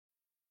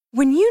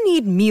When you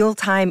need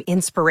mealtime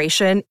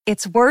inspiration,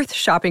 it's worth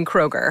shopping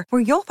Kroger,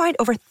 where you'll find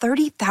over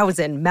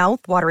 30,000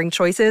 mouth-watering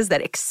choices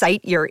that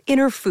excite your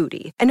inner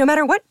foodie. And no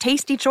matter what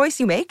tasty choice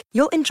you make,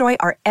 you'll enjoy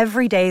our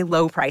everyday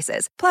low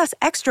prices, plus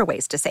extra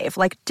ways to save,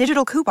 like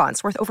digital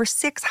coupons worth over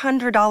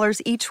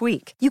 $600 each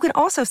week. You can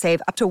also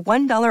save up to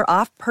 $1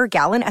 off per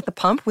gallon at the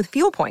pump with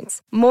fuel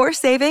points. More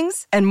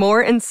savings and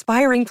more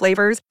inspiring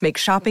flavors make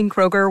shopping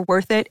Kroger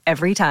worth it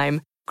every time.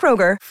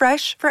 Kroger,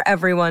 fresh for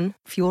everyone.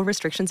 Fuel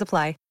restrictions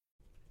apply.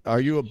 Are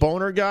you a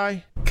boner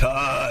guy?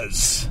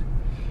 Cuz-a-roo.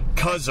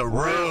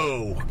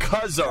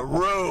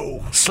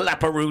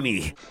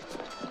 Slap-a-rooney.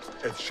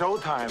 It's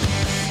showtime.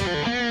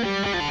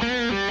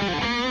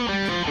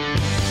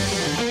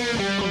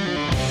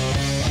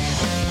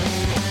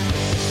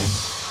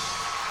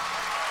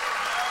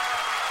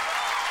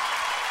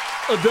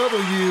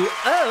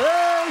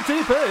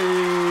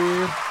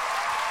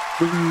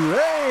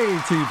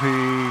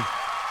 WATP.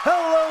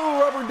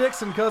 Hello, Rubber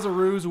Dicks and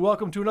Cuz-a-roos.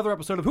 Welcome to another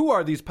episode of Who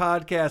Are These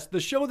Podcasts, the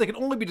show that can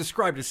only be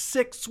described as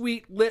sick,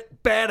 sweet,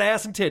 lit,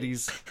 badass, and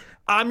titties.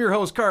 I'm your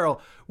host,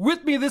 Carl.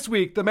 With me this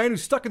week, the man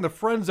who's stuck in the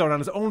friend zone on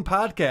his own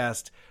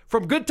podcast.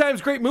 From Good Times,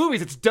 Great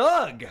Movies, it's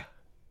Doug.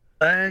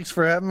 Thanks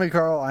for having me,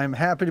 Carl. I'm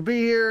happy to be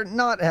here,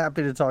 not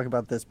happy to talk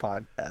about this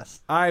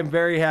podcast. I'm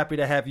very happy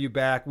to have you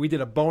back. We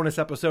did a bonus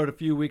episode a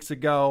few weeks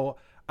ago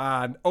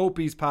on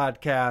Opie's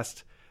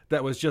podcast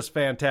that was just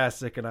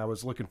fantastic, and I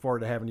was looking forward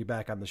to having you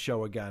back on the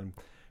show again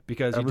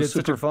because you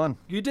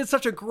did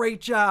such a great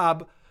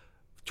job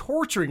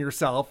torturing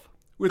yourself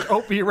with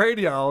Opie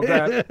Radio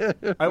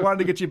that I wanted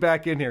to get you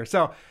back in here.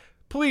 So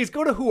please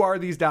go to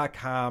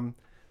whoarethese.com.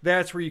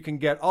 That's where you can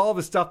get all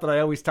the stuff that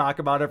I always talk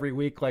about every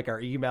week, like our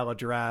email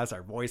address,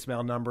 our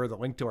voicemail number, the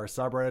link to our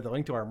subreddit, the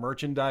link to our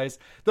merchandise,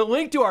 the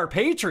link to our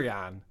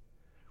Patreon,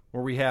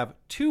 where we have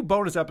 2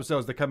 bonus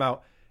episodes that come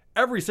out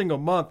every single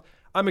month.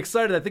 I'm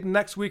excited. I think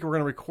next week we're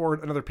going to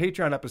record another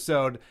Patreon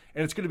episode,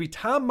 and it's going to be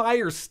Tom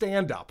Myers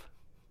stand-up.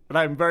 And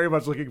I'm very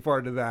much looking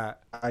forward to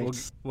that.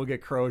 Nice. We'll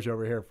get Croge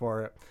over here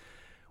for it.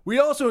 We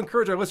also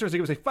encourage our listeners to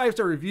give us a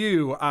 5-star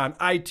review on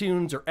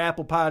iTunes or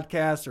Apple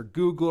Podcasts or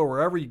Google or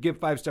wherever you give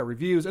 5-star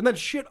reviews, and then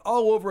shit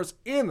all over us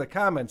in the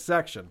comments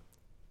section.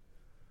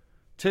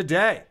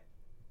 Today,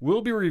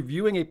 we'll be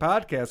reviewing a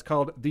podcast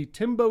called The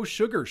Timbo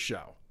Sugar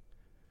Show.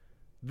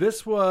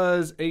 This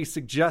was a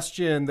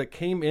suggestion that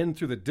came in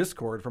through the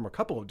Discord from a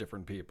couple of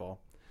different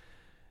people.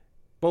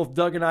 Both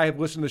Doug and I have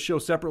listened to the show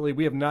separately.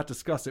 We have not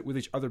discussed it with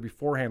each other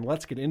beforehand.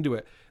 Let's get into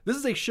it. This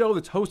is a show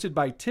that's hosted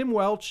by Tim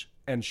Welch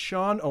and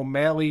Sean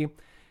O'Malley.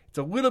 It's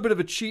a little bit of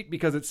a cheat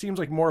because it seems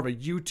like more of a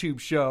YouTube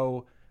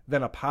show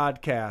than a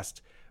podcast.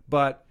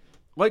 But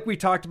like we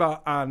talked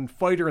about on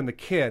Fighter and the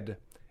Kid,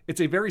 it's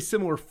a very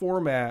similar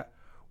format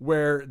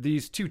where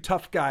these 2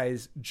 tough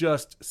guys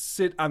just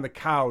sit on the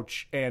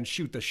couch and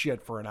shoot the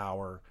shit for an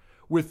hour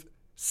with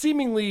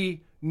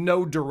seemingly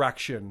no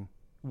direction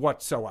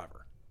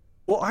whatsoever.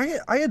 Well,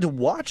 I had to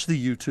watch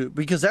the YouTube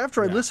because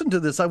after I listened to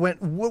this, I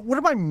went, what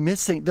am I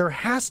missing? There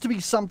has to be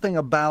something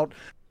about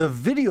the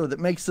video that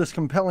makes this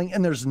compelling,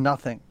 and there's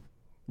nothing.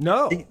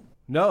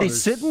 They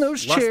sit in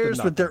those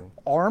chairs with their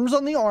arms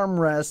on the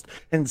armrest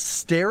and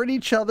stare at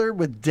each other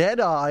with dead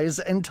eyes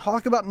and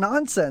talk about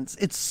nonsense.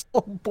 It's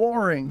so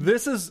boring.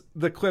 This is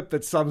the clip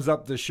that sums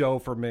up the show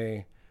for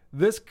me.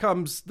 This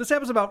happens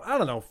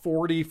about,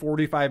 40,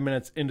 45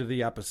 minutes into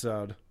the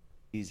episode.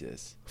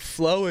 Jesus.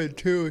 Flowing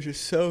too is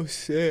just so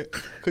sick.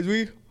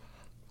 Because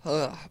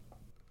The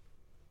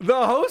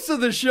host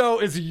of the show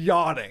is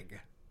yawning.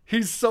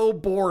 He's so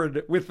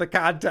bored with the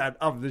content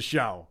of the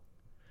show.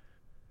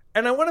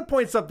 And I want to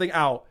point something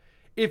out.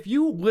 If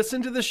you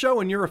listen to the show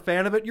and you're a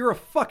fan of it, you're a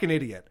fucking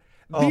idiot.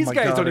 These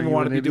guys don't even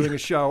want to be doing a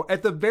show.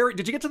 Did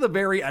you get to the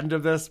very end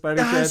of this by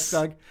any chance,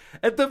 Doug?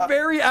 At the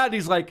very end,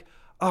 he's like,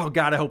 oh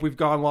God, I hope we've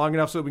gone long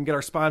enough so we can get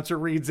our sponsor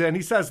reads in.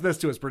 He says this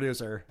to his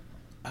producer.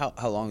 How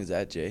long is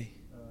that, Jay?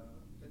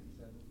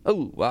 57.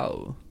 Oh,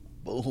 wow.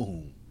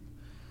 Boom.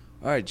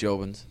 All right,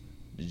 Jobins,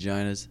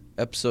 Vaginas,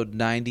 episode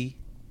 90,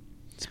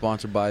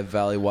 sponsored by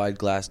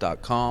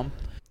ValleyWideGlass.com.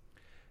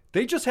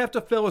 They just have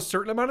to fill a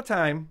certain amount of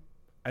time,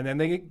 and then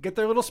they get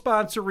their little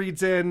sponsor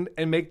reads in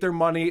and make their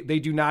money. They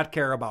do not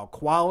care about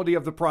quality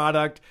of the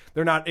product.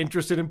 They're not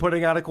interested in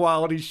putting out a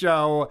quality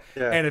show.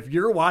 Yeah. And if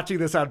you're watching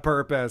this on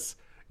purpose,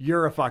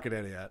 you're a fucking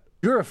idiot.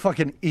 You're a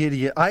fucking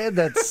idiot. I had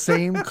that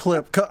same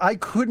clip. I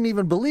couldn't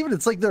even believe it.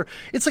 It's like they're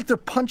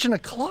punching a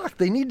clock.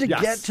 They need to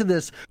get to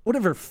this,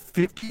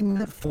 50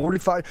 minutes,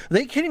 45.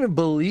 They can't even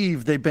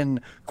believe they've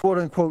been, quote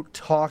unquote,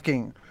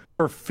 talking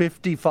for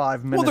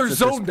 55 minutes. Well, they're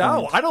zoned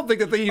out. I don't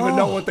think that they even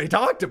know what they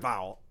talked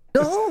about.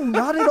 No,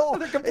 not at all.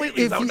 They're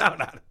completely zoned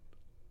out on it.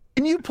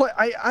 Can you play?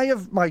 I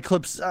have my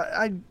clips.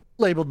 I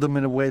labeled them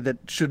in a way that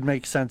should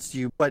make sense to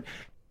you. But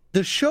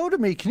the show to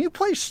me, can you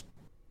play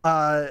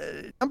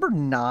number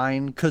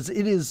 9? Because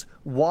it is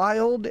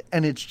wild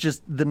and it's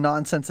just the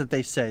nonsense that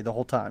they say the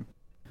whole time.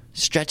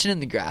 Stretching in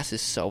the grass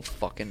is so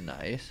fucking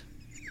nice.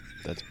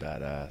 That's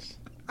badass.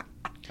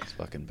 That's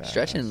fucking badass.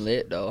 Stretching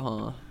lit though,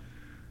 huh?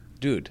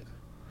 Dude.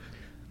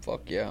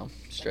 Fuck yeah.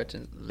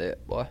 Stretching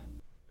lit, boy.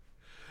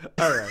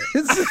 All right.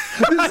 This is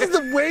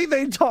the way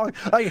they talk.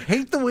 I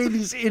hate the way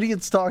these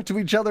idiots talk to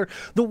each other.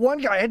 The one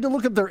guy, I had to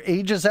look up their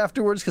ages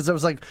afterwards because I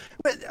was like,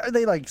 are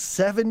they like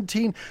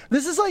 17?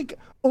 This is like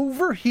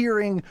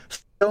overhearing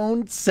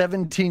stoned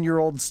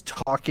 17-year-olds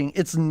talking.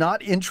 It's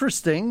not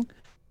interesting.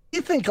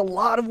 You think a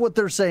lot of what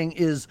they're saying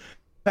is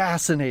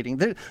fascinating.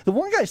 The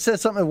one guy says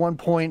something at one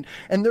point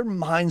and their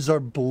minds are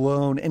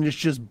blown and it's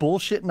just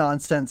bullshit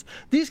nonsense.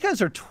 These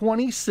guys are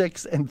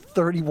 26 and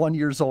 31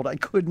 years old. I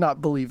could not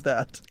believe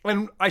that.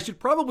 And I should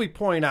probably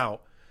point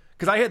out,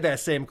 because I had that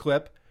same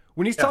clip,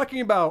 when he's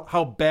talking about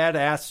how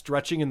badass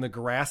stretching in the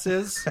grass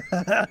is,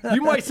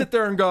 you might sit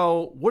there and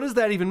go, what does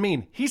that even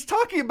mean? He's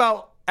talking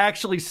about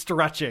actually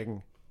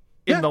stretching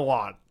in the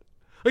lawn.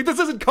 Like, this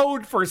isn't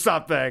code for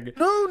something.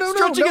 No.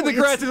 Stretching in the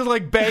grass isn't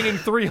like banging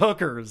 3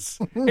 hookers.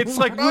 It's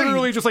like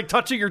literally just like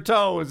touching your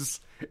toes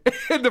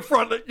in the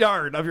front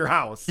yard of your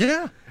house.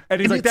 Yeah.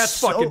 And he's like, that's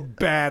fucking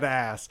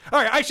badass.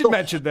 All right, I should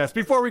mention this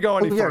before we go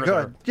any further, go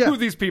ahead. Yeah. who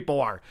these people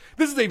are.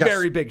 This is a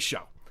very big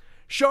show.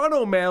 Sean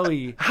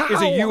O'Malley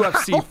is a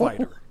UFC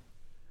fighter.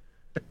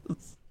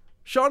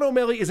 Sean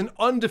O'Malley is an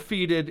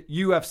undefeated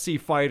UFC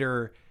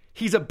fighter.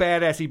 He's a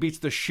badass. He beats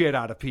the shit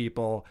out of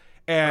people.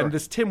 And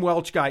this Tim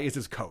Welch guy is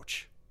his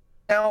coach.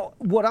 Now,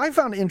 what I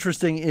found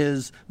interesting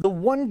is the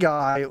one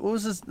guy, what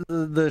was this,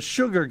 the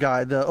sugar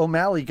guy, the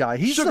O'Malley guy.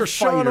 He's the fighter.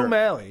 Sean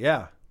O'Malley,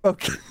 yeah.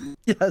 Okay,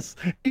 yes,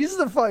 he's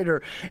the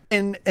fighter.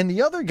 And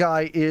the other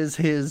guy is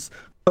his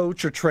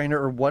coach or trainer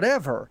or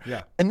whatever.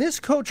 Yeah. And this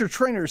coach or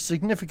trainer is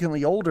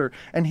significantly older,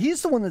 and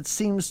he's the one that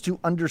seems to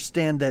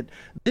understand that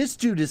this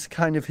dude is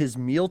kind of his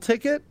meal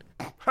ticket.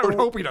 I would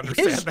hope he'd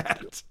understand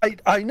that.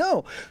 I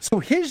know. So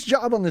his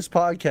job on this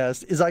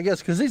podcast is, I guess,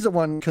 because he's the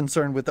one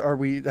concerned with,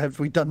 have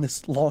we done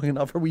this long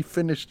enough? Are we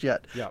finished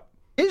yet? Yeah.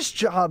 His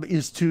job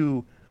is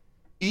to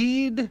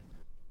feed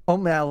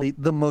O'Malley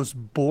the most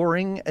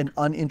boring and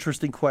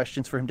uninteresting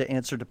questions for him to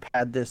answer to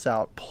pad this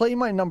out. Play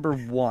my number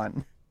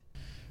 1.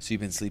 So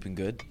you've been sleeping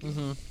good?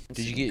 Mm-hmm.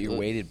 Did you get your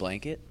weighted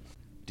blanket?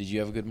 Did you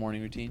have a good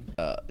morning routine?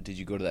 Did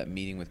you go to that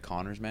meeting with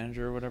Connor's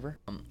manager or whatever?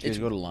 Did you guys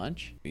go to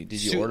lunch? Did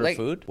you order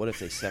food? What if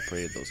they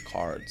separated those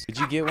cards? Did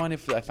you get one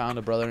if I found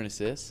a brother and a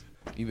sis?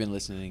 You've been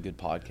listening to any good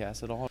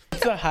podcasts at all?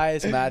 What's the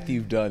highest math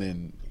you've done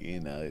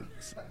in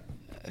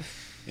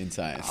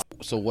science?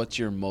 So what's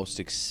your most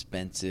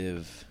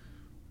expensive...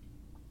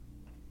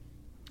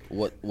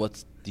 What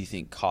do you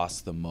think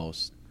costs the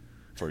most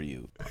for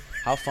you?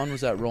 How fun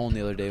was that rolling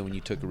the other day when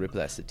you took a rip of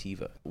that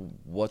sativa?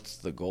 What's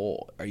the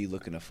goal? Are you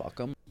looking to fuck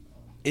them?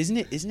 Isn't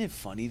it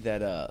funny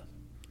that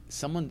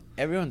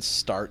everyone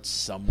starts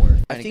somewhere?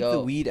 I think the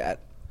weed at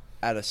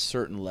a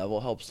certain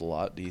level helps a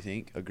lot. Do you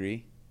think?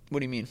 Agree? What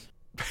do you mean?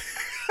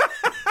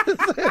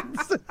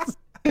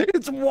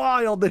 It's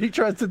wild that he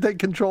tries to take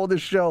control of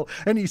this show,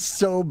 and he's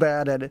so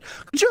bad at it.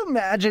 Could you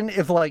imagine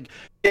if, like,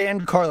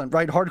 Dan Carlin,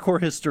 right, Hardcore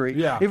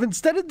History, if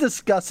instead of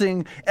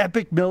discussing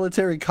epic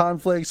military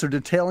conflicts or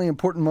detailing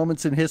important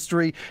moments in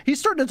history, he's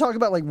starting to talk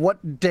about, like,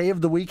 what day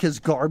of the week his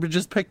garbage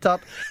is picked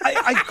up?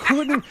 I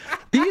couldn't.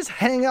 These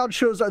hangout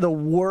shows are the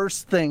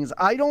worst things.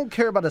 I don't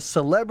care about a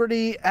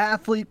celebrity,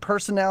 athlete,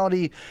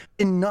 personality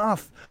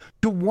enough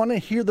to want to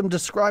hear them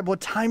describe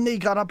what time they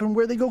got up and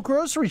where they go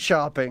grocery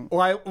shopping.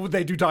 Well,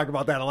 they do talk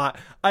about that a lot.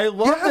 I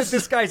love that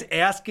this guy's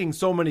asking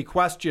so many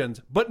questions,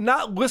 but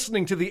not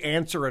listening to the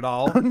answer at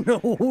all.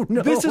 No.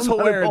 This is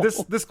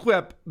hilarious. This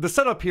clip, the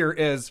setup here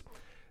is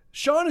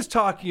Sean is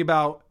talking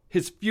about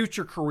his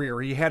future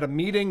career. He had a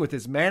meeting with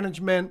his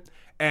management,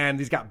 and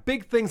he's got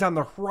big things on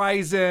the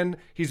horizon.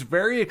 He's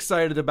very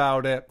excited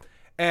about it.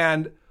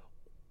 And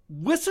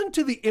listen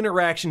to the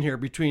interaction here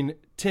between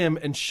Tim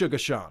and Sugar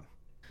Sean.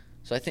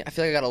 So I feel like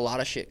I got a lot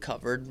of shit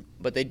covered,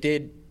 but they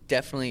did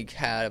definitely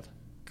have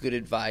good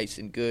advice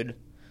and good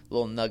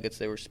little nuggets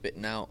they were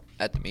spitting out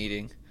at the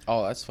meeting.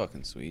 Oh, that's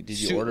fucking sweet. Did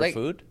you order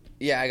food?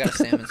 Yeah, I got a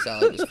salmon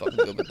salad. It was fucking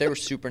good, but they were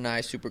super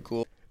nice, super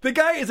cool. The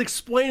guy is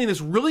explaining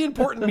this really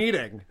important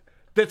meeting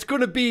that's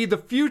going to be the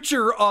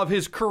future of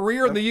his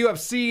career in the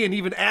UFC and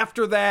even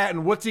after that,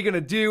 and what's he going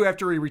to do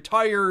after he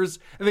retires.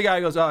 And the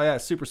guy goes, oh, yeah,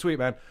 super sweet,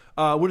 man.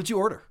 What did you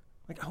order?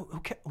 Like,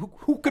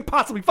 who could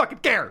possibly fucking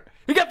care?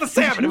 He got the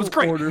salmon. It was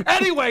great.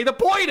 Anyway, the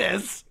point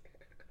is...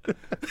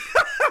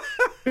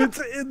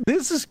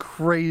 This is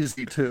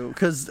crazy too,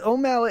 because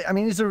O'Malley, I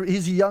mean, he's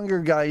a younger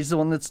guy. He's the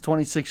one that's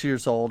 26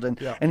 years old, and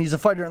he's a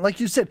fighter. And like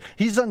you said,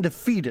 he's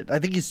undefeated. I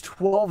think he's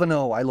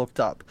 12-0. I looked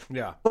up.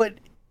 Yeah. But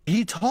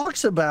he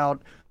talks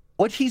about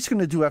what he's going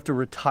to do after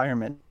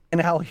retirement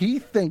and how he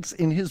thinks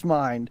in his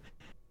mind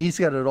he's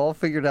got it all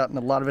figured out, and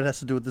a lot of it has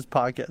to do with this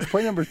podcast.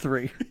 Play number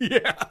 3.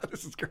 Yeah,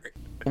 this is great.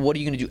 What are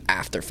you going to do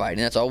after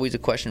fighting? That's always a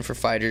question for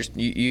fighters.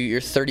 You're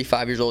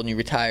 35 years old and you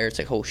retire. It's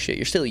like, oh shit,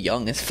 you're still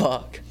young as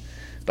fuck.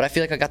 But I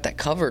feel like I got that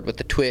covered with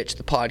the Twitch,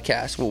 the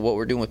podcast, what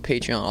we're doing with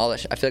Patreon, all that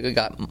shit. I feel like I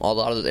got a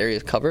lot of those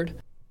areas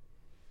covered.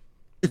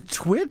 The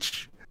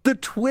Twitch?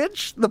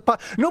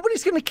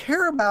 Nobody's going to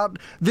care about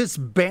this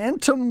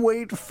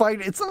bantamweight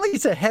fight. It's not like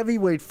he's a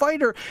heavyweight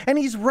fighter, and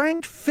he's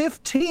ranked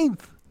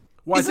 15th.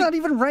 He's not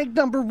even ranked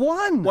number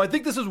 1. Well, I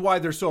think this is why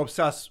they're so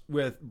obsessed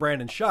with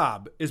Brandon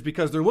Schaub, is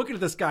because they're looking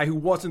at this guy who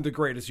wasn't the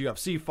greatest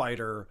UFC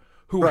fighter,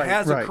 who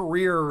has a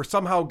career,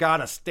 somehow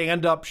got a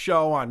stand-up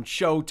show on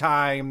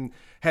Showtime,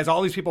 has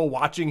all these people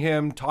watching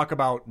him talk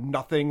about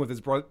nothing with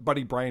his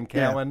buddy Brian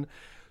Callen. Yeah.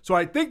 So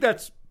I think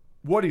that's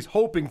what he's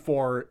hoping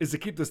for, is to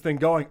keep this thing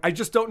going. I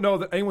just don't know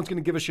that anyone's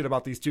going to give a shit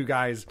about these two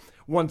guys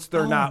once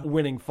they're not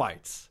winning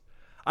fights.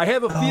 I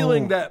have a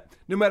feeling that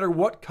no matter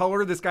what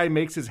color this guy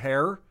makes his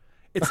hair,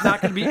 it's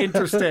not going to be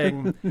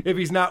interesting if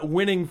he's not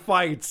winning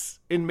fights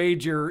in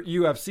major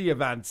UFC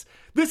events.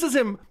 This is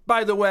him,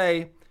 by the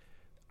way,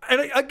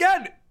 and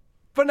again,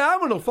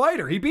 phenomenal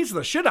fighter. He beats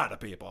the shit out of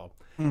people.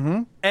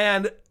 Mm-hmm.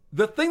 And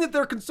the thing that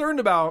they're concerned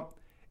about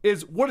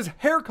is what his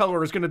hair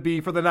color is going to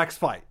be for the next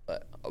fight.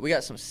 We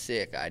got some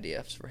sick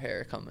ideas for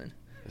hair coming.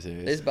 This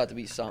is about to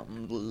be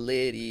something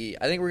litty.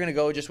 I think we're going to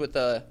go just with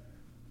a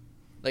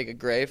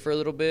gray for a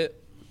little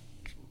bit.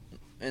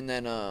 And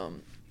then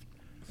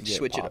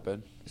switch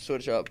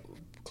up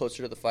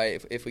closer to the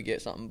fight if we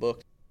get something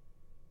booked.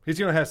 He's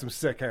going to have some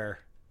sick hair.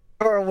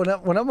 Or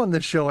when I'm on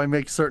this show, I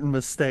make certain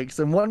mistakes.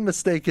 And one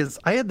mistake is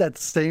I had that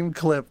same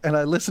clip and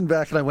I listened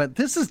back and I went,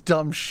 this is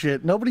dumb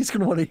shit. Nobody's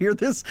going to want to hear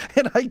this.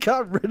 And I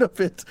got rid of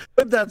it.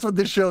 But that's what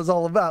this show is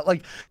all about.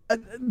 Like,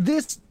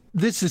 this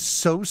is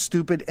so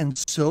stupid and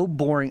so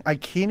boring. I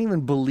can't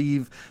even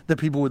believe that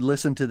people would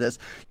listen to this.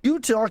 You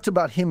talked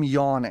about him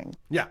yawning.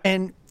 Yeah.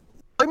 And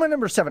I'm my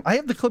number 7. I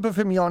have the clip of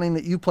him yawning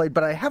that you played,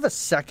 but I have a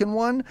second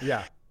one.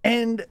 Yeah.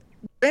 And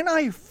when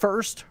I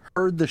first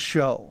heard the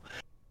show,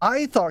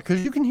 I thought,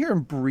 because you can hear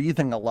him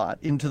breathing a lot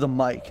into the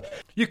mic.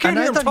 You can't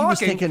hear him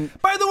talking.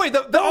 By the way,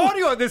 the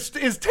audio of this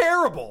is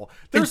terrible.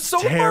 They're so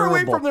far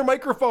away from their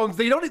microphones.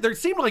 They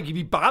seem like you'd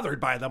be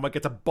bothered by them, like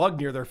it's a bug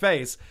near their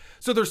face.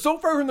 So they're so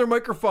far from their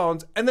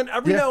microphones, and then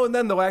every now and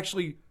then they'll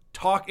actually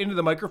talk into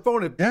the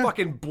microphone. It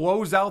fucking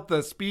blows out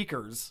the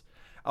speakers.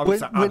 I'm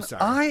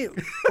sorry.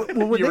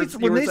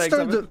 When they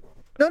started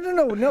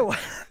No.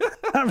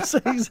 I'm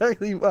saying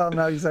exactly,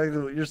 not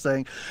exactly what you're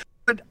saying.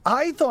 But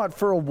I thought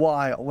for a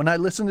while, when I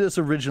listened to this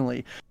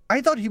originally,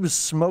 I thought he was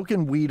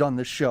smoking weed on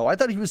the show. I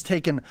thought he was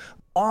taking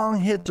long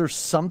hits or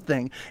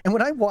something. And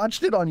when I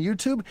watched it on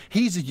YouTube,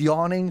 he's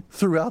yawning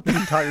throughout the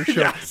entire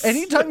show. Yes.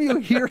 Anytime you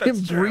hear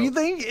him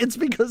breathing, it's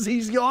because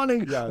he's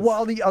yawning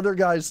while the other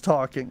guy's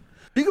talking.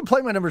 You can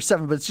play my number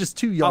 7, but it's just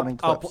 2 yawning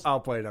clips. I'll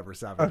play number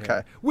 7. Okay.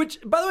 Here. Which,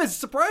 by the way, is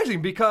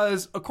surprising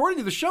because according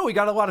to the show, he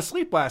got a lot of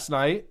sleep last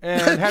night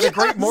and had a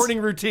great morning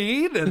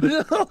routine. And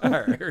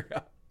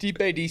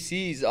Stipe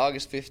DC's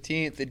August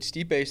 15th, and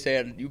Stipe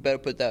said, you better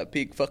put that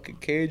pink fucking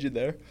cage in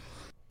there.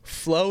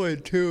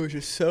 Flowing, too, is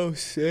just so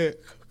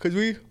sick. Because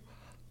we...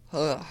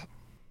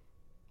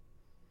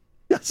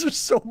 guys are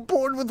so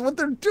bored with what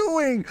they're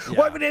doing. Yeah.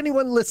 Why would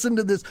anyone listen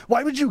to this?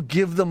 Why would you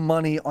give them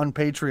money on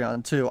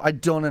Patreon, too? I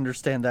don't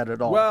understand that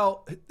at all.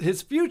 Well,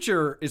 his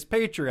future is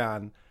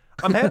Patreon.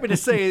 I'm happy to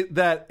say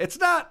that it's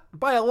not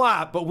by a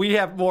lot, but we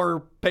have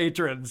more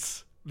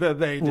patrons than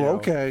they do. Well,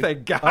 okay.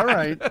 Thank God. All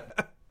right.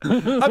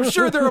 I'm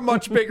sure they're a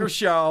much bigger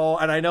show,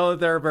 and I know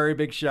that they're a very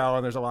big show,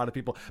 and there's a lot of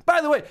people.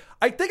 By the way,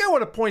 I think I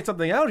want to point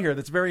something out here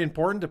that's very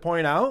important to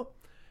point out,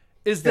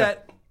 is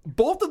that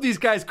both of these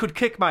guys could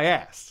kick my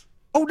ass.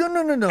 Oh,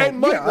 no. And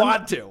might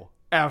want to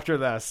after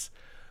this.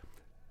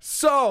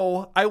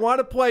 So I want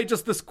to play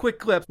just this quick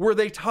clip where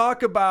they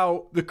talk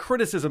about the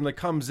criticism that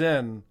comes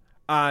in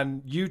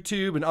on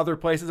YouTube and other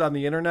places on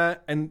the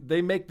internet, and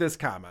they make this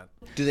comment.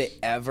 Do they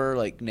ever,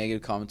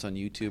 negative comments on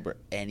YouTube or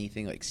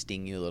anything,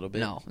 sting you a little bit?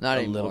 No, not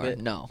a little bit.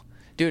 No.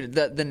 Dude,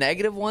 the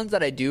negative ones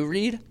that I do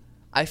read,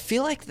 I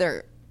feel like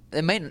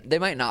they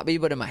might not be,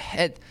 but in my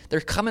head, they're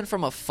coming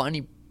from a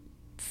funny...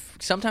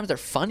 Sometimes they're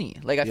funny.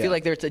 I feel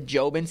like there's a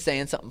Jobin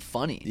saying something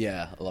funny.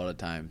 Yeah, a lot of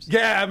times.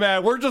 Yeah,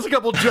 man, we're just a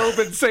couple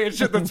Jobins saying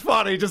shit that's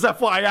funny, just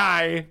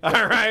FYI.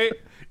 All right?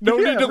 No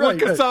need to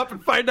look us up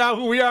and find out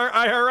who we are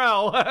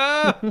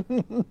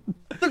IRL.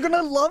 They're going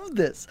to love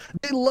this.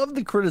 They love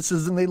the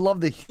criticism. They love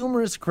the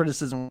humorous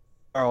criticism.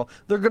 Carl.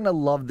 They're going to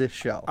love this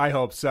show. I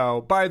hope so.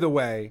 By the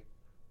way,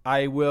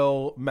 I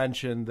will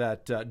mention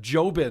that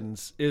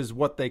Jobins is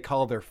what they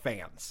call their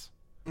fans.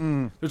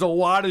 There's a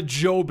lot of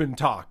Jobin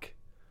talk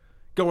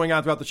going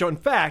on throughout the show. In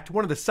fact,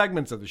 one of the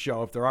segments of the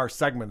show, if there are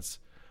segments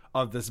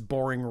of this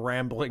boring,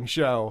 rambling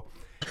show,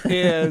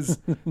 is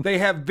they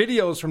have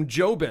videos from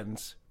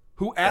Jobins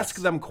who ask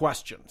them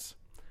questions.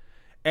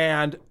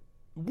 And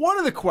one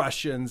of the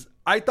questions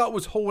I thought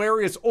was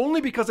hilarious only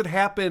because it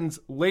happens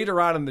later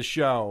on in the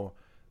show.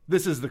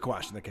 This is the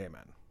question that came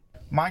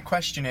in. My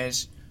question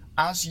is,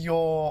 as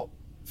your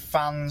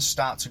fans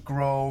start to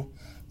grow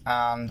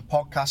and the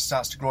podcast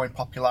starts to grow in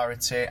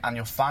popularity and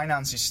your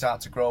finances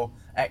start to grow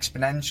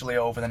exponentially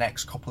over the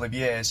next couple of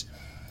years,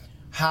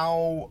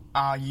 how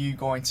are you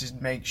going to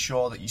make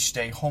sure that you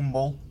stay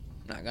humble?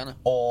 Not gonna.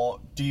 Or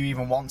do you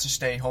even want to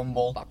stay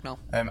humble? Fuck no.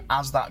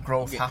 As that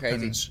growth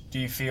happens, do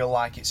you feel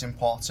like it's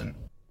important?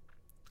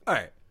 All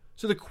right.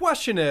 So the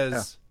question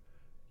is,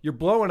 you're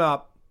blowing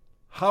up.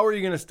 How are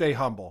you going to stay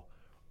humble?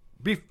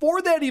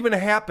 Before that even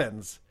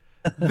happens,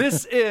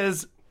 this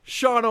is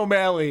Sean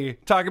O'Malley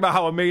talking about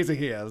how amazing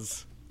he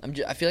is.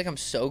 I feel like I'm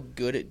so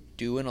good at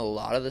doing a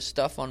lot of the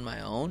stuff on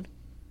my own.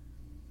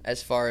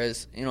 As far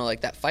as,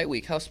 like that fight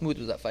week, how smooth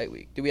was that fight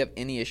week? Did we have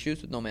any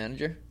issues with no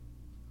manager?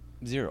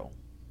 0.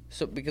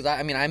 So, because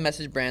I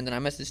messaged Brandon, I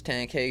messaged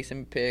Tank, hey,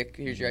 send me a pic,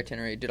 here's your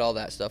itinerary, did all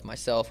that stuff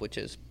myself, which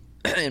is,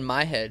 in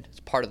my head,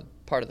 it's part of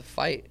the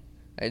fight.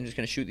 I'm just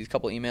going to shoot these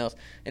couple emails.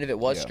 And if it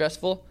was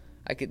stressful,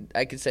 I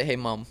could say, hey,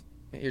 Mom,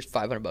 here's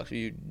 $500. Will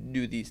you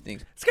do these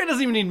things? This guy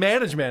doesn't even need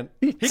management.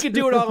 He could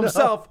do it all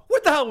himself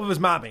with the help of his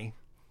mommy.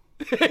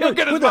 He'll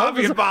get his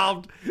mommy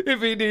involved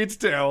if he needs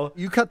to.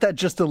 You cut that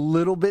just a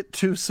little bit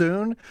too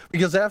soon,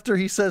 because after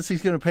he says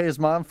he's going to pay his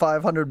mom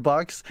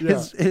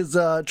 $500, his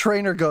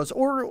trainer goes,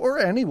 or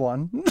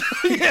anyone.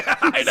 Yeah,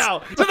 I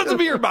know. It doesn't have to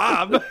be your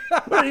mom.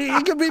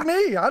 He could be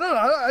me. I don't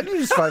know. I can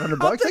use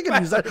 $500. I can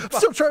use that. I'm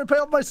still trying to pay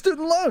off my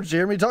student loans. You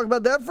hear me talk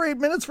about that for 8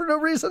 minutes for no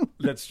reason?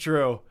 That's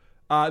true.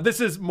 This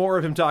is more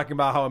of him talking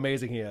about how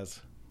amazing he is.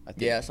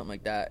 Yeah, something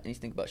like that. And you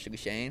think about Sugar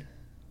Shane.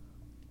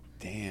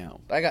 Damn.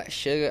 But I got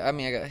Sugar. I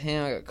got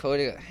him. I got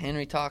Cody. I got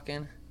Henry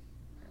talking.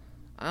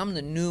 I'm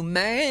the new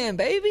man,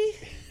 baby.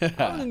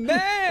 I'm the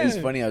man. It's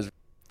funny. All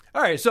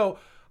right, so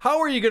how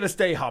are you going to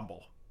stay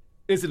humble?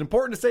 Is it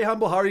important to stay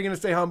humble? How are you going to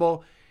stay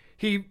humble?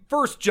 He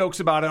first jokes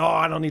about it. Oh,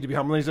 I don't need to be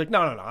humble. And he's like, no.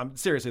 I'm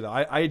seriously, though.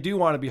 I do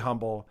want to be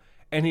humble.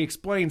 And he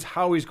explains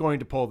how he's going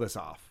to pull this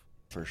off.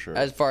 For sure.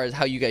 As far as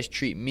how you guys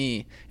treat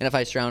me, and if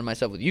I surround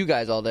myself with you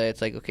guys all day,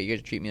 it's like, okay, you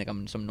guys treat me like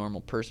I'm some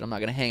normal person. I'm not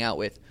going to hang out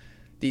with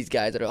these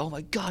guys that are, oh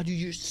my God,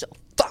 you're so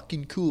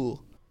fucking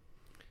cool.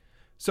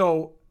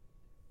 So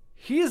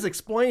he is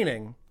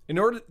explaining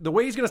the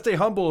way he's going to stay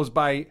humble is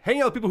by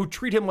hanging out with people who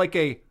treat him like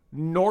a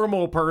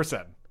normal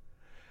person.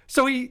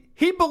 So he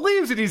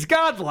believes that he's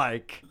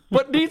godlike,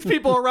 but needs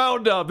people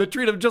around him that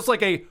treat him just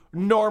like a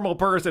normal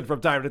person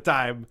from time to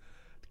time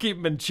to keep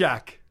him in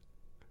check.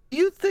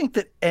 You think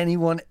that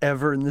anyone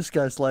ever in this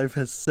guy's life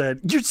has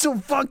said, you're so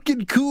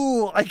fucking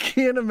cool? I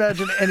can't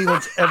imagine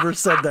anyone's ever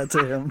said that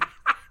to him.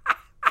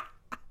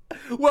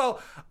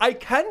 Well, I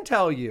can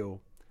tell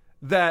you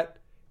that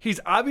he's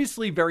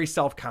obviously very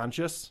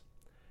self-conscious,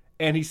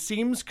 and he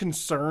seems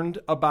concerned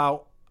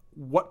about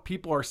what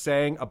people are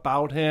saying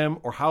about him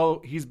or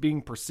how he's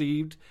being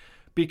perceived,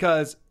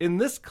 because in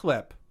this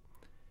clip,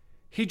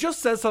 he just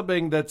says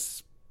something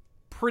that's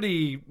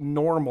pretty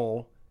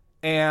normal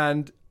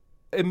and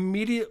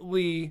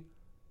immediately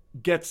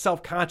gets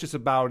self-conscious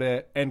about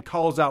it and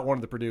calls out one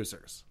of the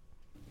producers.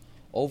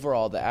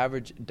 Overall, the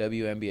average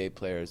WNBA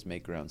players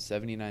make around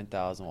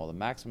 $79,000, while the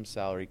maximum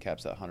salary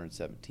caps at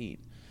 $117,000.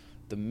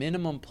 The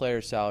minimum player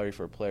salary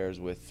for players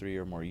with 3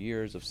 or more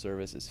years of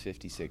service is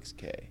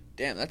 $56K.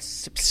 Damn, that's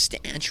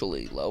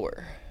substantially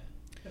lower.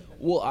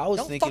 Well, I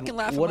was thinking,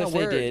 what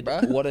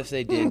if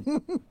they did?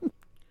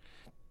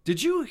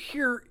 Did you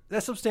hear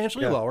that's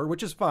substantially lower,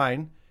 which is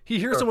fine. He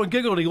hears someone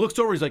giggle and he looks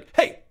over. He's like,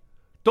 "Hey,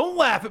 don't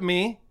laugh at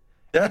me."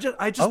 Yeah.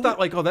 I just thought,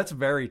 like, oh, that's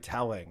very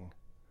telling.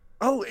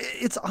 Oh,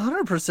 it's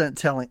 100%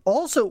 telling.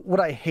 Also, what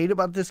I hate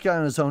about this guy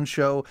on his own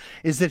show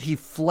is that he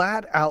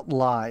flat out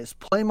lies.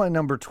 Play my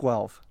number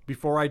 12.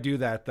 Before I do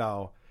that,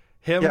 though,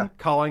 him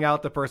calling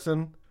out the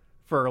person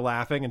for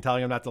laughing and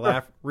telling him not to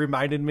laugh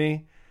reminded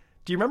me.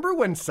 Do you remember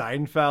when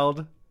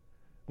Seinfeld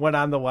went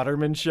on the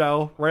Letterman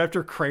show right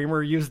after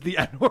Kramer used the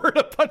N-word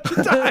a bunch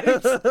of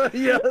times?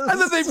 Yes.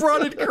 And then they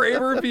brought in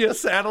Kramer via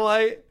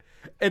satellite.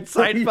 And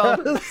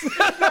Seinfeld,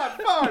 That's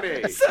not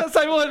funny.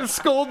 Seinfeld had to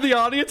scold the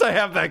audience. I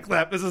have that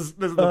clip. This is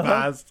the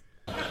best.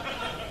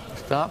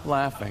 Stop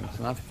laughing. It's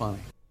not funny.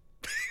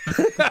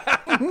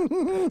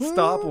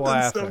 Stop laughing.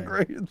 That's so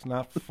great. It's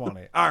not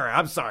funny. All right,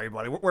 I'm sorry,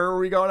 buddy. Where are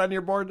we going on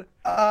your board?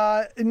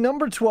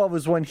 Number 12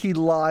 is when he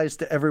lies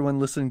to everyone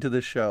listening to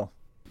this show.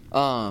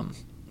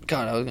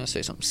 God, I was going to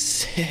say something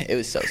sick. It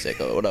was so sick.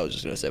 What I was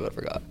just going to say, but I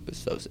forgot. It was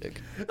so sick.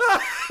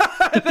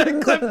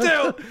 That clip,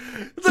 too.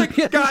 It's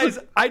like, guys,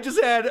 I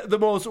just had the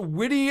most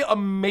witty,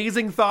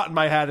 amazing thought in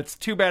my head. It's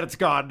too bad it's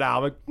gone now.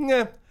 I'm like,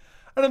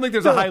 I don't think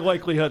there's a high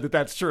likelihood that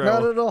that's true.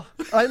 Not at all.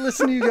 I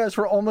listened to you guys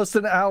for almost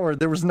an hour.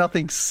 There was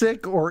nothing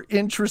sick or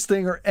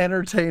interesting or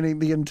entertaining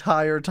the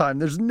entire time.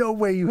 There's no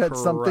way you had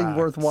something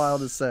worthwhile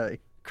to say.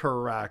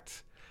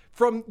 Correct.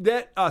 From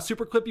that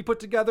super clip you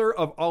put together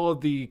of all of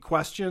the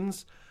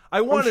questions, I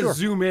want to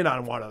zoom in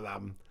on one of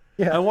them.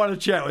 Yeah. I want to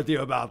chat with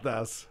you about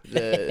this.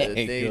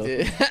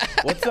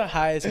 What's the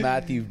highest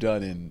math you've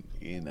done in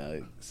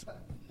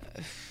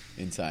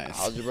science?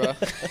 Algebra.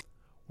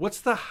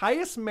 What's the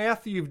highest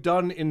math you've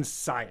done in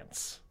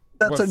science?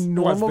 That's a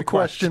normal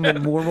question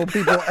that normal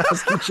people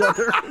ask each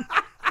other.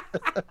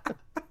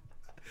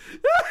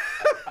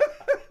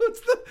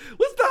 What's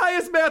the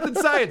highest math in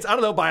science? I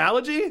don't know.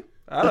 Biology?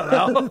 I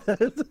don't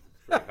know.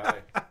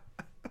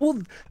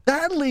 Well,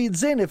 that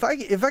leads in. If I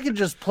could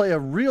just play a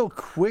real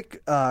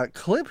quick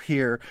clip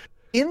here.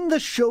 In the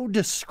show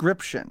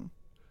description,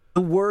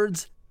 the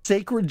words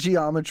sacred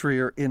geometry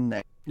are in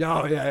there.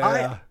 Oh,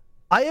 yeah.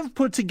 I have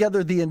put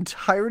together the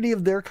entirety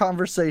of their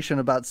conversation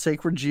about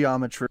sacred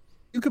geometry.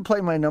 You could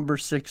play my number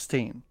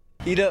 16.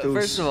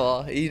 First of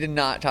all, he did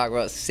not talk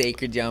about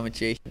sacred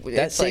geometry.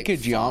 That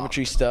sacred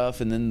geometry stuff,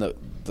 and then the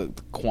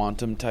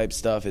quantum type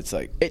stuff. It's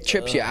like it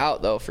trips you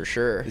out though, for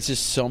sure. It's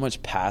just so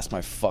much past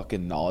my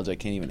fucking knowledge. I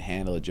can't even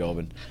handle it,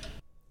 Jobin.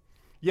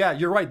 Yeah,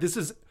 you're right. This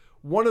is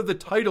one of the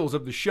titles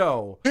of the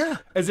show. Yeah,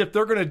 as if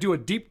they're going to do a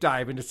deep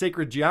dive into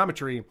sacred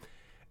geometry,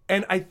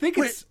 and I think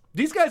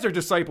these guys are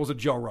disciples of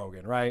Joe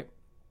Rogan, right?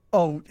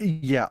 Oh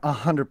yeah,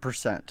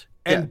 100%.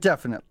 And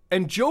definitely.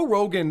 And Joe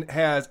Rogan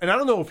has, and I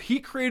don't know if he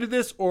created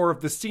this or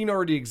if the scene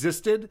already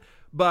existed,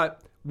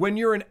 but when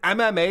you're an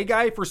MMA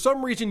guy, for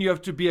some reason you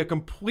have to be a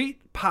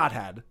complete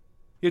pothead.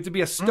 You have to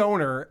be a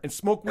stoner and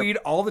smoke weed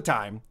all the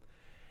time.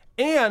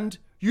 And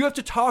you have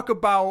to talk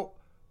about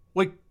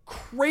like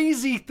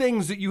crazy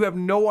things that you have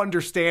no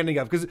understanding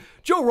of. Because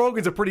Joe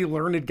Rogan's a pretty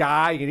learned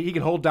guy and he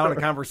can hold down a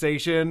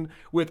conversation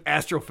with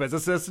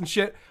astrophysicists and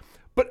shit.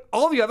 But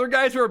all the other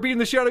guys who are beating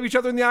the shit out of each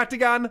other in the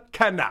octagon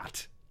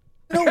cannot.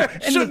 No,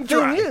 and the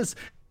thing is,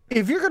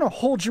 if you're going to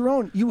hold your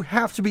own, you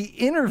have to be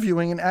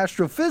interviewing an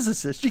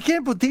astrophysicist. You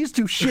can't put these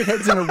two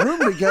shitheads in a room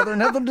together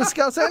and have them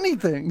discuss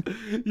anything.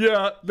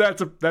 Yeah,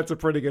 that's a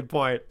pretty good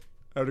point.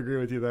 I would agree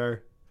with you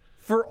there.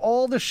 For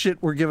all the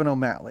shit we're giving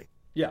O'Malley,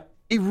 yeah,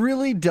 he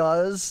really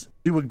does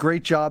do a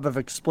great job of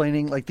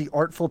explaining like the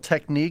artful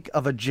technique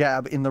of a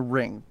jab in the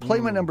ring.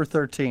 Play my number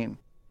 13.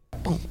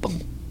 Boom,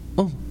 boom,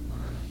 boom.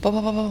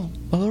 Boom, boom, boom,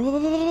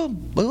 boom,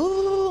 boom,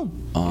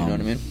 boom. You know what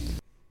I mean?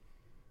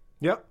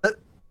 Yep.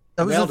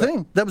 That was the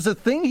thing. That was the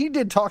thing he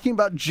did, talking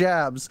about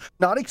jabs,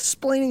 not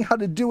explaining how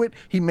to do it.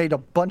 He made a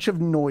bunch of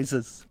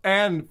noises.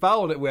 And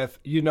followed it with,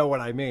 you know what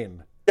I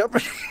mean.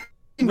 Yep.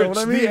 You know what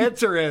I mean? The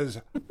answer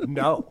is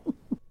no.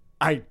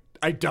 I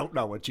don't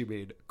know what you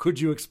mean.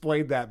 Could you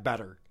explain that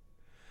better?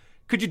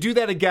 Could you do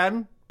that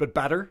again, but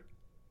better?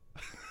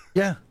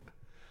 Yeah.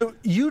 So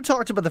you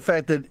talked about the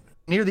fact that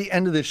near the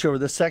end of the show, or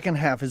the second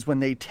half, is when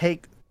they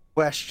take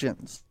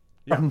questions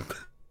from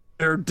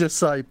their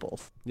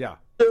disciples. Yeah.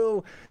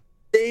 So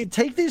they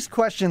take these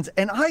questions,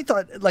 and I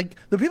thought, like,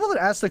 the people that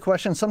asked the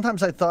questions,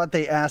 sometimes I thought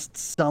they asked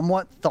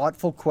somewhat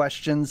thoughtful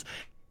questions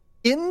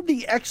in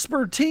the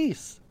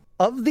expertise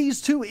of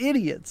these two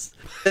idiots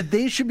that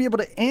they should be able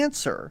to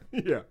answer.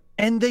 Yeah.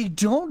 And they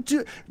don't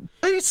do.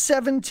 Play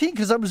 17,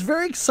 because I was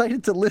very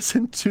excited to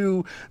listen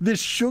to this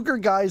sugar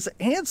guy's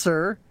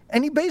answer,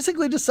 and he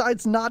basically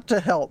decides not to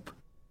help.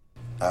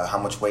 How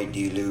much weight do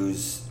you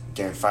lose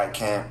during fight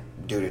camp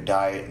due to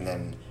diet, and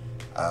then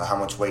how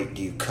much weight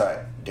do you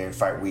cut during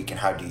fight week, and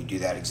how do you do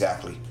that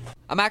exactly?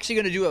 I'm actually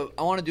going to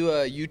I want to do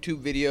a YouTube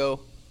video,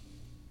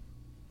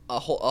 a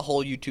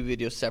whole YouTube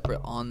video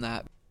separate on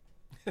that.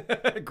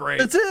 Great.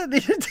 That's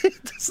it.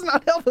 It does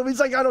not help him. He's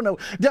like, I don't know.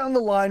 Down the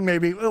line,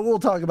 maybe. We'll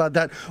talk about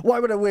that. Why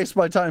would I waste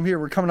my time here?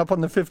 We're coming up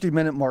on the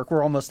 50-minute mark.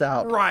 We're almost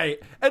out.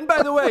 Right. And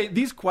by the way,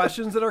 these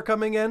questions that are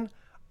coming in,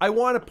 I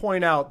want to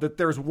point out that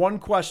there's one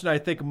question I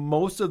think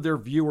most of their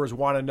viewers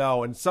want to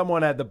know, and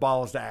someone had the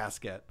balls to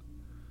ask it.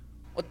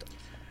 What the?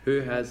 Who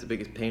has the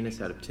biggest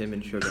penis out of Tim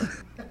and Sugar?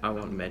 I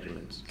want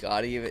measurements.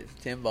 Gotta give it to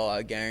Timbo.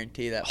 I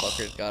guarantee that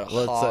fucker's got a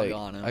Well, hog like,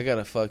 on him. I got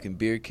a fucking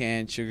beer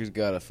can. Sugar's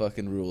got a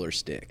fucking ruler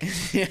stick.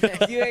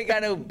 You ain't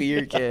got no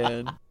beer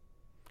can.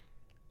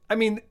 I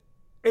mean,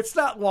 it's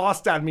not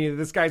lost on me that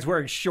this guy's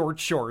wearing short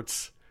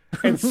shorts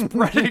and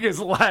spreading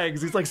his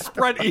legs. He's like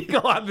spread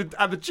eagle on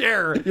the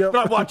chair that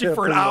I'm watching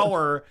for an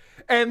hour.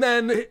 And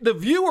then the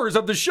viewers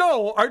of the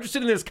show are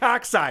interested in his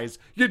cock size.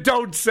 You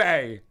don't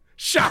say.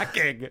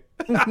 Shocking.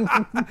 Not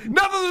that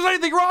there's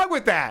anything wrong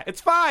with that.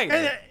 It's fine.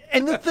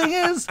 And the thing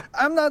is,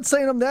 I'm not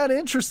saying I'm that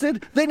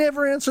interested. They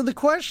never answer the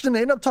question.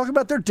 They end up talking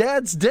about their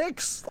dad's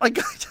dicks. Like,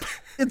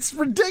 it's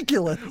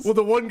ridiculous. Well,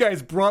 the one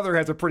guy's brother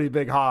has a pretty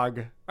big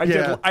hog.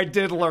 I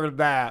did learn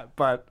that,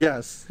 but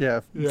yes,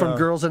 yeah. From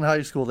girls in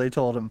high school, they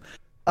told him.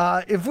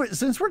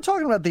 Since we're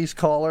talking about these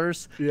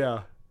callers,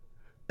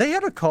 they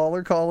had a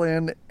caller call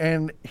in,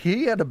 and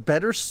he had a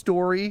better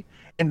story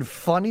and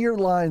funnier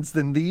lines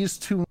than these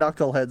two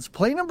knuckleheads.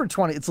 Play number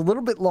 20. It's a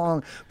little bit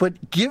long,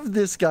 but give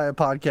this guy a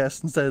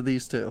podcast instead of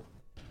these two.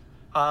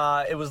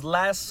 It was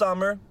last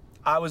summer.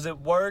 I was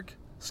at work,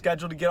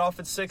 scheduled to get off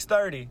at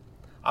 6:30.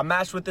 I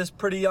matched with this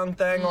pretty young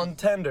thing on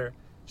Tinder.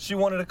 She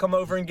wanted to come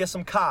over and get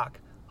some cock.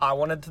 I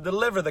wanted to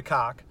deliver the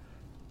cock.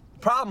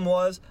 Problem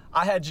was,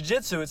 I had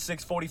jiu-jitsu at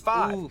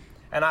 6:45,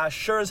 and I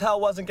sure as hell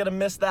wasn't going to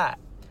miss that.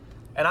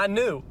 And I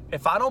knew,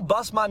 if I don't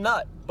bust my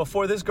nut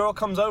before this girl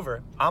comes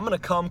over, I'm going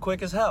to come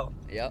quick as hell.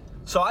 Yep.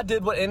 So I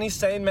did what any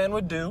sane man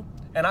would do,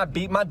 and I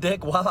beat my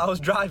dick while I was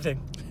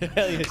driving.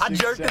 I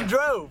jerked and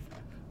drove.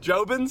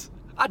 Jobins,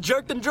 I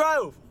jerked and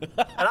drove.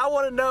 And I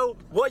want to know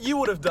what you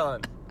would have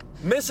done.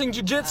 Missing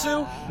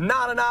jiu-jitsu,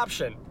 not an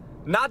option.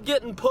 Not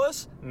getting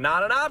puss,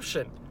 not an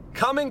option.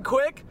 Coming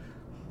quick,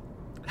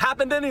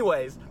 happened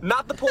anyways.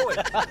 Not the point.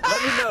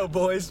 Let me know,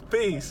 boys.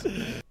 Peace.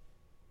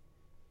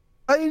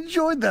 I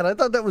enjoyed that. I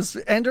thought that was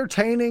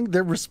entertaining.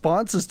 Their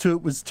responses to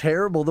it was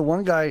terrible. The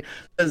one guy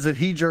says that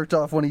he jerked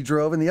off when he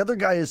drove, and the other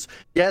guy is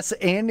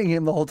yes-anding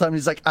him the whole time.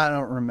 He's like, I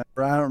don't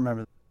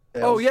remember.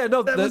 Oh, yeah,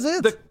 no, that was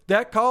it.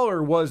 That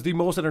caller was the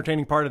most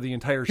entertaining part of the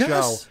entire show.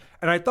 Yes.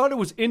 And I thought it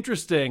was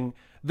interesting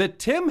that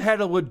Tim had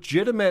a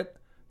legitimate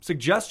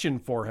suggestion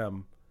for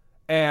him.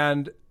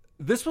 And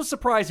this was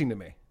surprising to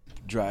me.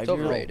 Drive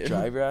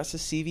your ass to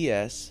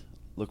CVS,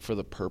 look for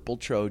the purple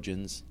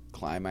Trojans,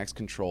 Climax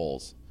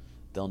controls.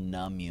 They'll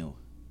numb you.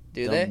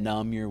 They'll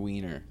numb your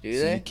wiener. So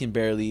you can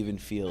barely even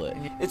feel it.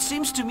 It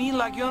seems to me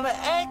like you're an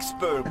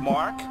expert,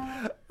 Mark.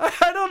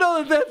 I don't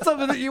know that that's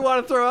something that you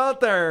want to throw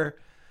out there.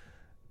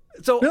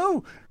 So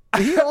no,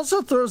 he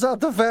also throws out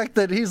the fact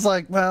that he's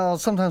like, well,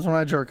 sometimes when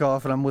I jerk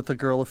off and I'm with a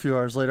girl a few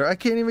hours later, I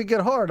can't even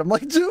get hard. I'm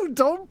like, dude,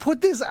 don't put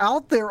this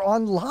out there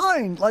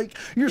online. Like,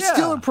 you're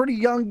still a pretty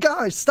young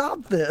guy.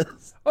 Stop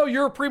this. Oh,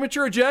 you're a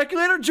premature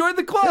ejaculator? Join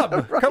the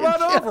club. Right, come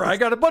on over. I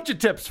got a bunch of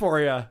tips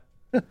for you.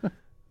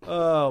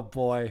 Oh,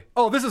 boy.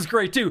 Oh, this is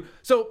great, too.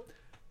 So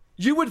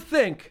you would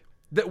think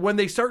that when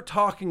they start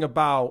talking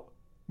about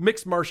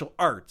mixed martial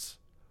arts,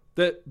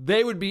 that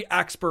they would be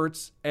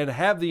experts and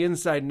have the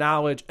inside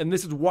knowledge. And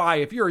this is why,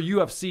 if you're a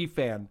UFC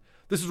fan,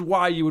 this is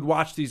why you would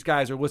watch these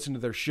guys or listen to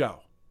their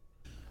show.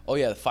 Oh,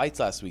 yeah, the fights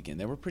last weekend,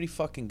 they were pretty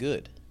fucking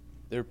good.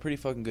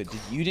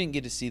 You didn't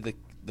get to see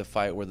the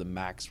fight where the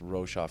Max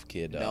Roshoff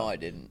kid No, I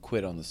didn't.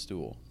 Quit on the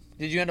stool.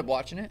 Did you end up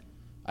watching it?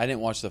 I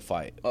didn't watch the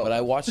fight, but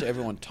I watched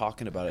everyone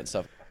talking about it and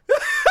stuff.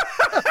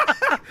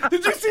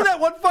 Did you see that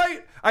one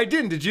fight? I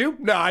didn't, did you?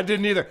 No, I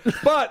didn't either.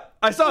 But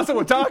I saw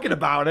someone talking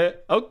about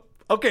it.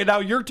 Okay, now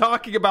you're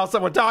talking about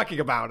someone talking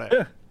about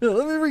it. Yeah,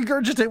 let me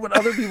regurgitate what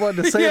other people had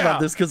to say about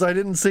this because I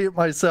didn't see it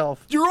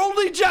myself. Your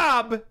only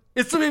job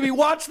is to maybe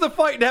watch the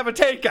fight and have a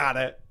take on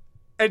it.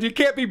 And you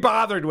can't be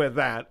bothered with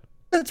that.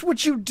 That's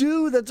what you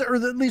do. Or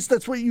at least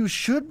that's what you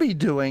should be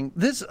doing.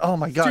 This, oh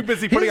my God. Too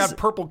busy putting on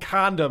purple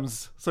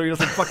condoms so he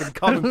doesn't fucking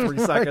come in 3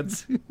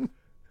 seconds.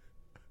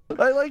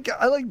 I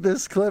like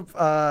this clip,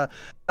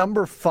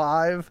 number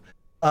 5.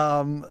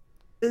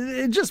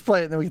 Just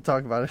play it and then we can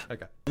talk about it.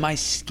 Okay. My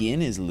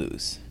skin is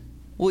loose.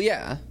 Well,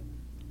 yeah.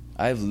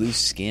 I have loose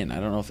skin.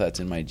 I don't know if that's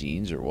in my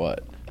genes or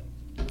what.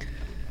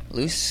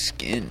 Loose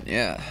skin,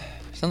 yeah.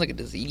 Sounds like a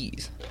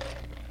disease.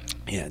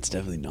 Yeah, it's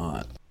definitely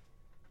not.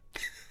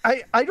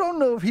 I don't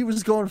know if he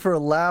was going for a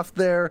laugh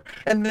there,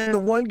 and then the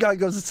one guy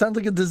goes, it sounds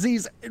like a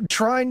disease,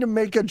 trying to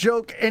make a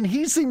joke, and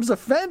he seems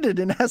offended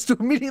and has to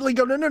immediately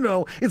go,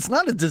 no, it's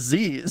not a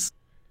disease.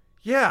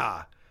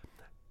 Yeah.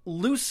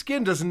 Loose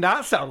skin does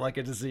not sound like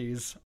a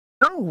disease.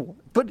 No,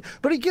 but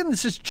again,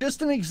 this is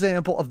just an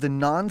example of the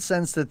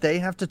nonsense that they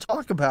have to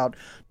talk about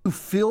to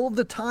fill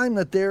the time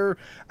that they're,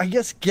 I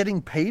guess,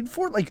 getting paid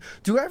for. Like,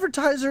 do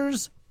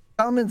advertisers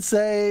come and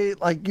say,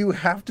 like, you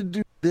have to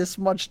do this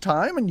much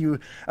time?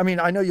 And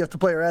I know you have to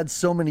play your ads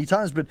so many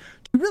times, but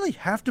do you really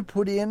have to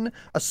put in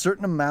a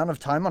certain amount of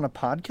time on a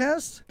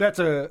podcast? That's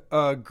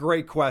a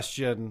great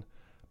question,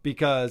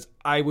 because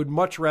I would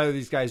much rather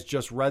these guys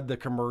just read the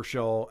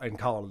commercial and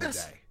call it a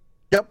day.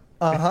 Yep.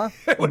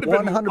 It would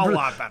have been a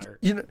lot better.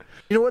 You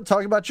know what?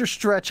 Talk about your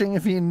stretching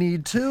if you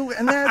need to,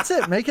 and that's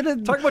it. Make it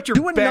talk about your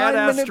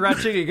badass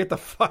stretching and get the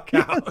fuck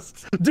out.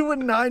 Yes. Do a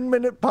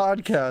 9-minute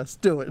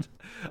podcast. Do it.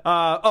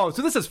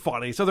 So this is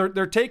funny. So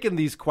they're taking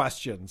these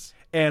questions,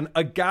 and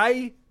a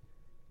guy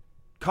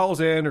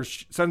calls in or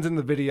sends in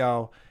the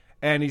video,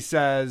 and he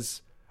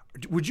says,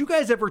 "Would you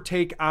guys ever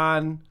take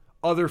on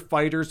other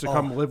fighters to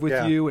come live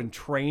with you and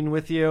train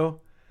with you?"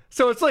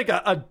 So it's like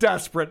a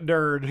desperate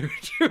nerd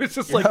who's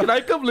just like, can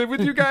I come live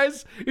with you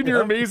guys in your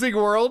amazing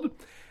world?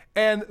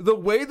 And the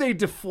way they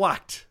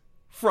deflect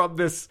from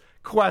this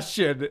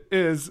question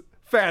is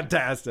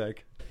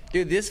fantastic.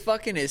 Dude, this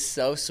fucking is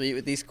so sweet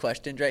with these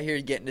questions right here,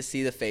 getting to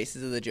see the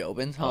faces of the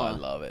Jobins. Oh, I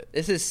love it.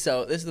 This is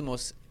the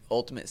most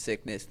ultimate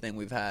sickness thing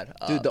we've had.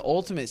 Dude, the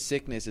ultimate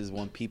sickness is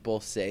when people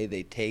say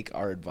they take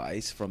our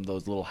advice from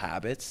those little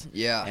habits.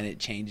 Yeah. And it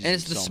changes. And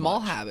it's the so small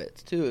much.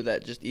 habits, too,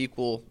 that just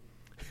equal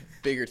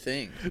bigger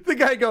thing. The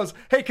guy goes,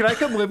 hey, can I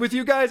come live with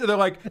you guys? And they're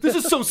like, this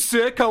is so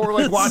sick how we're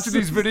like watching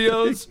these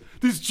videos.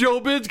 These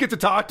Jobins get to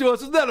talk to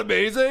us. Isn't that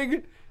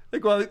amazing?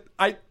 Like, well,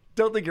 I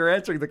don't think you're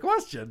answering the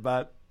question,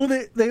 but.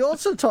 Well, they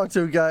also talked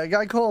to a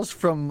guy calls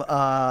from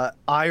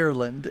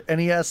Ireland,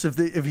 and he asks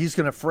if he's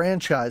going to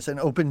franchise and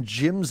open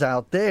gyms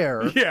out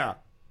there. Yeah.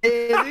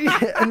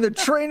 And the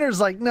trainer's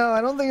like, no,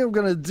 I don't think I'm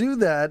going to do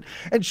that.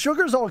 And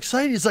Sugar's all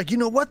excited. He's like, you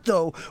know what,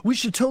 though? We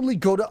should totally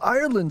go to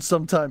Ireland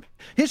sometime.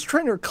 His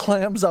trainer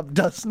clams up,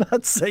 does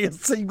not say a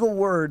single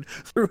word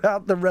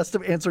throughout the rest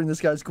of answering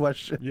this guy's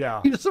question.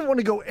 Yeah. He doesn't want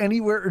to go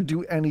anywhere or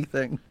do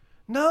anything.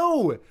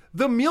 No,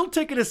 the meal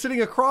ticket is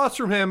sitting across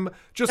from him.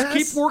 Just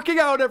keep working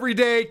out every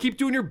day. Keep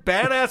doing your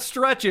badass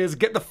stretches.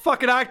 Get the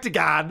fucking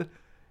octagon.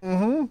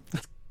 Mm-hmm.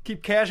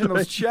 Keep cashing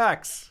those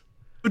checks.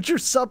 Put your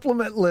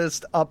supplement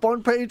list up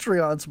on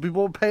Patreon so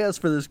people will pay us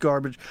for this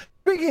garbage.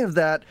 Speaking of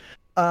that,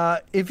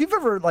 if you've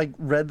ever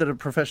read that a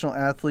professional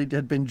athlete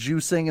had been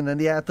juicing and then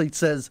the athlete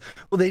says,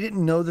 well, they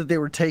didn't know that they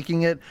were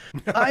taking it.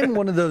 I'm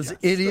one of those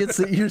idiots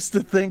that used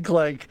to think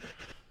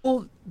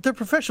well, they're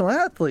professional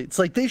athletes.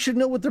 They should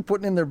know what they're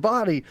putting in their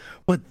body.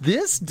 But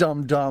this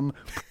dum-dum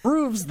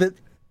proves that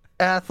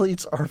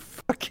athletes are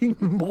fucking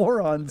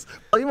morons.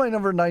 Play my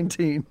number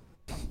 19.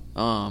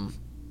 I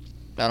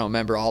I don't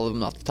remember all of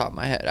them off the top of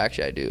my head.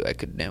 Actually, I do. I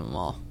could name them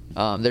all.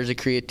 There's a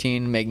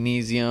creatine,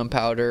 magnesium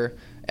powder,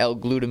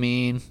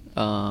 L-glutamine.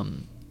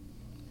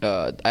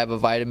 I have a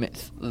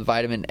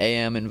vitamin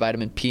AM and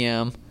vitamin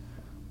PM.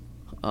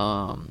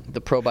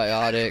 The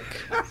probiotic,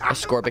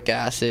 ascorbic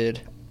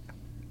acid,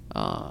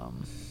 a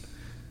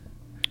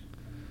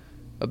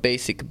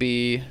basic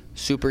B,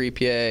 super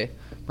EPA,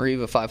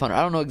 Mariva 500.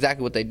 I don't know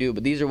exactly what they do,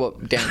 but these are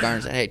what Dan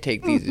Garner said. Hey,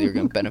 take these. These are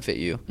going to benefit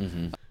you.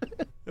 Mm-hmm.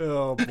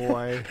 Oh,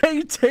 boy.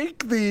 Hey,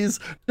 take these.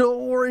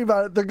 Don't worry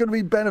about it. They're going to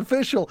be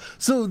beneficial.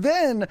 So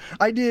then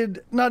I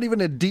did not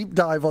even a deep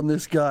dive on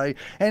this guy.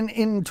 And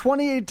in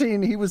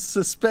 2018, he was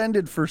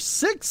suspended for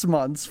 6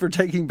 months for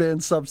taking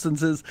banned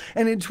substances.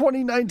 And in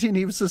 2019,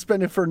 he was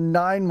suspended for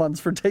 9 months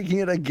for taking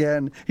it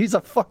again. He's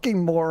a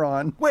fucking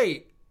moron.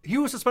 Wait, he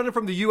was suspended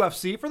from the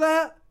UFC for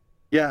that?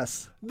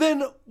 Yes.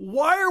 Then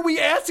why are we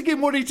asking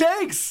him what he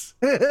takes?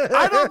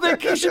 I don't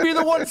think he should be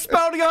the one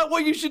spouting out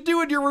what you should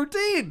do in your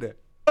routine.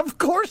 Of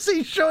course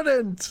he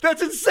shouldn't.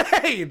 That's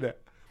insane.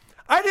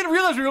 I didn't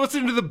realize we were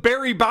listening to the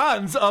Barry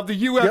Bonds of the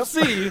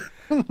UFC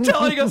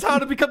telling us how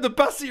to become the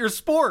best at your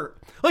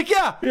sport. Like,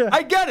 yeah,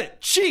 I get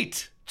it.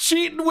 Cheat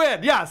and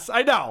win. Yes,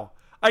 I know.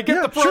 I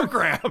get the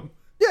program. Sure.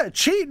 Yeah,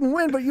 cheat and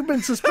win, but you've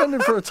been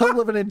suspended for a total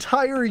of an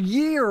entire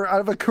year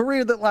out of a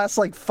career that lasts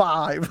like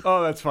 5.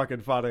 Oh, that's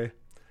fucking funny.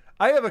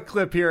 I have a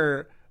clip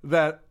here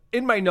that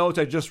in my notes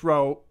I just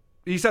wrote.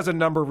 He says a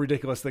number of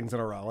ridiculous things in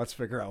a row. Let's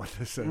figure out what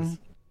this is. Mm-hmm.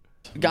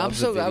 I'm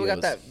so glad we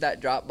got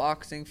that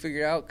Dropbox thing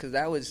figured out, because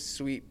that was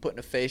sweet putting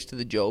a face to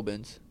the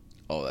Jobins.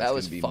 Oh, that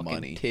was be fucking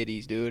money.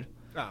 Titties, dude.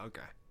 Oh,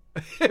 okay.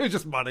 It was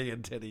just money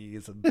and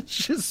titties and it's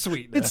just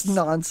sweetness. It's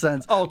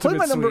nonsense.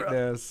 Ultimate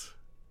sweetness.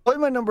 Play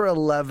my number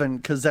 11,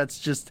 because that's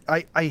just,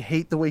 I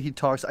hate the way he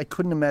talks. I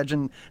couldn't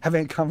imagine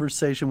having a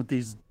conversation with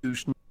these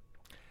douche.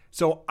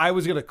 So I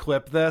was going to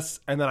clip this,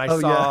 and then I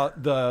saw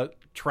the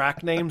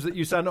track names that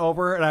you sent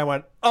over, and I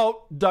went,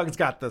 oh, Doug's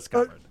got this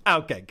covered.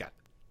 Okay, good.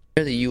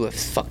 You're the UF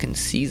fucking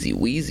Seezy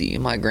Wheezy,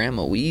 my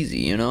grandma Wheezy,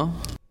 you know?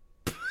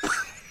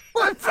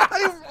 Why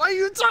are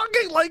you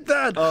talking like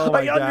that? Oh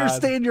my God.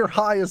 Understand you're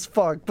high as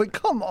fuck, but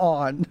come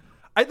on.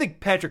 I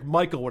think Patrick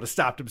Michael would have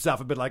stopped himself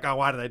and been like, oh,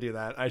 why did I do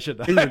that? I should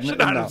not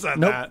have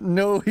said that.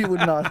 No, he would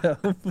not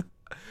have.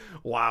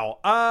 Wow.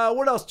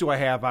 What else do I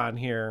have on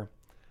here?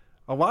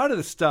 A lot of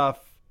the stuff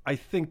I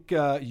think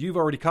you've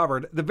already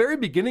covered. The very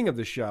beginning of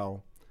the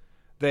show,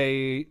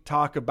 they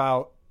talk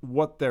about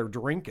what they're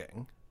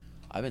drinking.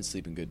 I've been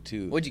sleeping good,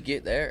 too. What'd you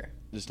get there?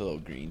 Just a little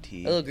green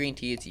tea. A little green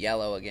tea. It's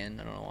yellow again.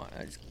 I don't know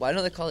why. Why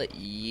don't they call it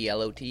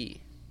yellow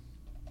tea?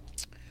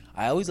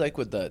 I always like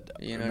what I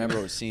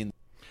remember seeing.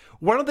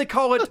 Why don't they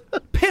call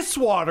it piss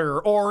water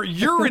or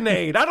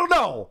urinate? I don't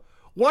know.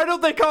 Why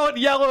don't they call it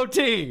yellow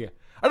tea?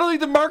 I don't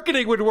think the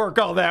marketing would work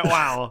all that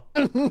well.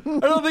 I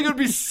don't think it would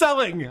be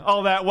selling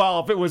all that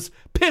well if it was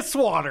piss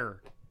water.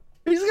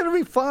 He's going to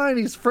be fine.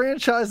 He's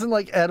franchising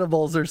like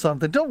edibles or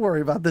something. Don't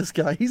worry about this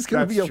guy. He's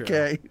going to be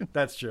okay.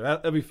 That's true.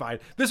 That'll be fine.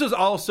 This was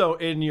also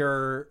in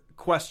your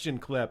question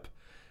clip.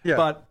 Yeah.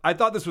 But I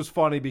thought this was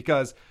funny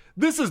because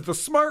this is the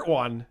smart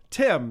one,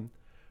 Tim,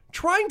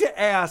 trying to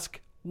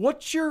ask,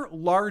 what's your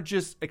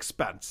largest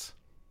expense?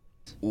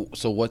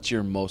 So what's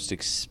your most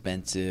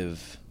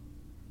expensive...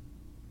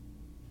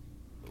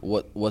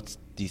 What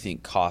do you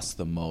think costs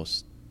the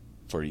most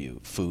for you?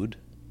 Food?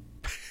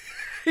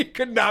 He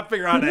could not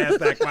figure out how to ask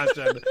that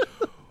question.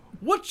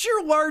 What's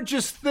your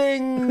largest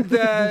thing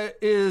that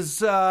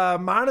is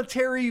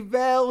monetary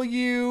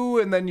value,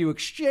 and then you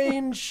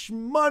exchange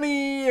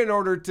money in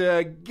order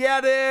to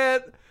get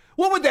it?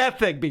 What would that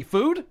thing be?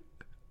 Food?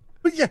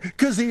 But yeah,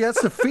 because he has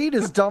to feed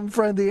his dumb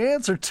friend the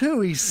answer,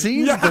 too. He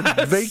sees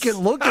the vacant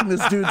look in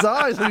this dude's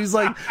eyes, and he's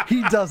like,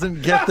 he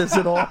doesn't get this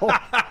at all.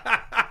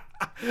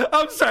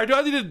 I'm sorry. Do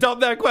I need to dumb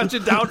that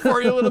question down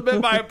for you a little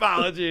bit? My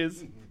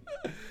apologies.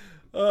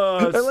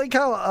 I like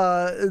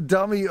how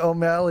Dummy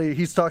O'Malley,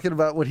 he's talking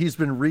about what he's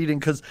been reading,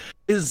 because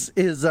his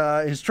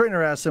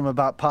trainer asked him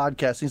about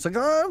podcasting. He's like,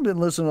 oh, I've been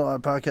listening to a lot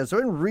of podcasts.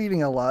 I've been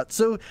reading a lot.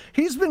 So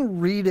he's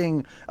been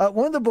reading.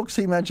 One of the books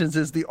he mentions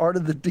is The Art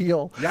of the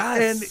Deal.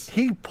 Yes. And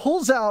he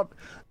pulls out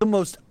the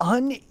most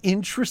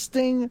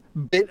uninteresting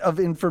bit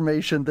of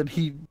information that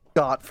he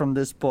got from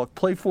this book.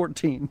 Play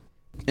 14.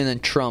 And then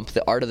Trump,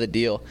 The Art of the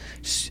Deal.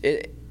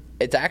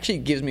 It actually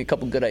gives me a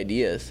couple good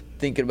ideas,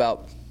 thinking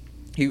about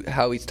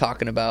how he's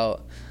talking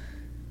about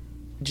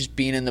just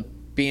being in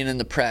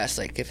the press.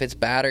 Like, if it's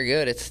bad or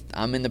good,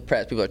 I'm in the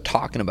press. People are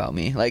talking about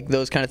me, like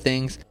those kind of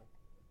things.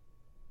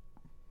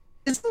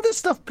 Isn't this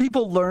stuff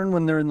people learn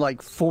when they're in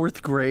like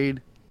 4th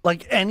grade?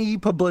 Like, any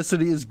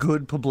publicity is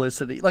good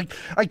publicity. Like,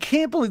 I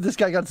can't believe this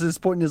guy got to this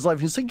point in his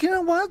life. He's like, you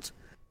know what?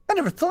 I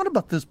never thought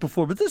about this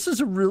before, but this is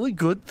a really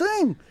good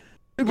thing.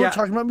 People are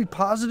talking about me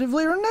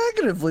positively or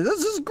negatively.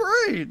 This is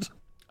great.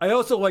 I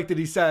also like that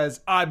he says,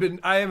 I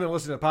haven't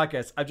listened to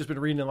podcasts. I've just been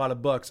reading a lot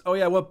of books. Oh,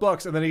 yeah, what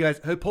books? And then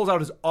he pulls out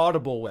his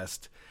Audible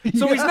list.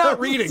 So he's not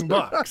reading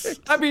books. Right.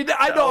 I mean,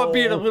 I know I'm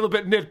being a little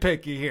bit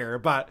nitpicky here,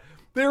 but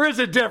There is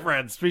a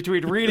difference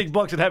between reading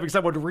books and having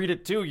someone read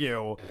it to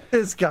you.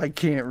 This guy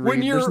can't read.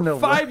 When you're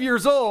 5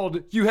 years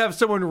old, you have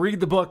someone read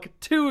the book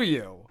to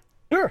you.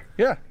 Sure,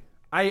 yeah.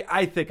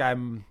 I think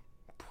I'm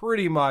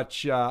pretty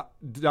much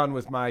done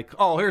with my...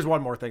 Oh, here's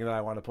one more thing that I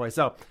want to play.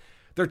 So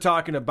they're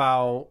talking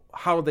about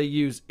how they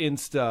use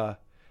Insta,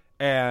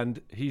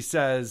 and he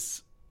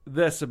says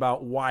this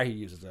about why he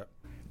uses it.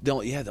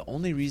 The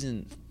only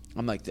reason...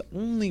 I'm like, the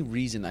only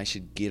reason I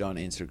should get on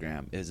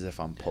Instagram is if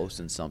I'm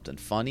posting something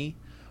funny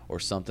or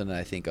something that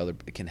I think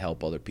can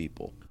help other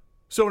people.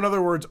 So in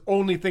other words,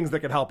 only things that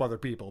can help other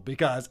people,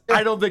 because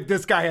I don't think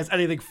this guy has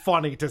anything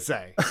funny to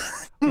say.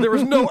 There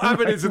was no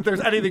evidence that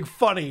there's anything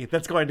funny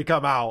that's going to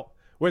come out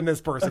when this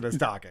person is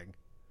talking.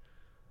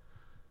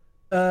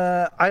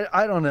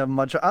 I don't have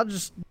much. I'll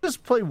just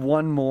play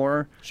one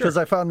more because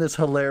I found this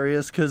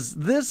hilarious, because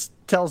this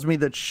tells me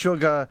that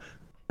sugar.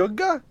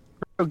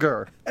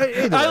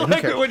 Anyway, I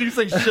like it when you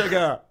say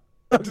sugar.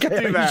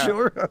 Okay, are you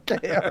sure?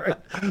 Okay, all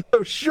right.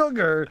 So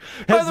sugar.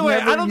 By the way,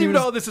 I don't even know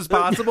how this is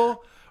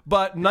possible,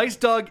 but Nice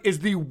Doug is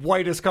the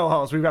whitest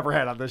co-host we've ever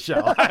had on this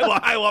show.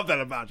 I love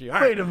that about you.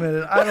 Wait a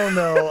minute. I don't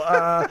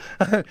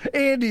know.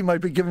 Andy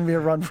might be giving me a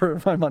run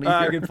for my money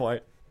here. Good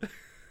point.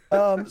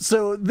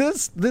 So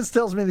this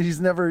tells me that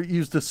he's never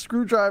used a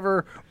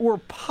screwdriver or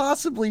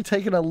possibly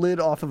taken a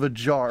lid off of a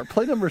jar.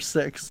 Play number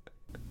 6.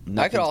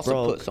 I could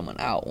also put someone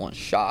out one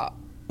shot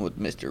with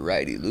Mr.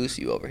 Righty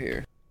Lucy over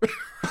here.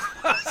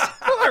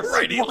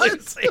 Righty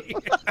Lucy.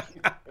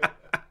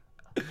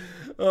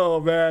 Oh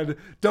man,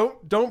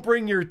 don't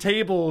bring your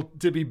table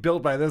to be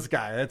built by this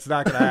guy. That's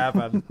not going to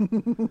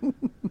happen.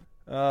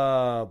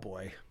 Oh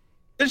boy,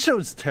 this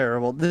show's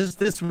terrible.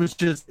 This was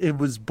just, it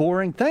was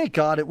boring. Thank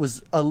God it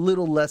was a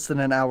little less than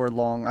an hour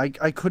long.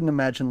 I couldn't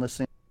imagine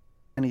listening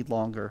any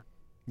longer.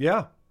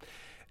 Yeah,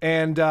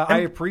 and I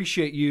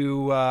appreciate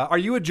you. Are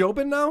you a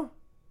Jobin now?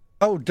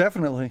 Oh,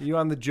 definitely. You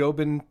on the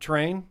Jobin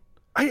train?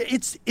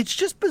 It's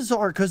just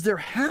bizarre because there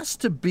has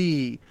to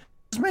be.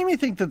 This made me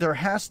think that there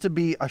has to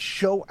be a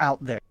show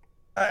out there.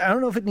 I don't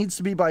know if it needs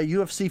to be by a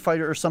UFC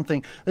fighter or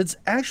something that's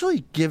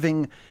actually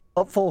giving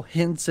helpful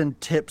hints and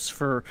tips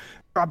for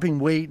dropping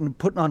weight and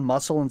putting on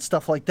muscle and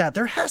stuff like that.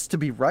 There has to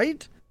be,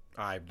 right?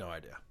 I have no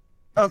idea.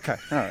 Okay,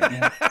 all right.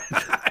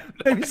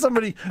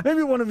 Yeah.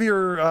 maybe one of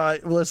your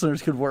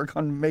listeners could work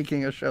on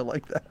making a show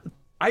like that.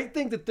 I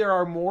think that there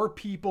are more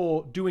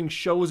people doing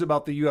shows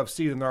about the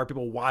UFC than there are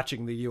people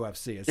watching the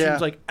UFC. It seems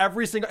like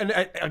every single,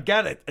 and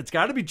again, it's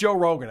got to be Joe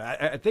Rogan.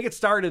 I think it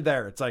started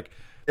there. It's like,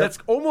 that's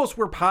almost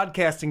where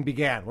podcasting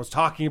began, was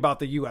talking about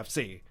the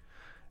UFC.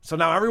 So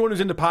now everyone who's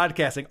into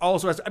podcasting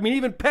also has,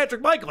 even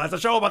Patrick Michael has a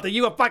show about the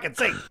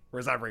UFC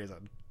for some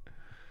reason.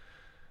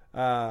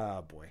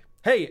 Boy.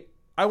 Hey,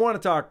 I want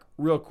to talk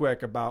real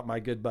quick about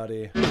my good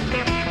buddy.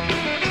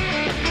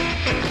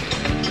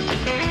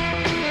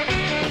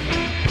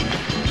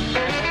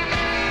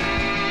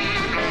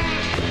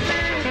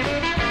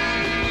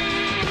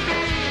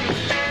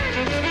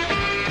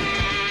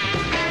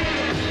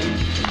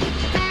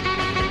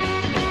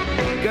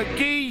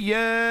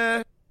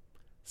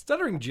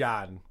 Stuttering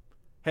John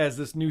has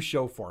this new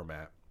show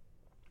format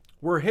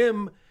where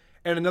him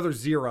and another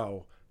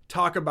Zero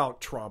talk about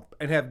Trump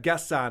and have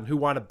guests on who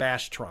want to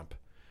bash Trump.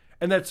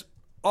 And that's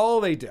all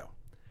they do.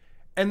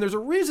 And there's a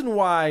reason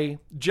why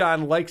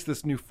John likes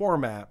this new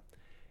format.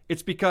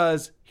 It's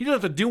because he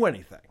doesn't have to do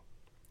anything.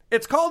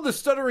 It's called the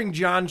Stuttering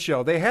John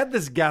Show. They had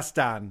this guest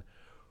on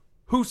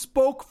who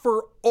spoke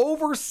for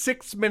over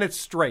 6 minutes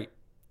straight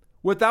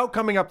without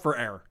coming up for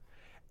air.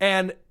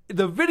 And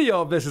the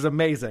video of this is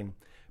amazing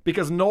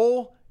because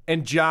Noel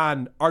and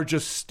John are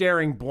just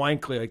staring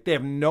blankly. Like they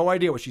have no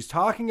idea what she's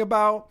talking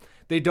about.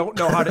 They don't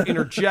know how to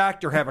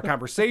interject or have a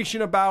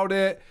conversation about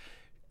it.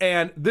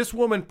 And this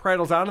woman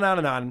prattles on and on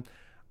and on.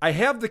 I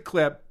have the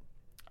clip.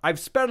 I've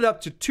sped it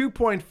up to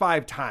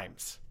 2.5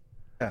 times.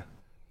 Yeah.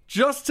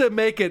 Just to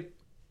make it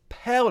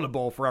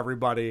palatable for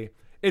everybody.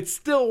 It's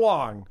still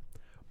long.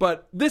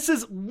 But this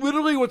is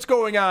literally what's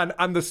going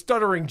on the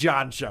Stuttering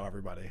John Show,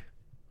 everybody.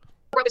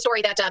 Broke a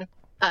story that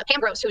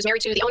Pam Gross, who was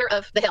married to the owner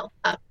of The Hill,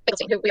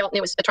 Finkelstein, who we all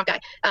knew was a Trump guy,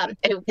 and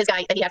who his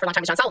guy that he had for a long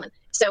time was John Solomon.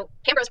 So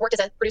Pam Gross worked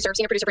as a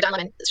senior producer for Don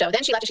Lemon show.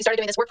 Then she left and she started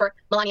doing this work for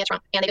Melania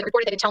Trump. And they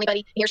reported, they didn't tell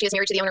anybody. Here she is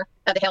married to the owner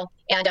of The Hill.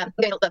 And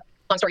the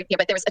long story here,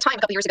 but there was a time a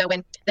couple years ago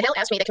when The Hill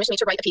asked me, they commissioned me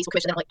to write a piece, we'll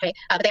commission them, like, hey,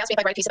 but they asked me if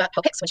I'd write a piece about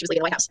Hope Hicks when she was leaving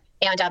the White House.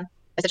 And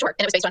I said, sure.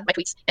 And it was based on my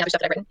tweets and other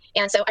stuff that I've written.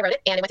 And so I wrote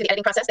it, and it went through the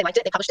editing process. They liked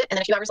it, they published it, and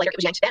then a few hours later, it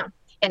was yanked down.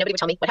 And nobody would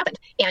tell me what happened.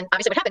 And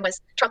obviously what happened was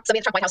somebody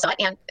in the Trump White House saw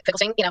it, and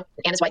Finkelstein, and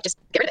his wife just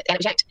get rid of it, and it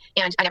was yanked.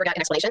 And I never got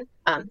an explanation.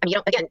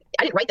 Again,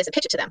 I didn't write this and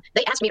pitch it to them.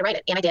 They asked me to write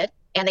it, and I did.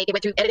 And it went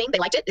through editing, they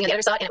liked it, the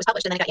editor saw it, and it was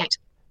published, and then it got yanked.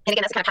 And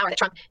again, that's the kind of power that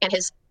Trump and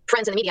his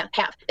friends in the media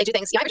have. They do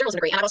things. I have a journalism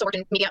degree, and I've also worked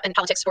in media and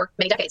politics for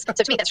many decades. So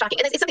to me, that's shocking.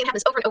 And it's something that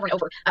happens over and over and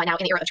over now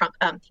in the era of Trump.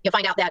 You'll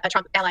find out that a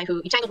Trump ally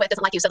who you tangled with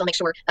doesn't like you, so they'll make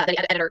sure that the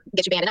editor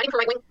gets you banned. And not even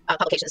from right-wing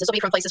publications. This will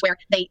be from places where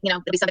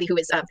there'll be somebody who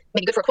is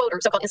maybe good for a quote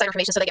or so-called insider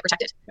information, so they get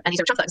protected. And these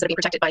are Trump thugs that are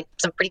being protected by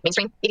some pretty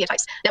mainstream media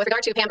types. Now, with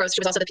regard to Pam Gross,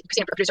 she was also the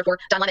casino producer for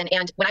Don Lemon,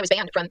 and when I was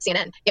banned from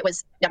CNN, I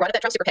brought up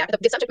that Trump super PAC.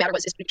 The subject matter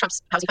was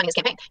Trump's how's he funding his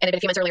campaign. And it had been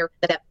a few months earlier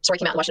that story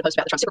came out in the Washington Post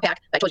about the Trump super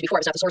PAC. I told you before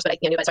I was not the source, but I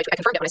knew about it. I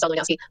confirmed it when I saw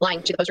Lewandowski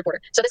lying to the Post reporter.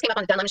 So this came up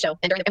on the Don Lemon show,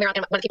 and one of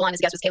the people on as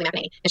a guest was Kayleigh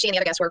McEnany, and she and the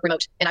other guests were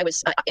remote, and I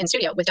was in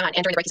studio with Don.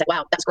 And during the break, he said,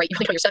 "Wow, that's great. You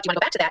really know your stuff. Do you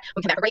want to go back to that?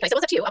 We can come back for a break." And I said,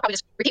 "Well, it's up to you. I'll probably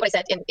just repeat what I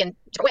said in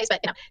different ways." But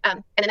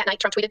and then that night,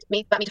 Trump tweeted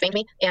me, about me, defamed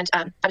me, and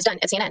I was done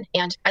at CNN.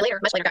 And I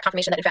much later, got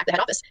confirmation that in fact the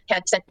head office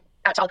had sent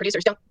out to all the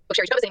producers, "Don't book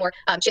Sherry Thomas anymore.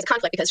 She has a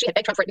conflict because she had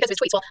begged Trump for it because of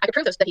his tweets." Well, I could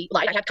prove that he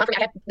lied. I had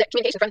that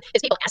communication from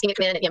his people asking me to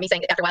come in, and me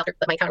saying after a while,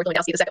 my encounter with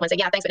Lewandowski, the second one,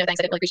 saying, "Yeah, thanks, but no thanks.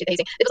 I didn't really appreciate the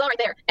hazing." It was all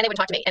right there, and they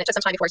wouldn't talk to me. And it took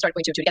some time before I started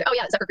putting two and two together. Oh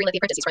yeah, Zucker greenlit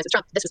The Apprentice. He's friends with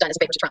Trump. This was done as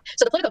a favor to Trump.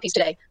 So the Politico piece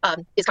today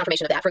is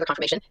confirmation of that. Further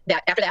confirmation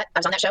that after that, I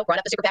was on that show, brought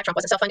up the super PAC. Trump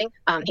wasn't self-funding.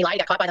 He lied. He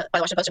got caught by the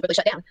Washington Post and quickly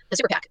shut down the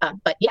super PAC.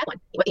 But he had one.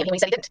 When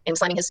he said he didn't, and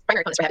slamming his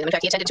primary opponents for having them. In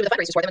fact, he attended two of the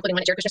fundraisers for them,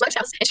 including one at Jared Kushner's mother's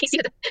house, and she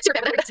seated the super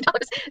PAC with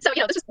 $100,000. So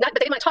this was not.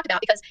 But they didn't want to talk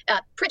about because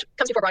print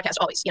comes before broadcast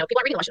always. People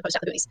aren't reading the Washington Post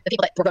out the movies. The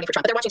people that were voting for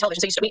Trump, but they're watching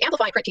television. So we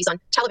amplify print piece on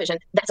television.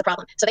 That's a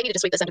problem. So they needed to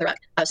sweep this under the rug.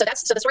 So the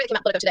story that came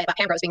out Politico today about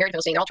Pam Gross being married to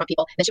Philistine, they're all Trump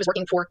people, and she was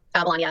working for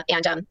Melania,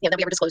 and that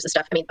we ever disclosed this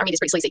stuff. I mean, our media's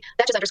pretty sleazy.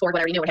 That just underscored what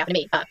I already knew would happen to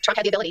me. Trump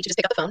had the ability to just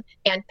pick up the phone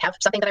and have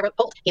something that I wrote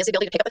bold. He has the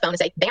ability to pick up the phone and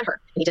say, ban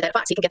her. And he did that at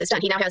Fox. He can get this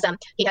done. He now has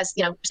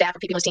staff or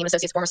people on his team,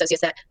 associates, former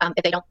associates that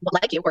if they don't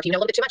like you, or if you know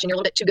a little bit too much and you're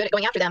a little bit too good at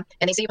going after them,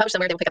 and they see you publish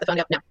somewhere, they will pick up the phone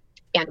and go, no.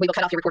 And we will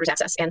cut off your reporter's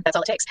access, and that's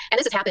all it takes. And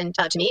this has happened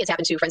to me. It's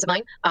happened to friends of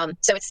mine.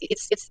 So it's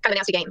kind of a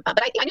nasty game. But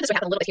I knew this would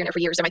happen a little bit here and there for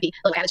years. There might be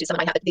a little attitude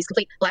someone might have, but these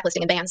complete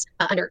blacklisting and bans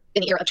in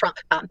the era of Trump,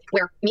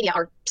 where media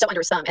are so under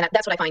his thumb, and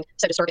that's what I find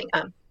so disturbing.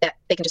 That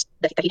they can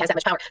that he has that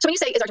much power. So when you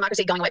say is our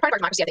democracy going away, part of our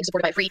democracy I think is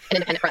supported by a free and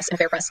independent press and a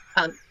fair press.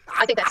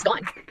 I think that's gone.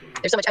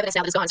 There's so much evidence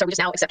now that it's gone. So we're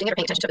just now accepting it or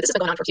paying attention to it. This has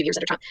been going on for a few years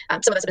under Trump.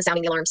 Some of us have been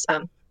sounding the alarms,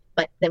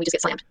 but then we just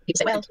get slammed. People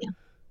say, well,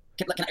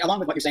 along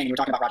with what you're saying, you were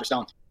talking about Roger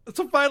Stone.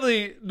 So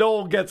finally,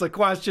 Noel gets a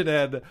question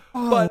in.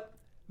 But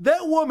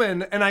that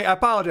woman, and I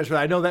apologize for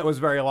that, I know that was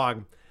very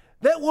long.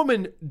 That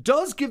woman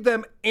does give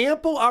them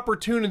ample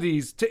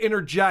opportunities to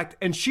interject,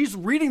 and she's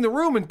reading the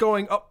room and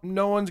going, oh,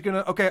 no one's going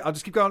to, okay, I'll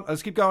just keep going, I'll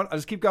just keep going, I'll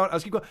just keep going, I'll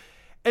just keep going.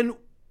 And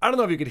I don't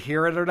know if you could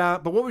hear it or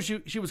not, but what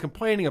she was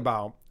complaining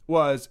about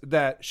was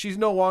that she's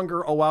no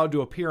longer allowed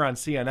to appear on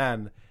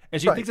CNN,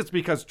 and she thinks it's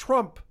because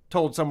Trump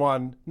told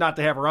someone not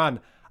to have her on.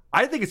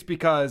 I think it's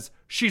because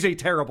she's a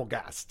terrible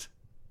guest.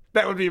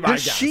 That would be my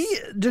guess.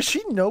 Does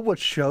she know what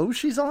show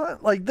she's on?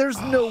 Like, there's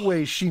no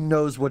way she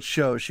knows what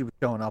show she was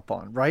showing up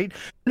on, right?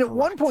 And at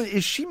one point,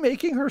 is she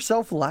making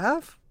herself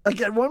laugh?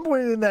 Like, at one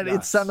point in that,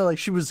 it sounded like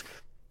she was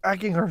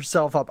cracking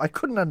herself up. I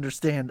couldn't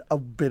understand a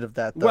bit of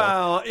that, though.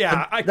 Well,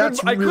 yeah, I couldn't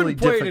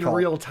play it in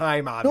real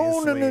time,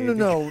 obviously.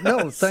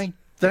 No.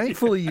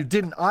 Thankfully, you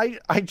didn't. I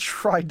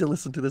tried to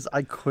listen to this.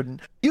 I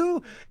couldn't.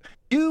 You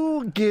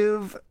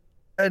give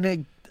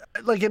an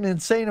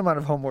insane amount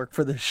of homework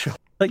for this show.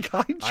 Like,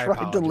 I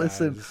tried to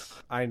listen.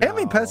 I know.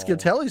 Amy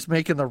Pescatelli's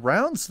making the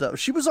rounds, though.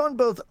 She was on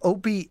both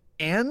Opie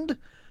and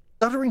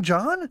Stuttering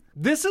John.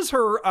 This is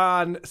her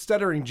on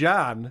Stuttering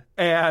John,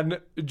 and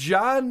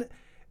John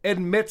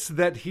admits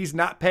that he's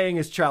not paying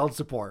his child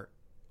support,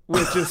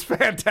 which is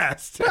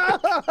fantastic.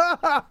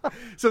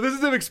 So this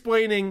is him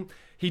explaining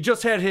he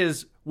just had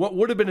what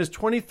would have been his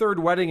 23rd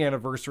wedding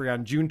anniversary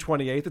on June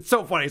 28th. It's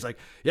so funny. He's like,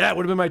 yeah, it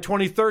would have been my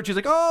 23rd. She's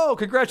like, oh,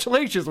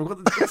 congratulations.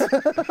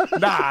 It's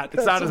not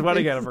his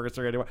wedding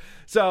anniversary anymore.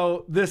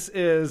 So this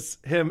is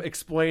him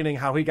explaining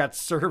how he got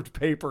served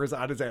papers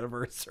on his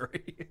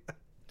anniversary.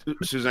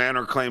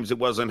 Susanna claims it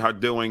wasn't her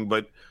doing,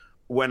 but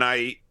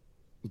the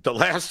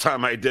last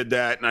time I did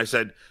that and I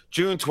said,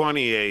 June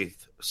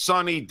 28th,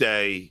 sunny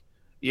day,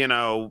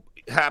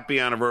 happy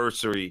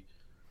anniversary.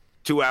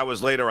 2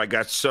 hours later, I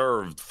got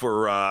served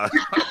for a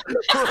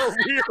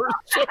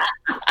rehearsal.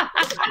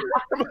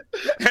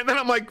 And then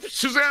I'm like,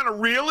 Susanna,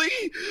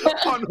 really?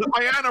 On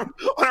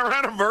our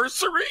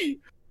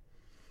anniversary?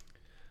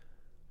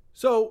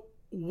 So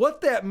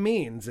what that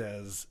means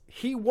is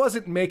he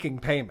wasn't making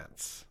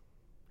payments.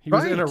 He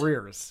was in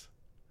arrears.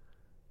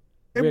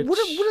 And what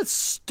a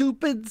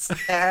stupid,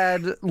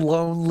 sad,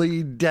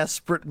 lonely,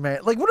 desperate man.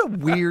 Like, what a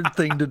weird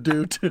thing to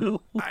do, too.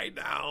 I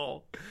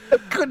know. I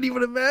couldn't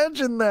even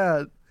imagine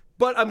that.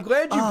 But I'm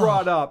glad you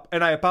brought up,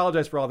 and I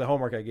apologize for all the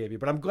homework I gave you,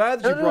 but I'm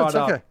glad that you brought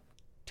up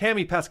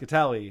Tammy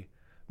Pescatelli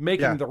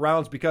making the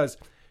rounds, because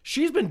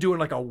she's been doing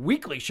like a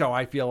weekly show,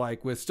 I feel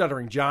like, with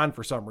Stuttering John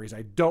for some reason.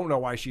 I don't know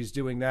why she's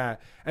doing that.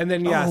 And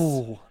then,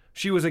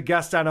 she was a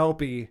guest on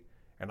Opie,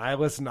 and I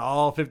listened to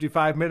all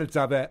 55 minutes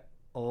of it.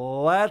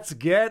 Let's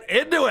get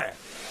into it.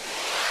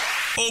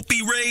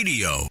 Opie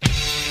Radio.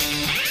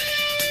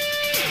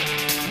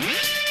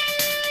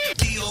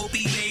 The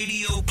Opie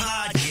Radio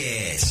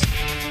Podcast.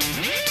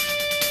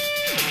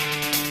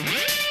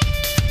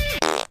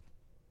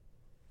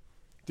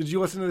 Did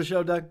you listen to the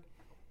show, Doug?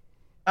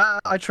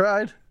 I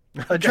tried.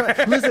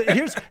 Listen,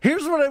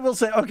 here's what I will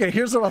say. Okay,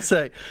 here's what I'll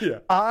say. Yeah.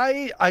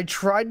 I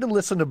tried to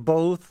listen to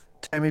both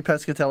Tammy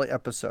Pescatelli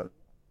episodes,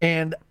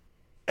 and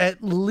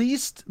at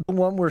least the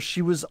one where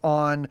she was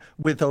on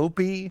with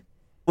Opie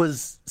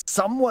was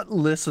somewhat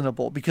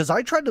listenable, because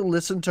I tried to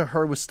listen to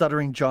her with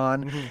Stuttering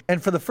John,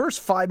 and for the first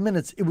 5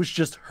 minutes, it was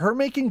just her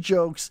making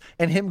jokes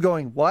and him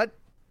going, what?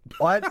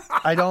 I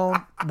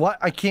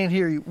can't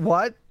hear you.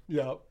 What?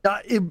 Yeah.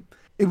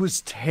 It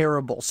was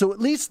terrible. So at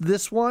least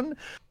this one,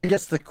 I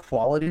guess the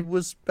quality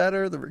was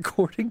better, the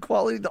recording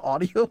quality, the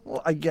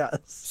audio, I guess.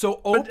 So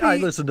Opie, I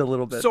listened a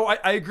little bit. So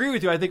I agree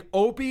with you. I think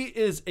Opie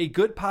is a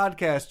good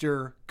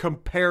podcaster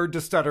compared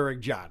to Stuttering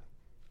John.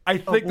 I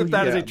think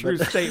that is a true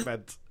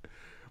statement,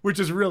 which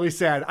is really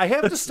sad. I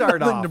have to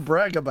start nothing off. to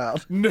brag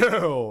about.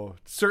 No,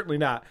 certainly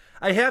not.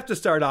 I have to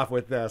start off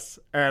with this,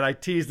 and I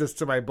teased this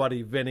to my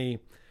buddy Vinny,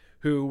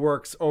 who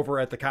works over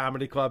at the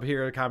Comedy Club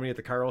here, Comedy at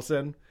the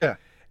Carlson. Yeah.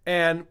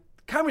 And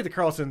Comedy at the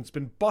Carlson's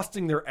been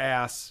busting their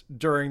ass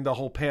during the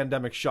whole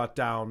pandemic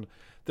shutdown.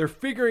 They're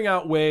figuring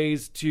out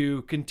ways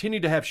to continue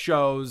to have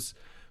shows.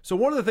 So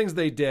one of the things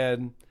they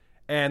did,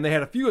 and they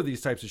had a few of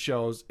these types of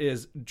shows,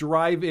 is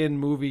drive-in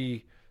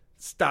movie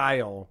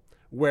style,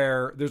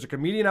 where there's a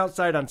comedian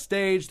outside on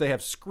stage. They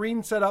have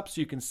screens set up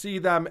so you can see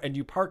them, and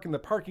you park in the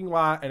parking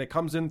lot, and it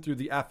comes in through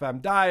the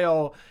FM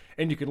dial,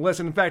 and you can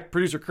listen. In fact,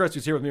 producer Chris,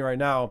 who's here with me right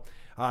now,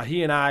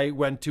 he and I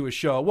went to a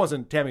show. It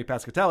wasn't Tammy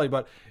Pescatelli,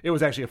 but it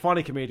was actually a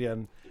funny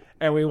comedian,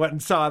 and we went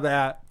and saw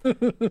that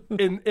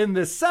in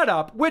this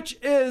setup, which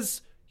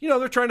is,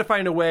 they're trying to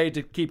find a way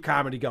to keep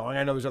comedy going.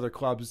 I know there's other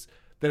clubs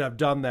that have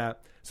done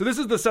that. So this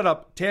is the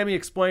setup. Tammy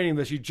explaining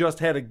that she just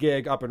had a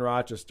gig up in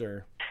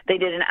Rochester. They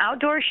did an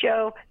outdoor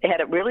show. They had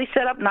it really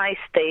set up nice.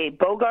 They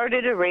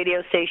bogarted a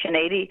radio station,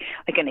 an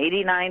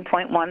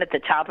 89.1 at the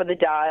top of the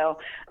dial,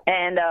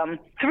 and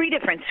 3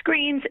 different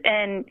screens,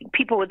 and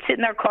people would sit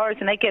in their cars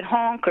and they could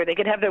honk, or they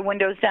could have their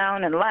windows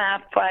down and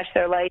laugh, flash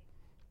their lights.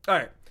 All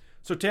right.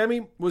 So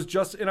Tammy was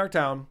just in our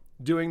town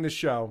doing this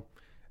show,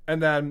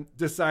 and then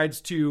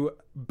decides to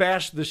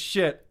bash the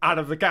shit out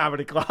of the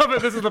Comedy Club.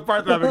 And this is the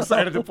part that I'm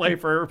excited to play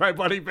for my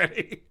buddy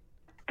Vinny.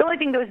 The only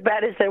thing that was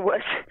bad is there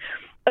was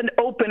an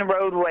open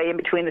roadway in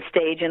between the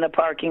stage and the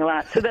parking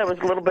lot. So that was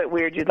a little bit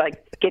weird. You'd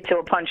get to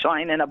a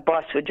punchline and a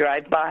bus would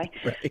drive by.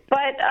 Right.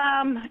 But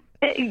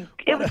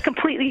it was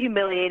completely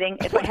humiliating.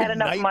 If I had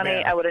enough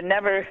money, I would have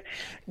never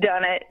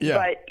done it. Yeah.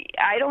 But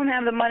I don't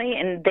have the money,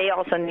 and they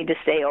also need to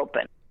stay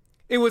open.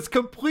 It was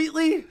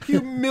completely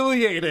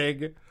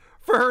humiliating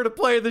for her to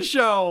play the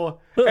show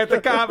at the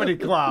Comedy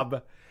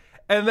Club.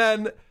 And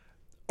then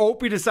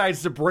Opie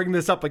decides to bring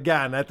this up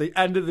again at the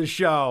end of the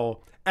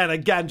show, and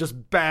again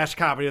just bash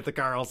Comedy at the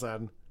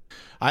Carlson.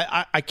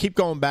 I keep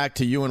going back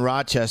to you in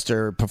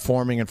Rochester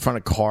performing in front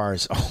of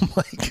cars. Oh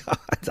my God.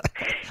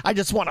 I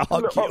just want to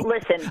hug you.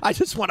 Listen, I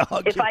just want to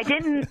hug you. If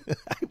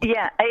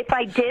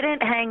I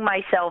didn't hang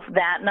myself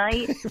that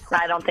night,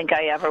 I don't think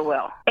I ever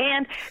will.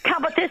 And how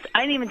about this? I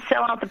didn't even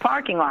sell out the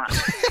parking lot.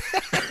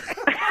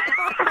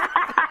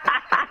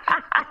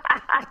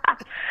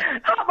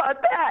 How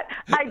about that?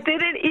 I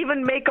didn't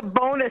even make a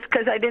bonus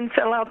because I didn't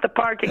sell out the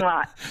parking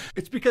lot.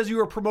 It's because you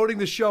were promoting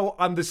the show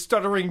on the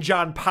Stuttering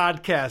John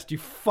podcast, you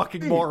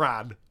fucking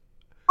moron.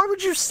 Why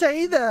would you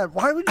say that?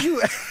 Why would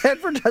you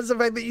advertise the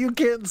fact that you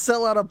can't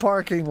sell out a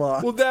parking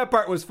lot? Well, that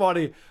part was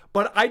funny,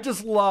 but I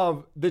just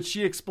love that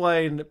she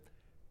explained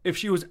if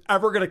she was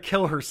ever going to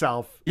kill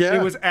herself,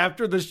 it was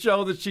after the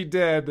show that she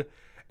did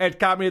at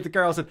Comedy at the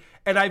Carlson.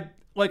 And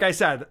like I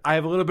said, I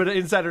have a little bit of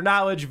insider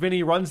knowledge.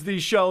 Vinny runs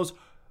these shows.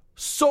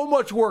 So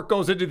much work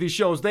goes into these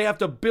shows. They have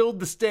to build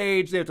the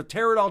stage. They have to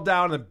tear it all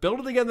down and build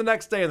it again the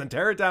next day and then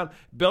tear it down,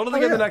 build it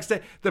again the next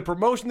day. The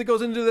promotion that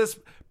goes into this,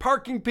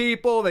 parking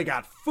people, they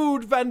got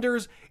food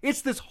vendors.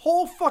 It's this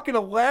whole fucking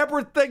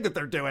elaborate thing that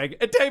they're doing.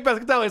 And Tammy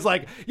Pescatelli's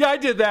like, yeah, I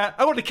did that.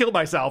 I wanted to kill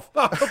myself.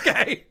 Oh,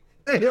 okay.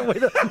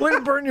 Way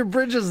to burn your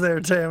bridges there,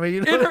 Tammy.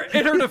 In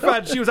her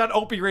defense, she was on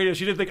Opie Radio.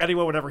 She didn't think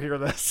anyone would ever hear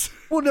this.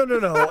 Well, no.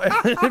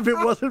 If it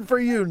wasn't for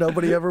you,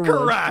 nobody ever would.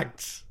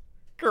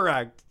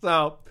 Correct.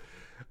 So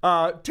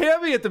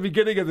Tammy at the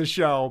beginning of the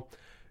show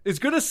is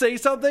going to say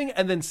something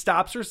and then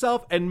stops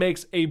herself and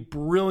makes a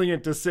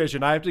brilliant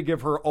decision. I have to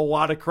give her a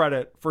lot of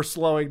credit for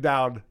slowing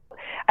down.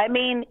 I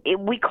mean,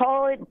 we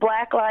call it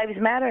Black Lives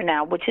Matter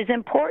now, which is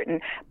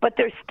important, but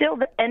there's still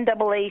the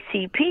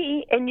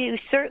NAACP, and you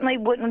certainly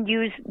wouldn't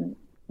use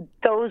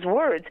those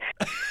words.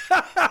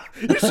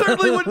 You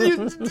certainly wouldn't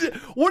use.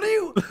 What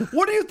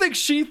do you think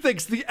she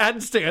thinks the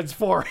N stands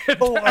for?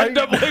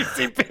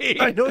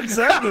 NAACP. I know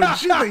exactly what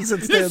she thinks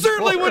it stands for. You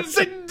certainly wouldn't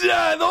say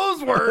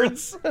those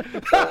words.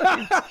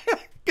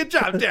 Good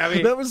job,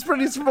 Tammy. That was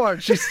pretty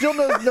smart. She still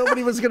knows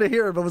nobody was going to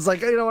hear it, but was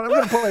like, you know what, I'm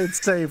going to play it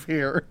safe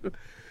here.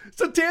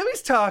 So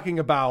Tammy's talking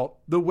about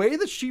the way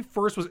that she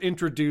first was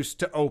introduced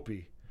to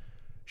Opie.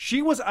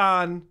 She was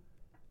on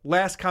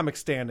Last Comic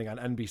Standing on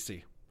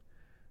NBC.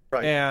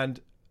 Right. And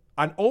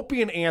on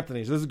Opie and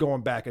Anthony, so this is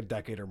going back a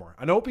decade or more,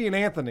 on Opie and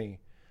Anthony,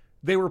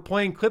 they were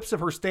playing clips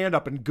of her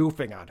stand-up and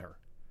goofing on her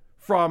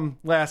from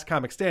Last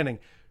Comic Standing.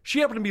 She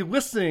happened to be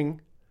listening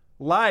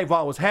live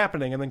while it was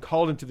happening and then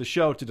called into the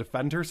show to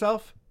defend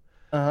herself.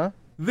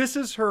 This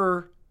is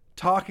her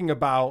talking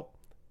about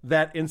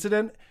that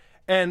incident.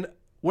 And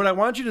what I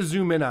want you to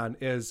zoom in on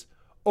is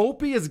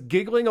Opie is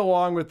giggling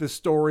along with this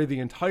story the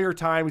entire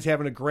time. He's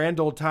having a grand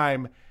old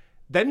time.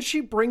 Then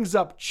she brings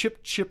up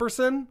Chip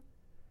Chipperson,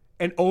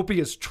 and Opie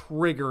is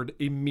triggered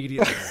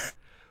immediately.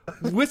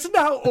 Listen to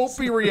how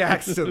Opie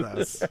reacts to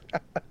this.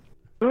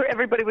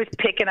 Everybody was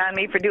picking on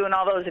me for doing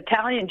all those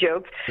Italian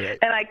jokes. Right.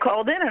 And I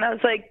called in and I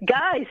was like,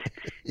 guys,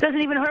 it doesn't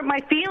even hurt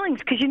my feelings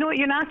because you know what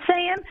you're not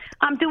saying?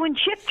 I'm doing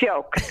chip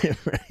jokes.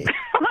 Right.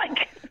 I'm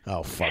like,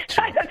 oh, fuck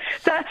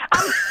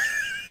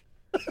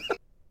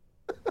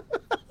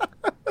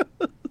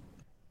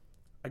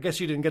I guess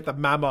you didn't get the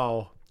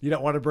memo. You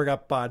don't want to bring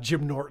up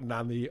Jim Norton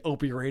on the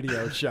Opie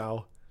radio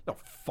show. No,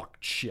 fuck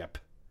Chip.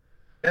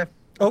 Yeah.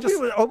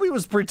 Opie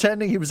was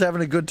pretending he was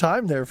having a good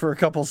time there for a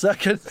couple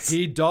seconds.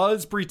 He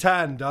does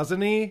pretend,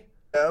 doesn't he?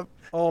 Yep.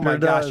 Oh my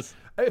gosh.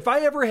 If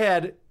I ever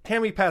had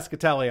Tammy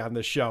Pescatelli on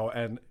this show,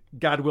 and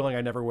God willing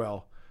I never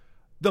will,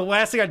 the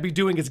last thing I'd be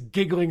doing is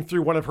giggling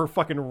through one of her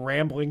fucking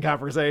rambling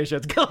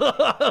conversations.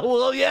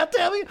 Well, yeah,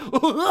 Tammy.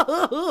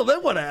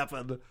 Then what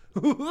happened?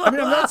 I mean,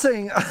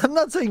 I'm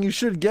not saying you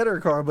should get her,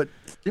 Carl, but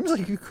it seems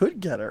like you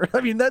could get her.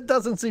 I mean, that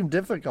doesn't seem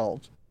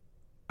difficult.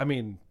 I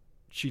mean,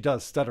 she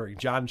does Stuttering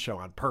John show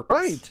on purpose.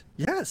 Right.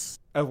 Yes.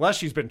 Unless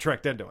she's been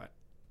tricked into it.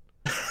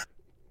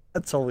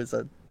 That's always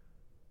a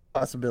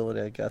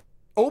possibility, I guess.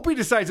 Opie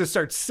decides to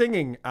start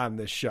singing on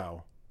this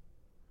show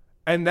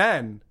and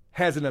then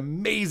has an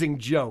amazing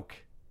joke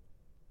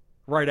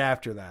right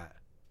after that.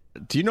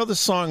 Do you know the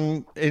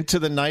song Into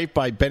the Night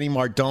by Benny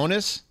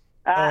Mardones?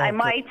 I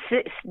might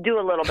do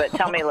a little bit.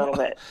 Tell me a little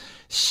bit.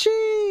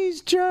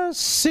 She's just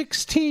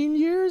 16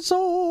 years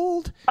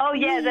old. Oh,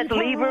 yeah, that's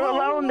Leave Her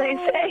Alone, they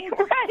say.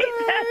 Right.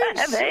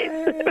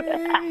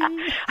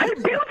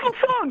 A beautiful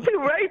song, too,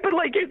 right? But,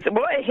 like, it's,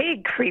 boy,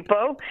 hey,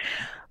 creepo.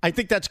 I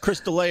think that's Chris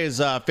D'Elia's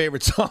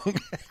favorite song.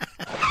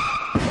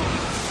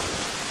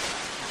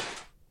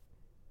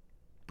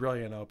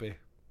 Brilliant, Opie.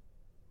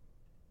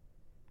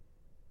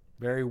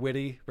 Very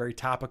witty, very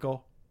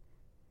topical.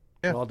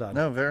 Yeah, well done.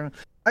 No, very.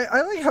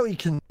 I like how he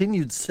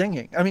continued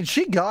singing. I mean,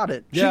 she got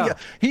it. Yeah.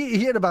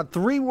 He had about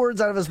 3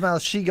 words out of his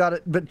mouth. She got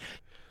it. But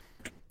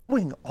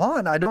going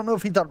on, I don't know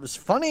if he thought it was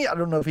funny. I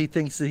don't know if he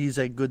thinks that he's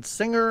a good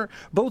singer.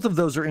 Both of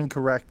those are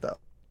incorrect, though.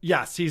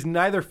 Yes, he's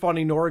neither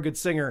funny nor a good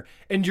singer.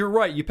 And you're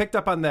right. You picked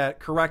up on that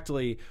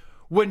correctly.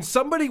 When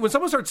someone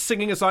starts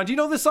singing a song, do you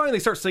know this song? And they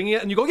start singing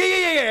it, and you go,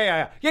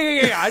 yeah.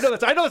 I know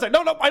that.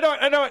 No,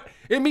 I know it.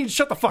 It means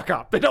shut the fuck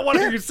up. They don't want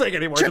to hear you sing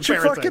anymore. Shut your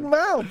fucking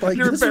mouth. Like,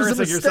 you're this was a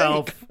embarrassing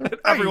yourself and Right.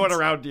 everyone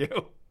around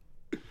you.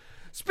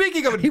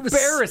 Speaking of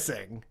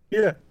embarrassing,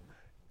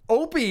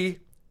 Opie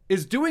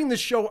is doing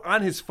this show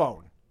on his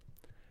phone.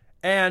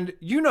 And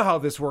you know how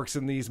this works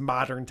in these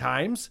modern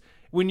times.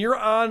 When you're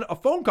on a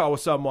phone call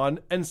with someone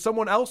and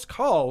someone else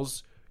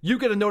calls, you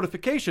get a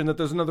notification that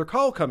there's another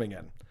call coming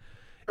in.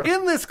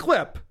 In this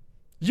clip,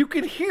 you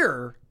can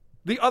hear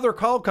the other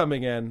call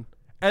coming in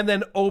and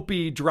then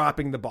Opie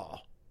dropping the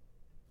ball.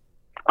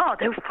 Oh,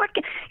 they're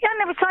fucking... Yeah, I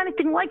never saw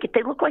anything like it.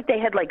 They look like they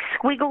had, like,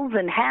 squiggles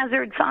and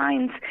hazard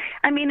signs.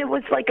 I mean, it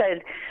was like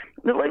it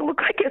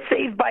looked like a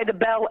Saved by the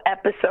Bell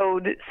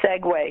episode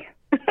segue.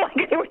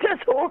 Like, they were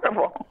just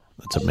horrible.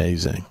 That's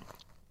amazing.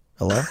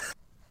 Hello?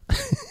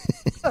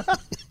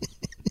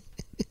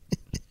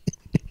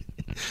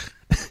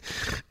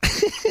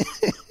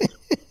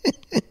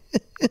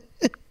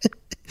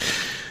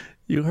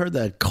 You heard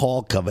that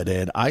call coming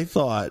in. I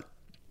thought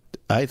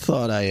I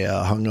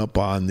hung up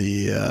on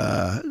the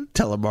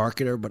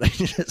telemarketer, but I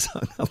just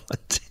hung up on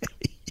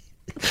Tammy.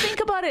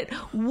 Think about it.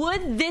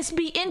 Would this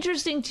be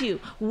interesting to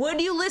you?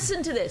 Would you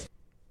listen to this?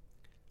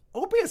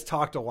 Opie has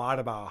talked a lot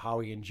about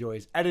how he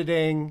enjoys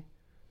editing,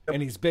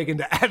 and he's big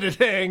into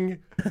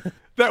editing.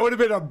 That would have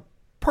been a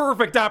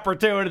perfect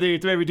opportunity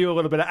to maybe do a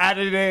little bit of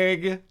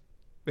editing.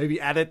 Maybe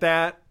edit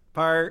that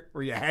part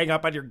where you hang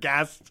up on your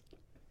guest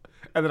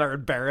and then are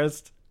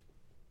embarrassed.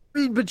 I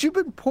mean, but you've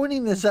been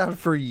pointing this out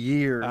for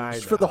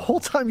years, for the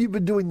whole time you've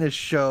been doing this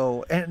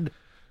show, and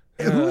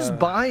who's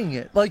buying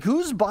it? Like,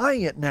 who's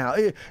buying it now?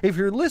 If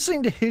you're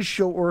listening to his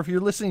show or if you're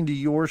listening to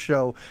your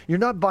show, you're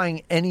not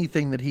buying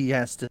anything that he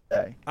has to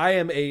say. I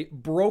am a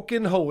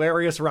broken,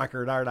 hilarious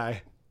record, aren't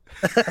I?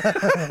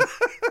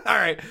 All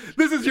right,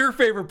 this is your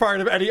favorite part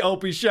of any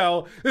Opie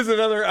show. This is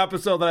another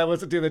episode that I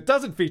listen to that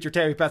doesn't feature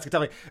Tammy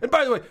Pescatelli. And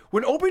by the way,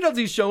 when Opie does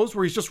these shows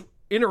where he's just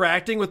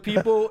interacting with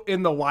people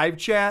in the live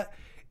chat,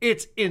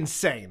 it's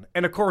insane.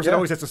 And of course, it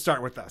always has to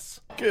start with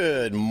us.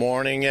 Good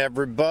morning,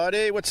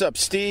 everybody. What's up,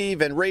 Steve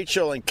and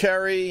Rachel and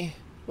Kerry?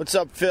 What's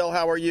up, Phil?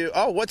 How are you?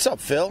 Oh, what's up,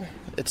 Phil?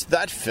 It's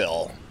that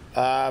Phil.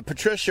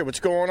 Patricia, what's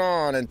going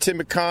on? And Tim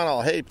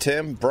McConnell. Hey,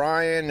 Tim.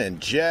 Brian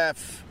and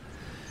Jeff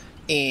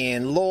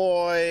and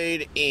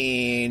Lloyd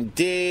and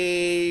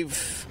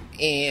Dave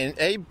and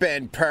hey,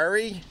 Ben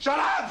Perry. Shut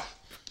up!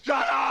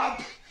 Shut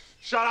up!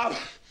 Shut up!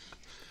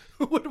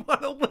 Who would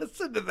want to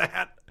listen to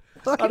that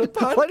on a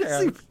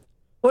podcast?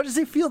 Why does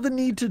he feel the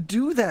need to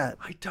do that?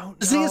 I don't know.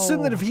 Does he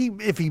assume that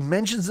if he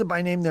mentions it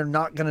by name, they're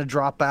not going to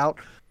drop out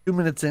 2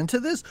 minutes into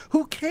this?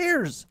 Who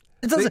cares?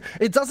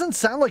 It doesn't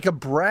sound like a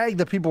brag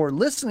that people are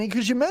listening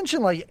because you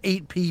mentioned like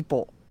 8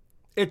 people.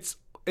 It's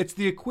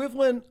the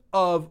equivalent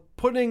of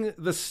putting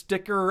the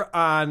sticker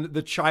on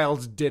the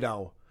child's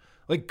ditto.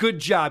 Like, good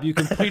job, you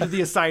completed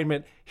the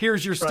assignment.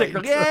 Here's your sticker.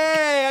 Right.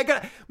 Yay! I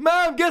got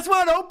Mom, guess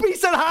what? Opie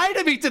said hi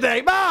to me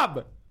today.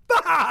 Mom!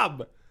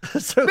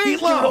 So he's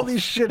doing all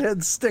these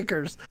shithead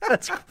stickers.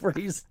 That's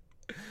crazy.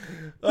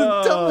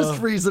 The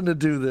dumbest reason to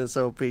do this,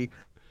 Opie.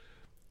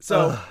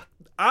 So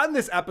on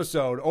this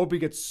episode, Opie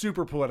gets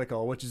super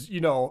political, which is,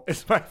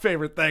 it's my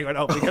favorite thing when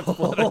Opie gets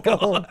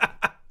political.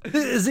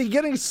 Is he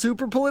getting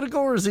super political,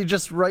 or is he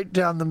just right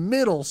down the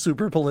middle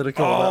super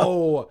political?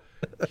 Oh,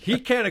 he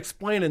can't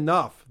explain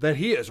enough that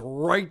he is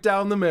right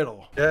down the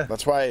middle. Yeah,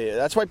 that's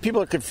why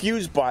people are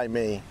confused by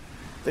me.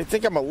 They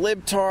think I'm a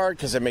libtard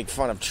because I make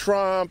fun of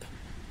Trump,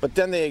 but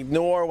then they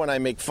ignore when I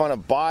make fun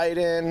of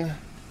Biden.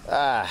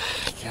 God,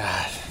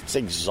 it's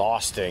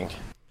exhausting.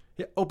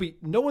 Yeah, Opie,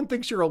 no one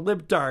thinks you're a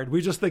libtard.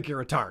 We just think you're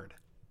a tard.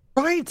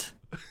 Right?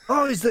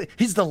 Oh,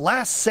 he's the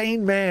last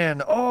sane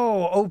man.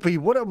 Oh, Opie,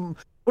 what a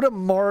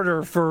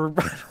martyr for,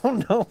 I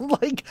don't know,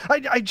 like,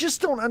 I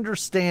just don't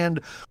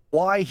understand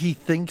why he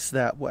thinks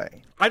that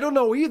way. I don't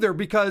know either,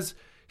 because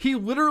he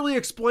literally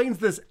explains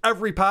this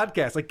every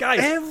podcast. Like,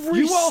 guys,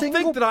 you all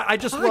think that I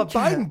just love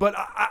Biden, but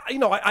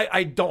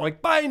I don't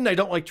like Biden. I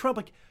don't like Trump.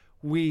 Like,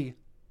 we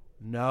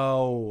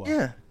know.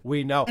 Yeah.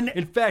 We know.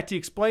 In fact, he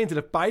explains that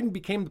if Biden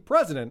became the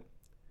president,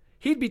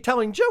 he'd be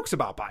telling jokes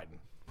about Biden.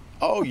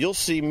 Oh, you'll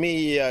see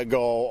me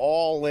go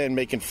all in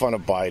making fun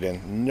of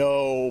Biden.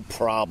 No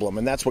problem.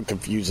 And that's what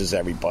confuses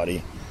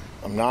everybody.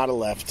 I'm not a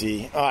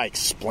lefty. I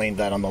explained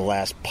that on the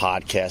last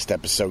podcast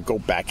episode. Go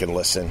back and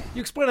listen.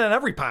 You explain it on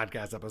every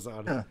podcast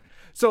episode. Yeah.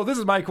 So this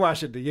is my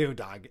question to you,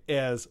 Doug,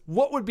 is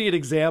what would be an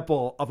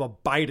example of a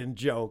Biden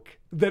joke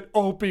that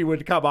Opie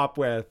would come up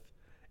with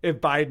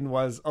if Biden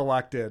was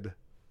elected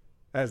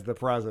as the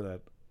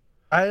president?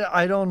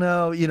 I don't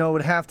know. It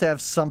would have to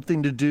have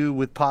something to do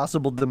with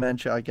possible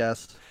dementia, I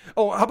guess.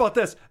 Oh, how about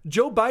this?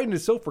 Joe Biden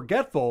is so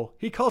forgetful,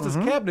 he calls his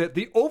cabinet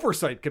the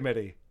Oversight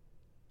Committee.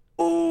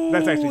 Oh,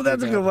 that's a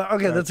good one.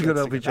 Okay, that's a good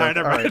Opie joke.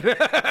 All right.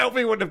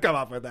 Opie wouldn't have come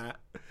up with that.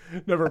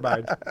 Never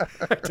mind.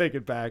 I take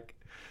it back.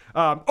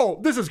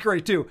 This is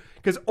great, too,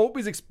 because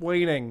Opie's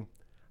explaining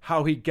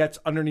how he gets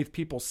underneath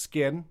people's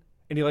skin,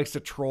 and he likes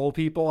to troll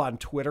people on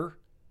Twitter.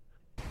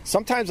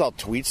 Sometimes I'll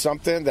tweet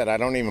something that I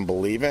don't even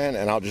believe in,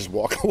 and I'll just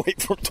walk away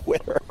from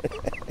Twitter.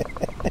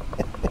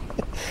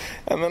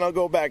 And then I'll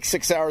go back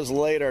 6 hours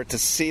later to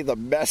see the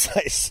mess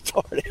I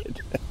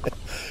started.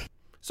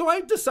 So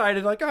I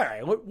decided, all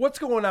right, what's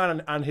going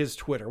on his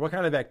Twitter? What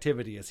kind of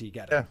activity is he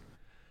getting? Yeah.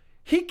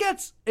 He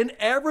gets an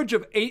average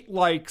of 8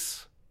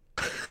 likes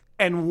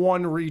and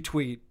 1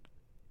 retweet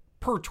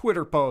per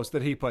Twitter post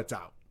that he puts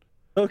out.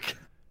 Okay.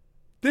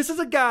 This is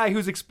a guy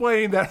who's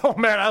explaining that, oh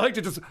man, I like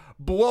to just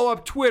blow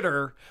up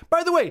Twitter.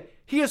 By the way,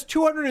 he has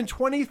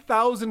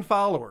 220,000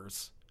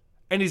 followers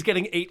and he's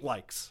getting 8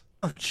 likes.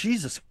 Oh,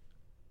 Jesus.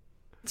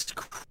 It's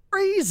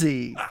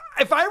crazy.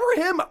 If I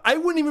were him, I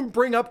wouldn't even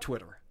bring up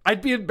Twitter.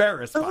 I'd be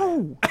embarrassed by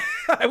it.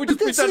 I would just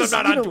pretend I'm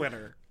not on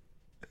Twitter.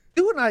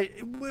 You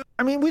and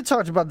I mean, we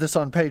talked about this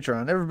on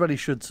Patreon. Everybody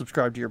should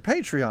subscribe to your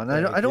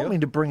Patreon. I don't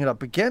mean to bring it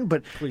up again,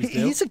 but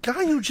he's a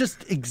guy who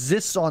just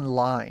exists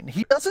online.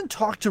 He doesn't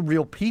talk to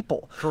real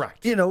people.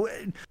 Correct.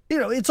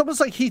 It's almost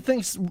like he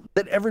thinks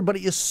that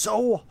everybody is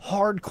so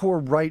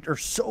hardcore right or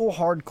so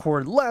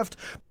hardcore left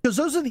because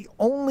those are the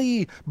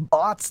only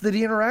bots that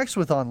he interacts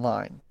with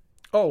online.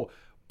 Oh,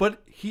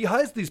 but he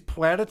has these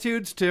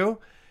platitudes too.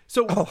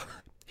 So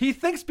he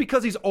thinks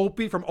because he's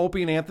Opie from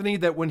Opie and Anthony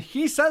that when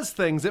he says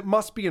things, it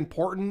must be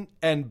important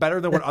and better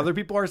than what other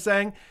people are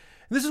saying. And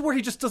this is where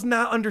he just does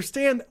not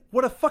understand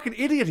what a fucking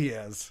idiot he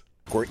is.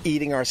 We're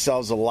eating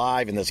ourselves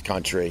alive in this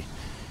country.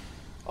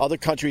 Other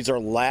countries are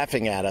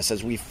laughing at us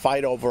as we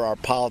fight over our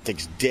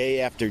politics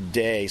day after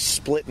day,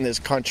 splitting this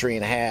country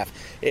in half.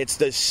 It's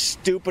the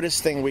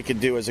stupidest thing we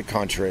could do as a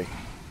country.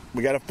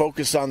 We got to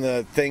focus on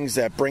the things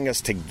that bring us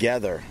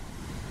together.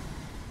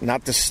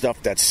 Not the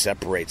stuff that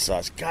separates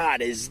us.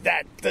 God, is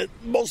that the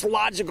most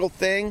logical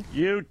thing?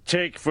 You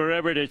take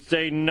forever to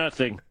say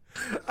nothing.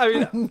 I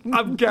mean,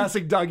 I'm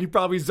guessing, Doug, you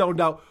probably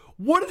zoned out.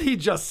 What did he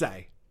just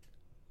say?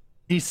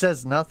 He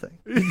says nothing.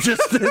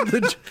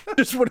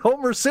 Just what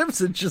Homer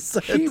Simpson just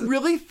said. He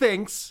really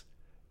thinks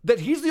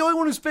that he's the only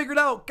one who's figured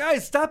out,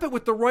 guys, stop it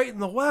with the right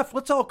and the left.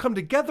 Let's all come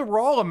together. We're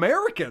all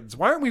Americans.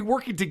 Why aren't we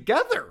working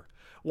together?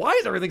 Why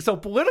is everything so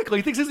political?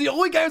 He thinks he's the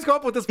only guy who's come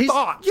up with this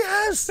thought.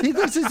 Yes, he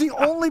thinks he's the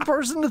only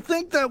person to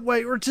think that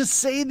way or to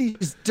say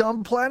these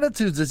dumb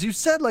platitudes. As you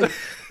said, like,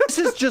 this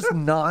is just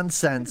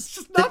nonsense. It's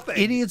just nothing.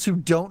 That idiots who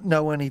don't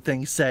know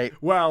anything say.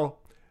 Well,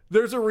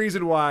 there's a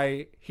reason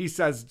why he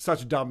says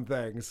such dumb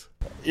things.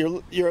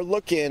 You're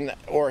looking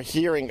or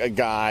hearing a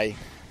guy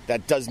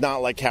that does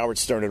not like Howard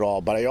Stern at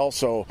all, but I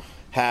also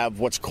have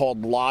what's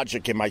called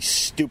logic in my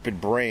stupid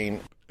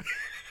brain.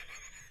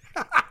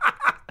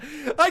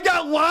 I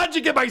got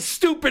logic in my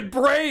stupid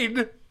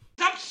brain.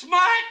 I'm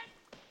smart.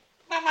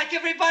 Not like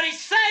everybody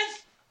says.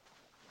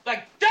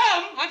 Like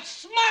dumb, I'm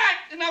smart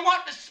and I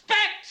want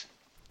respect.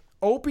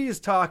 Opie is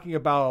talking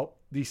about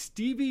the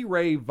Stevie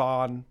Ray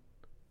Vaughan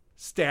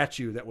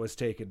statue that was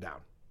taken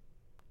down.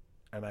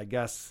 And I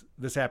guess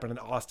this happened in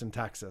Austin,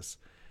 Texas.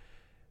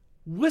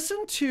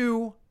 Listen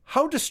to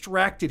how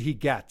distracted he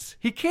gets.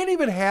 He can't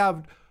even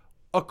have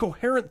a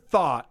coherent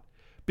thought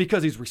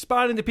because he's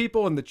responding to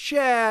people in the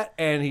chat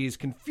and he's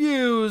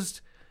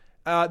confused.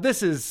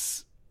 This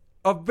is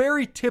a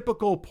very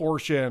typical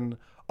portion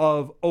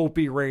of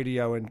Opie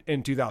Radio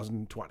in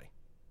 2020.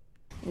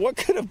 What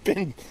could have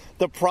been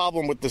the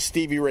problem with the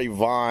Stevie Ray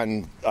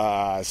Vaughan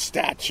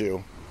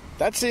statue?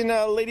 That's in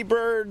Lady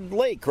Bird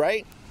Lake,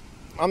 right?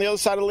 On the other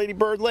side of Lady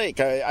Bird Lake.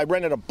 I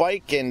rented a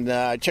bike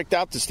and checked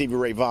out the Stevie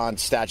Ray Vaughan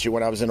statue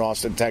when I was in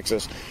Austin,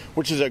 Texas,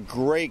 which is a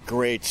great,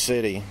 great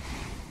city.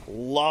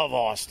 Love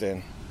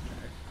Austin.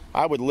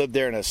 I would live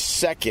there in a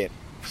second.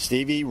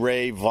 Stevie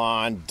Ray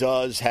Vaughan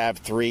does have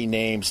 3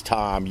 names,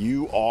 Tom.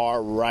 You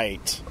are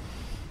right.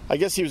 I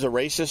guess he was a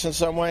racist in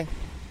some way.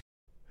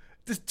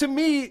 To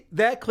me,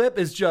 that clip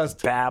is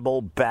just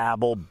babble,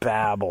 babble,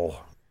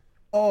 babble.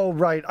 Oh,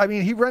 right. I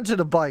mean, he rented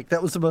a bike.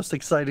 That was the most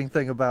exciting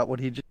thing about what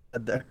he just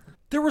said there.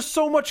 There was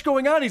so much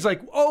going on. He's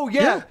like, oh,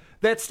 yeah,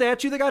 that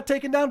statue that got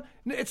taken down.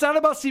 It's not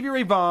about Stevie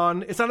Ray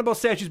Vaughan. It's not about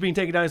statues being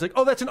taken down. He's like,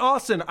 oh, that's in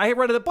Austin. I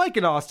rented a bike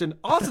in Austin.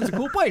 Austin's a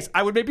cool place.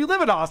 I would maybe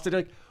live in Austin.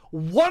 Like,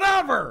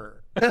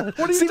 whatever. What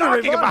are you Stevie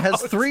talking Ray Vaughan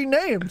about? has 3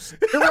 names.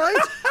 You're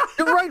right.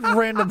 You're right,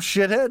 random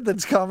shithead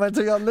that's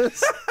commenting on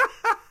this.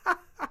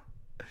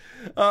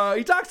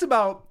 He talks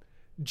about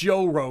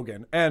Joe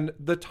Rogan, and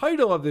the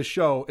title of this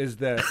show is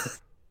that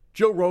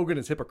Joe Rogan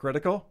is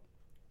hypocritical.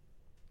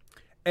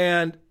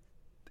 And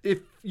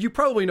if you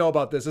probably know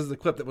about this is the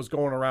clip that was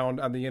going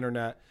around on the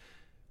internet.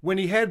 When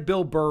he had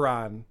Bill Burr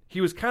on, he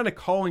was kind of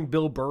calling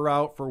Bill Burr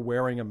out for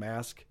wearing a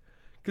mask.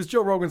 Because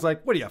Joe Rogan's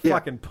like, what are you,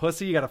 fucking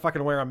pussy? You got to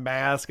fucking wear a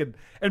mask.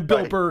 And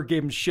Bill Burr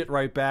gave him shit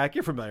right back.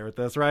 You're familiar with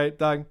this, right,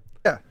 Doug?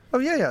 Yeah. Oh,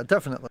 yeah,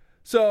 definitely.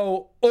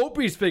 So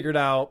Opie's figured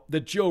out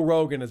that Joe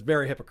Rogan is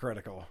very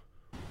hypocritical.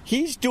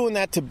 He's doing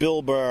that to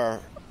Bill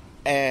Burr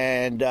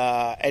and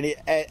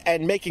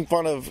making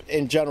fun of,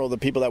 in general, the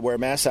people that wear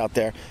masks out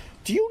there.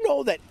 Do you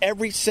know that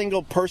every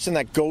single person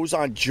that goes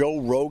on Joe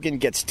Rogan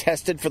gets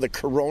tested for the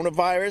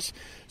coronavirus?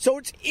 So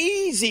it's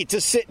easy to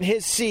sit in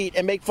his seat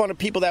and make fun of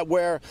people that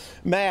wear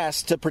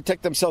masks to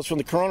protect themselves from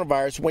the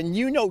coronavirus when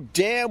you know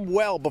damn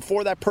well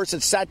before that person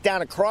sat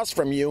down across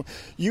from you,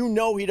 you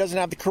know he doesn't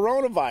have the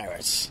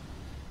coronavirus.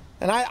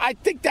 And I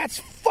think that's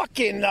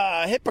fucking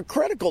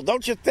hypocritical,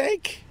 don't you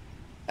think?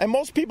 And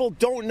most people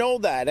don't know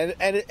that.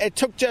 And it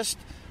took just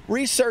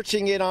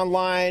researching it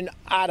online,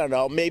 I don't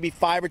know, maybe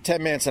 5 or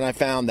 10 minutes, and I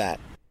found that.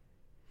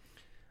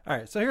 All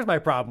right, so here's my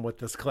problem with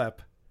this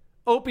clip.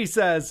 Opie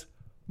says,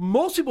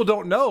 most people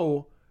don't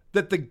know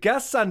that the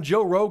guests on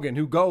Joe Rogan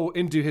who go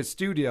into his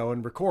studio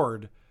and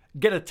record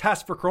get a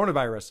test for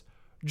coronavirus.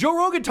 Joe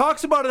Rogan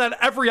talks about it on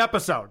every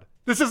episode.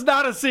 This is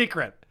not a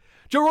secret.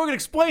 Joe Rogan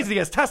explains that he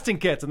has testing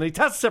kits and that he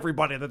tests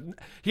everybody. That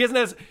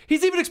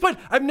he's even explained,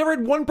 I've never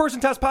had one person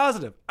test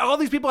positive. All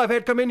these people I've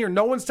had come in here,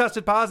 no one's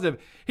tested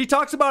positive. He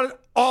talks about it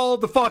all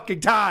the fucking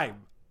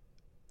time.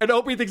 And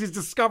Opie thinks he's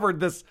discovered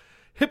this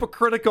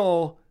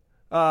hypocritical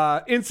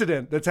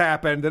incident that's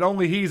happened that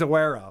only he's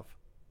aware of.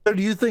 So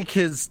do you think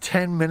his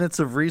 10 minutes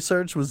of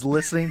research was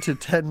listening to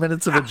 10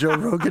 minutes of a Joe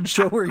Rogan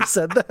show where he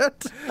said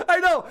that? I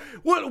know.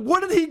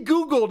 What did he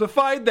Google to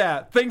find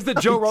that? Things that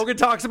Joe Rogan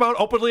talks about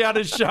openly on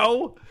his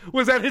show?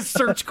 Was that his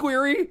search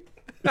query?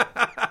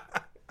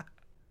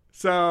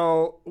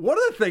 So one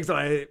of the things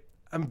that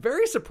I'm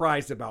very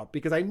surprised about,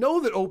 because I know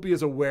that Opie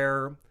is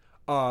aware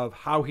of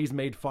how he's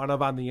made fun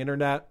of on the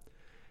internet.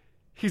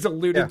 He's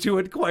alluded to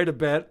it quite a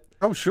bit.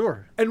 Oh,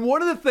 sure. And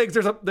one of the things,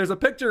 there's a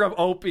picture of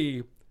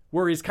Opie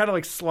where he's kind of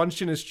like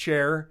slunched in his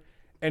chair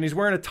and he's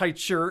wearing a tight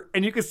shirt,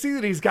 and you can see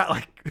that he's got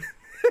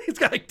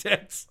like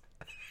tits.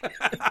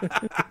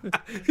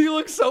 He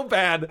looks so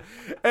bad.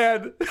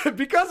 And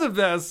because of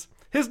this,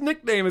 his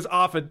nickname is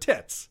often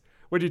Tits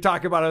when you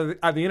talk about it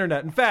on the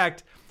internet. In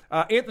fact,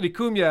 Anthony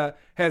Cumia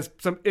has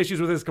some issues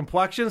with his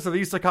complexion, so they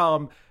used to call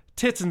him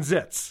Tits and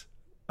Zits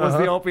was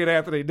the Opie and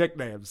Anthony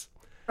nicknames.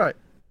 Right.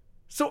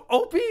 So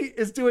Opie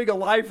is doing a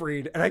live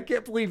read, and I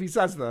can't believe he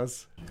says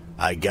this.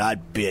 I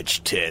got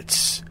bitch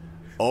tits.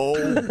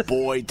 Oh,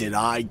 boy, did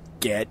I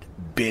get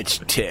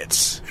bitch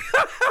tits.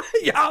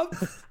 Yup.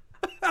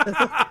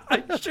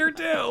 I sure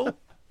do.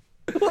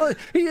 Well,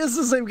 he is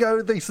the same guy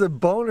who thinks that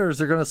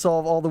boners are going to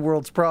solve all the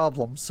world's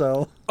problems,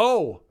 so.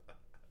 Oh,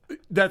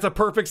 that's a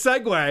perfect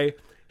segue.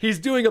 He's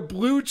doing a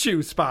Blue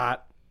Chew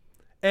spot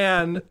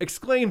and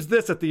exclaims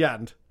this at the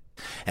end.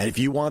 And if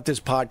you want this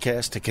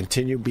podcast to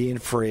continue being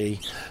free,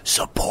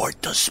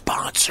 support the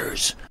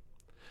sponsors.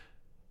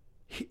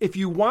 If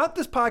you want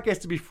this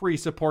podcast to be free,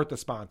 support the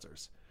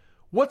sponsors.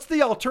 What's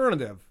the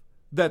alternative?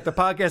 That the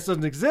podcast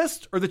doesn't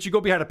exist, or that you go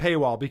behind a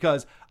paywall?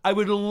 Because I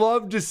would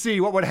love to see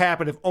what would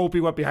happen if Opie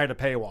went behind a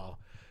paywall.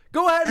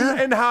 Go ahead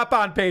and hop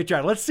on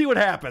Patreon. Let's see what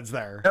happens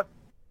there. Yep.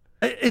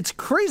 It's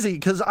crazy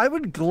because I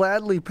would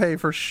gladly pay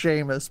for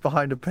Sheamus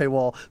behind a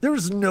paywall.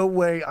 There's no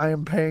way I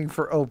am paying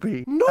for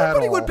Opie.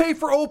 Nobody would pay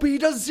for Opie. He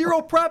does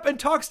zero prep and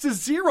talks to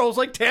zeros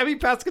like Tammy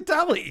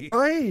Pescatelli.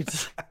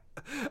 Right.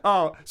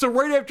 So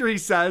right after he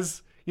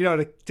says,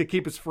 to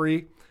keep us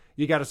free,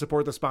 you got to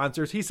support the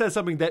sponsors, he says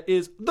something that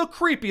is the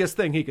creepiest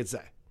thing he could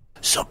say.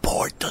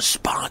 Support the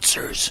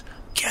sponsors.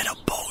 Get a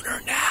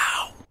boner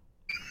now.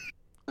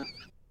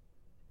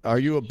 Are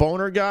you a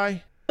boner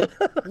guy?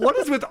 What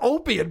is with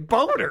Opie and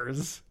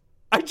boners?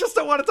 I just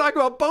don't want to talk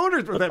about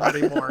boners with him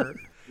anymore.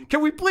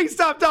 Can we please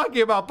stop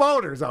talking about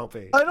boners,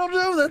 Opie? I don't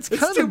know. That's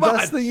kind of the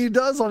best thing he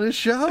does on his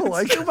show.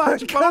 It's too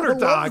much boner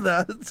talk.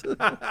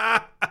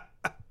 That.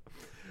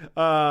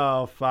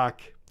 Oh,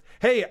 fuck.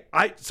 Hey,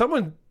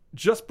 someone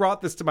just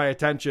brought this to my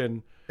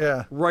attention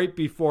right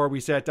before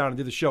we sat down and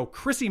did the show.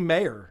 Chrissy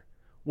Mayer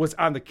was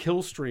on the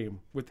Kill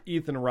Stream with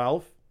Ethan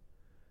Ralph.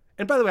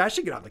 And by the way, I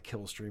should get on the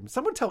Kill Stream.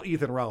 Someone tell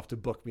Ethan Ralph to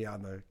book me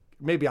on the...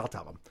 Maybe I'll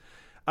tell him.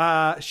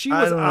 She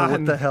was I don't know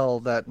what the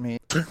hell that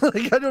means.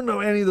 I don't know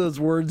any of those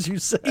words you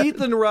said.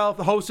 Ethan Ralph,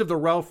 the host of the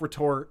Ralph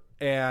Retort,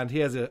 and he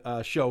has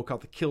a show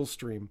called the Kill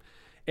Stream.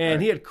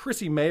 And he had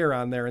Chrissy Mayer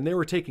on there, and they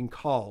were taking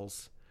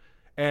calls.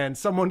 And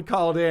someone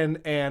called in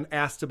and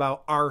asked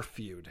about our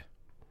feud.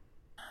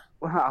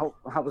 Well,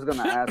 I was going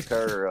to ask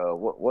her,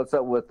 what's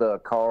up with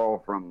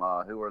Carl from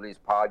Who Are These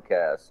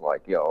Podcasts?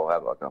 Like, y'all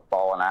have like a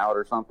falling out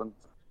or something?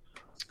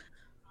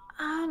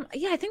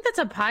 Yeah, I think that's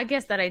a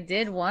podcast that I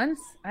did once.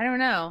 I don't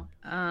know.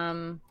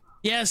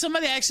 Yeah,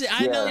 somebody actually,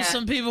 I know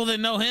some people that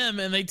know him,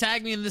 and they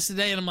tagged me in this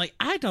today, and I'm like,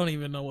 I don't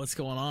even know what's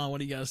going on.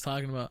 What are you guys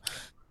talking about?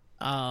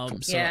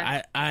 So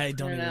I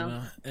don't even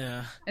know.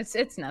 Yeah,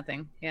 it's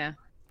nothing. Yeah.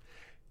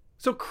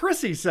 So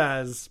Chrissy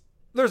says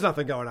there's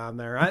nothing going on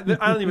there. I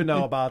don't even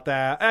know about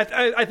that.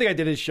 I think I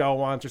did his show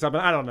once or something.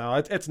 I don't know.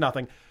 It's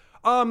nothing.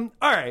 All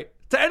right.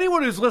 To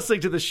anyone who's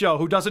listening to the show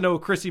who doesn't know who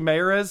Chrissy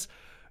Mayer is,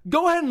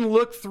 go ahead and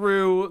look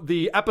through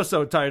the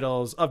episode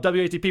titles of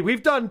WATP.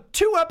 We've done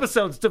 2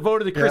 episodes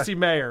devoted to Chrissy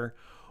Mayer.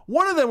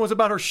 One of them was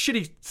about her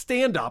shitty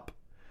stand-up,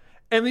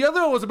 and the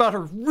other one was about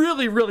her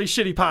really, really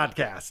shitty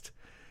podcast.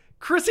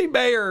 Chrissy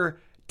Mayer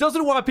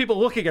doesn't want people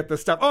looking at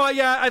this stuff. Oh,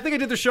 yeah, I think I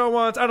did the show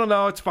once. I don't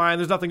know. It's fine.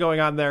 There's nothing going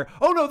on there.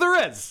 Oh, no,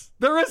 there is.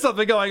 There is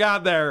something going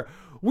on there.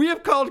 We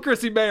have called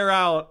Chrissy Mayer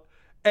out,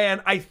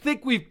 and I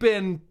think we've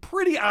been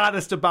pretty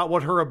honest about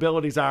what her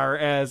abilities are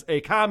as a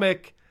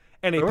comic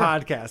and a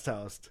podcast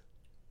host.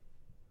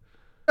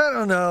 I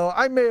don't know.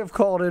 I may have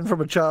called in from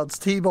a child's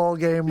t-ball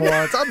game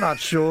once. I'm not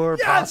sure.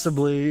 Yes!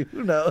 Possibly.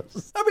 Who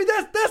knows? I mean,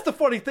 that's the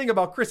funny thing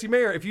about Chrissy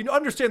Mayer. If you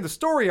understand the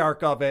story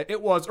arc of it,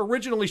 it was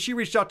originally she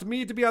reached out to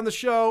me to be on the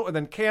show and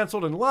then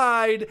canceled and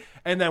lied.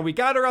 And then we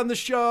got her on the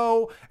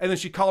show. And then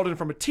she called in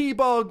from a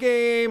t-ball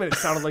game and it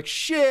sounded like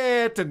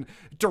shit and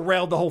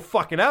derailed the whole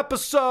fucking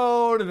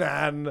episode. And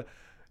then,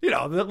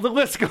 the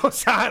list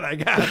goes on, I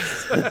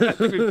guess.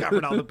 We've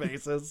covered all the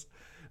bases.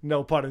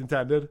 No pun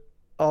intended.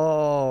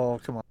 Oh,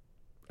 come on.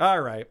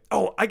 All right.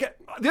 Oh, the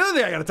other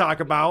thing I got to talk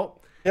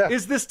about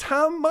is this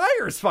Tom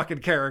Myers fucking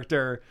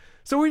character.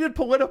 So we did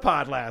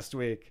Politipod last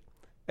week,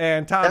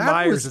 and Tom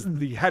Myers is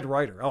the head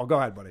writer. Oh, go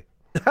ahead, buddy.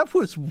 That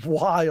was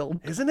wild.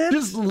 Isn't it?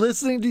 Just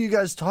listening to you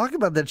guys talk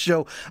about that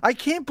show, I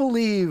can't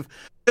believe,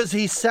 because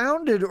he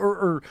sounded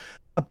or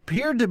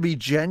appeared to be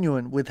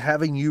genuine with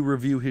having you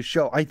review his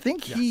show. I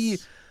think he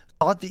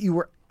thought that you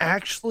were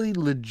actually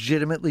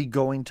legitimately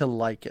going to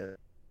like it.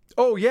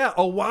 Oh, yeah.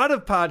 A lot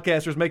of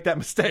podcasters make that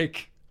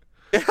mistake.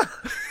 Yeah.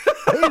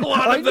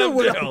 I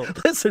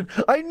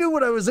knew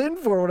what I was in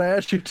for when I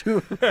asked you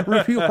to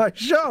review my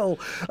show.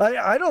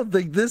 I don't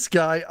think this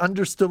guy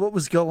understood what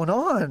was going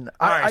on.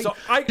 All right,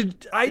 I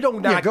do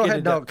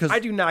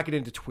not get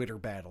into Twitter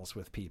battles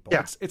with people.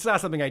 Yeah. It's not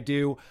something I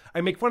do.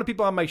 I make fun of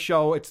people on my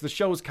show. It's the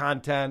show's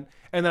content,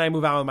 and then I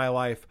move on with my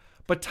life.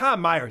 But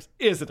Tom Myers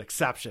is an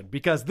exception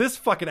because this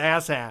fucking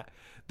asshat,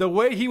 the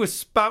way he was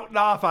spouting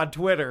off on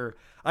Twitter,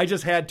 I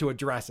just had to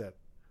address it.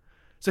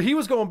 So he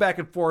was going back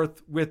and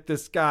forth with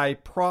this guy,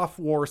 Prof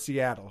War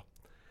Seattle.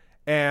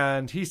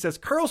 And he says,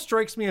 Carl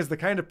strikes me as the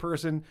kind of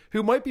person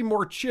who might be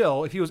more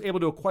chill if he was able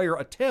to acquire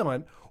a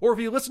talent or if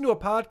he listened to a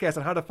podcast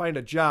on how to find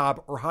a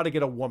job or how to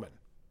get a woman.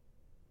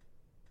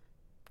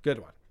 Good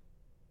one.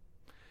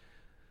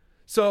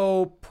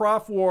 So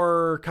Prof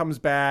War comes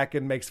back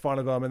and makes fun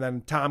of him. And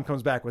then Tom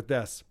comes back with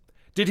this.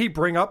 Did he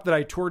bring up that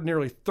I toured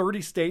nearly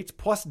 30 states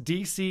plus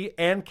DC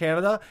and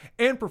Canada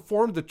and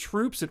performed the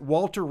troops at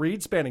Walter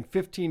Reed spanning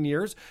 15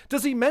 years?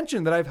 Does he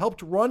mention that I've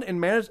helped run and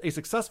manage a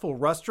successful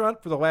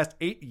restaurant for the last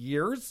 8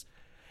 years?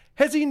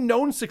 Has he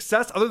known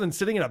success other than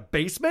sitting in a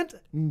basement?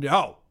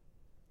 No.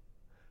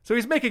 So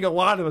he's making a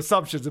lot of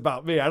assumptions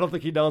about me. I don't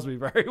think he knows me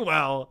very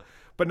well.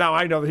 But now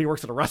I know that he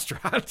works at a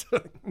restaurant.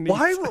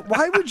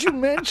 Why would you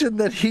mention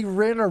that he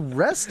ran a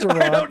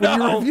restaurant when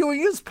you're reviewing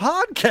his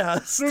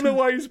podcast? I don't know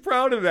why he's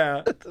proud of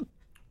that.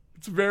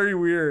 It's very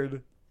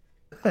weird.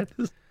 That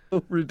is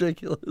so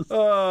ridiculous.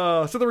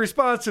 So the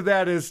response to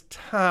that is,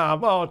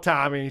 Tom. Oh,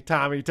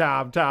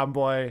 Tom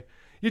boy.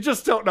 You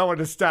just don't know when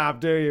to stop,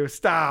 do you?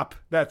 Stop.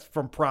 That's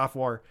from Prof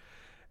War.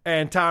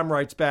 And Tom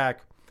writes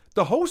back,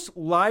 the host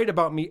lied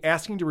about me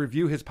asking to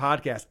review his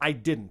podcast. I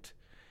didn't.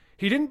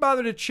 He didn't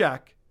bother to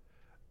check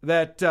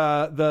that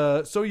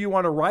the So You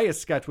Want a Riot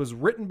sketch was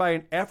written by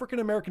an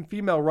African-American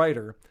female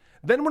writer,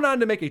 then went on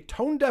to make a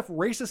tone-deaf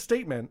racist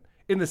statement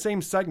in the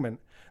same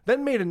segment,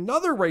 then made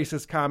another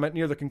racist comment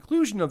near the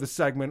conclusion of the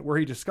segment where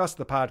he discussed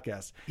the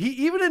podcast. He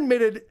even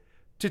admitted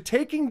to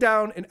taking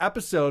down an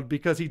episode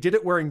because he did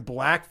it wearing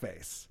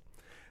blackface.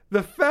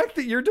 The fact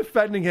that you're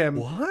defending him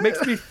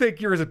makes me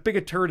think you're as big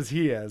a turd as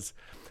he is.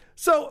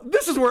 So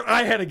this is where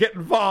I had to get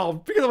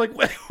involved because I'm like,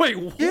 wait,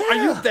 are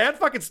you that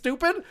fucking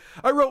stupid?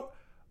 I wrote,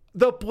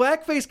 the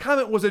blackface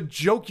comment was a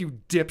joke, you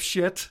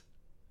dipshit.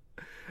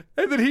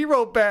 And then he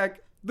wrote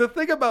back, the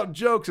thing about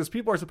jokes is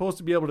people are supposed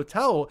to be able to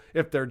tell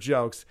if they're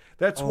jokes.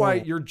 That's why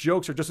your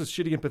jokes are just as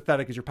shitty and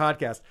pathetic as your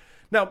podcast.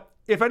 Now,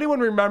 if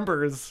anyone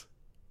remembers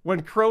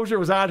when Crozier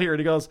was on here and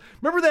he goes,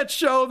 remember that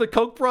show, the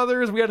Koch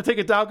brothers? We had to take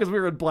it down because we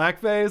were in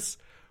blackface.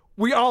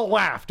 We all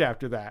laughed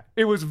after that.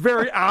 It was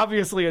very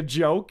obviously a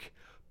joke.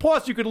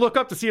 Plus, you can look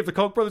up to see if the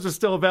Koch brothers are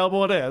still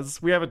available. It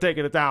is. We haven't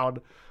taken it down.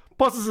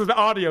 Plus, this is an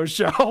audio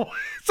show.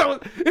 So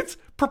it's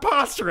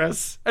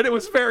preposterous. And it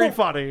was very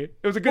funny.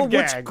 It was a good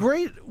gag.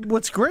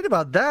 What's great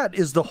about that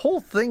is the whole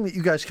thing that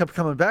you guys kept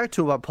coming back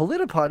to about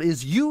Politipod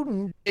is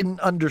you didn't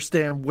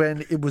understand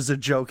when it was a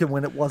joke and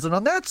when it wasn't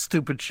on that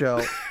stupid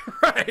show.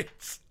 Right.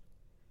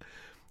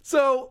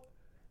 So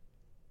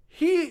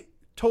he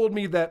told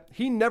me that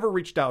he never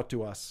reached out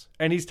to us.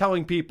 And he's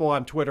telling people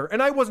on Twitter.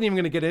 And I wasn't even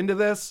going to get into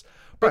this.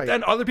 But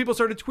then other people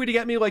started tweeting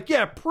at me like,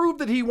 yeah, prove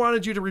that he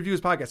wanted you to review his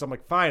podcast. I'm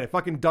like, fine. I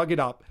fucking dug it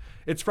up.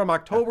 It's from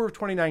October of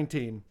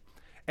 2019.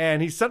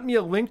 And he sent me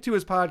a link to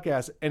his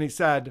podcast. And he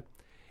said,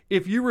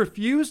 if you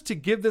refuse to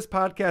give this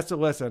podcast a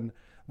listen,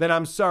 then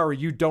I'm sorry,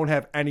 you don't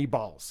have any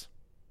balls.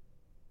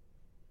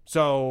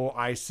 So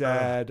I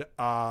said,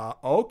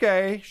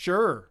 okay,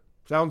 sure.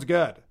 Sounds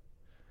good.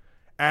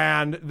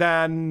 And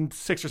then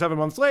 6 or 7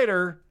 months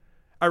later,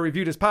 I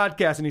reviewed his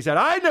podcast. And he said,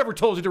 I never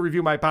told you to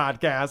review my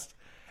podcast.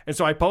 And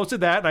so I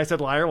posted that and I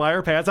said, liar,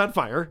 liar, pants on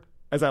fire,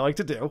 as I like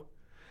to do.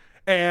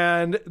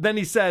 And then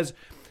he says,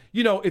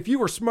 you know, if you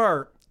were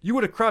smart, you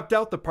would have cropped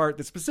out the part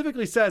that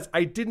specifically says,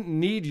 I didn't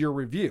need your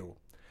review.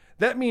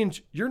 That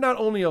means you're not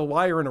only a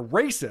liar and a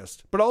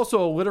racist, but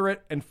also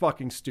illiterate and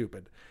fucking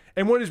stupid.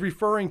 And what he's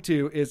referring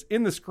to is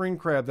in the screen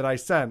grab that I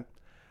sent,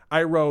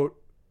 I wrote,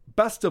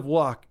 best of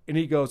luck. And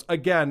he goes,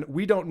 again,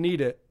 we don't need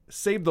it.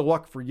 Save the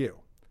luck for you.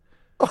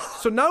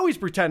 So now he's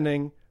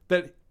pretending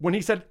that when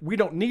he said we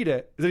don't need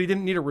it, that he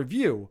didn't need a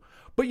review.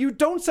 But you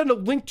don't send a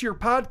link to your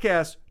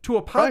podcast to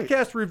a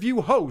podcast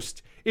review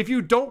host if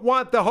you don't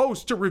want the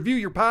host to review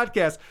your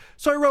podcast.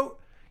 So I wrote,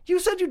 you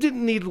said you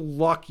didn't need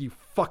luck, you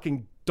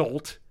fucking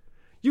dolt.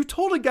 You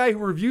told a guy who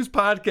reviews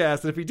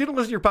podcasts that if he didn't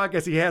listen to your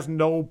podcast, he has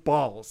no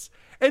balls.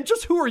 And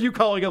just who are you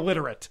calling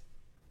illiterate?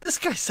 This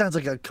guy sounds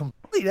like a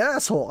complete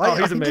asshole.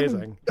 He's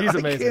amazing. He's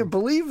amazing. I can't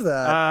believe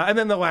that. And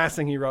then the last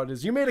thing he wrote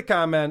is, you made a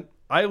comment.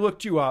 I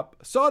looked you up,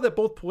 saw that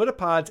both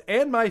Politipods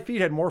and my feed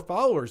had more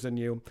followers than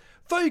you.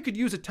 Thought you could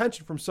use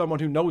attention from someone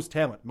who knows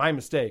talent. My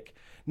mistake.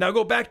 Now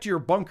go back to your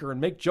bunker and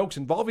make jokes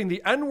involving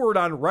the N-word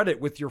on Reddit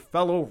with your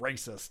fellow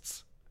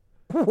racists.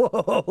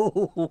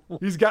 Whoa.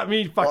 He's got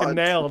me fucking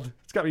nailed.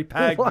 It's got me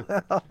pegged.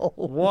 Wow.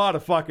 What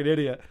a fucking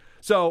idiot.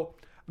 So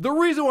the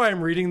reason why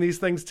I'm reading these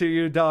things to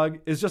you, Doug,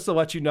 is just to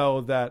let you know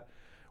that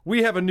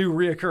we have a new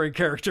reoccurring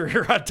character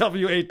here on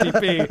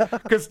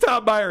WATP because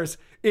Tom Myers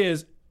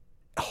is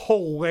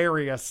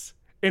hilarious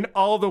in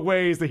all the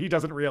ways that he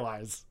doesn't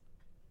realize.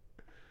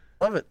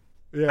 Love it.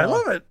 Yeah, I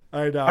love it.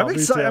 I know.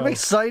 I'm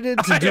excited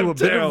to do a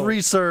bit of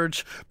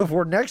research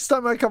before next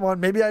time I come on.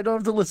 Maybe I don't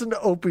have to listen to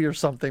Opie or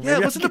something. Yeah,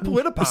 Maybe listen to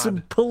Politipod. Some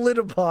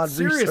Politipod.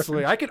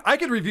 Seriously, research. I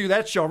could review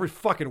that show every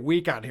fucking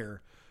week on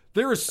here.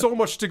 There is so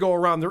much to go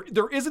around.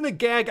 There isn't a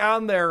gag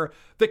on there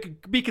that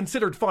could be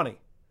considered funny.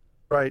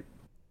 Right.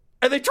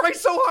 And they try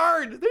so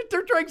hard.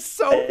 They're trying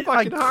so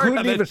fucking hard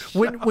on that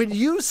show. When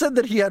you said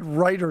that he had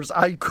writers,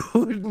 I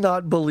could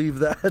not believe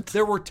that.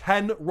 There were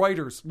 10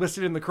 writers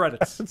listed in the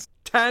credits. That's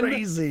 10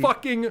 crazy.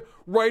 Fucking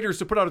writers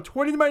to put out a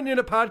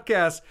 29-minute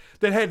podcast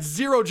that had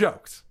 0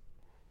 jokes.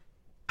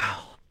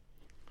 Wow.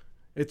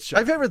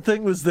 My favorite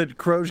thing was that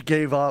Croge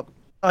gave up.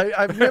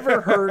 I've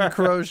never heard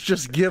Croge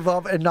just give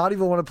up and not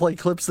even want to play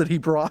clips that he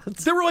brought.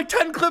 There were like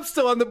 10 clips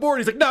still on the board.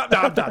 He's like, no,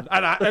 I'm done.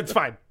 It's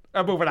fine.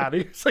 I'm moving on.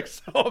 He's like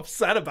so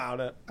upset about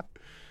it.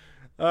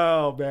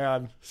 Oh,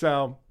 man.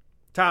 So,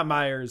 Tom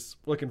Myers,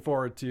 looking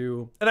forward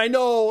to... And I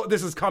know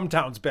this is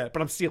Cumtown's bit,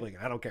 but I'm stealing it.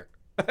 I don't care.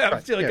 I'm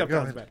stealing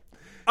Cumtown's bit.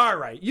 All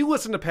right. You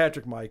listen to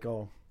Patrick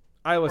Michael.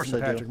 I listen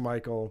to Patrick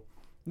Michael.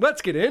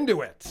 Let's get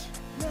into it.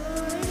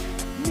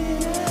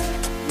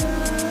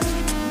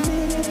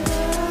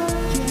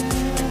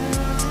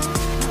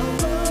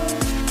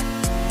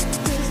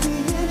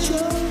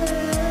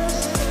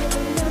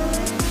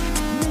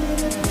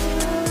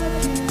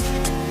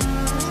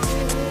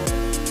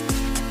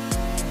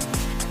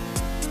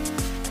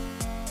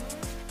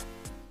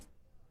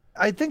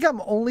 I think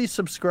I'm only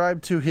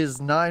subscribed to his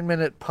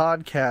 9-minute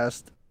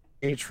podcast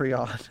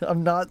Patreon.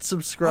 I'm not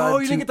subscribed. Oh,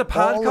 you didn't get the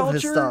pod all culture of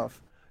his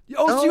stuff.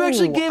 Oh, so you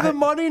actually No, gave him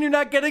money and you're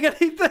not getting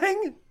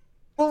anything?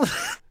 Well,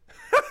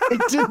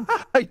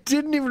 I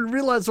didn't even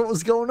realize what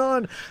was going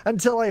on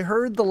until I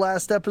heard the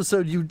last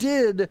episode you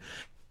did,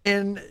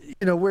 and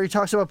where he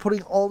talks about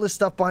putting all this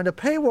stuff behind a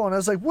paywall, and I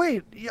was like,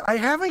 wait, I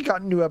haven't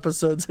gotten new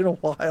episodes in a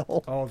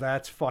while. Oh,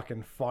 that's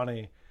fucking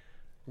funny.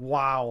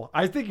 Wow.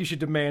 I think you should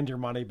demand your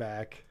money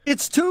back.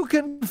 It's too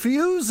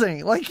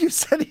confusing. Like you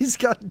said, he's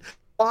got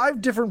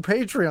 5 different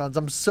Patreons.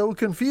 I'm so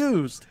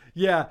confused.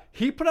 Yeah,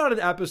 he put out an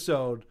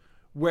episode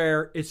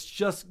where it's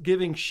just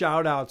giving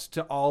shout outs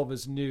to all of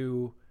his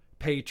new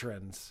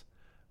patrons.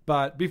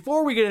 But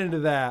before we get into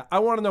that, I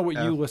want to know what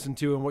you listened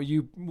to and what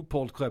you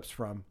pulled clips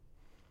from.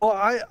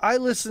 Well, I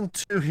listened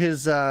to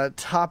his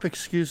top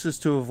excuses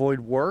to avoid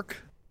work,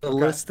 the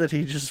list that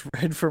he just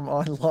read from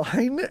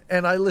online,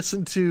 and I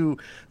listened to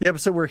the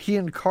episode where he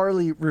and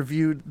Carly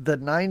reviewed the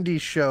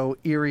 90s show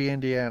Erie,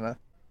 Indiana.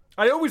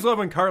 I always love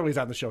when Carly's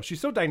on the show. She's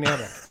so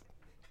dynamic.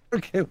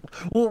 Okay,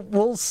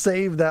 we'll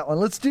save that one.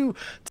 Let's do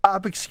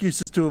top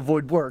excuses to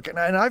avoid work. And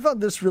I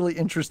found this really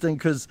interesting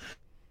because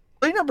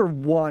play number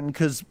 1,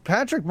 because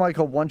Patrick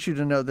Michael wants you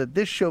to know that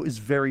this show is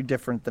very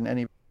different than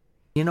any.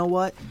 You know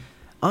what?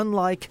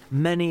 Unlike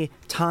many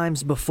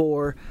times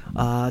before,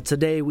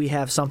 today we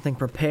have something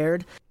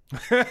prepared.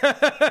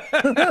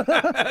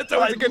 That's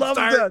always a good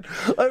start.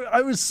 That.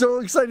 I was so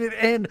excited.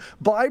 And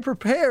by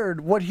prepared,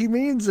 what he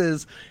means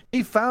is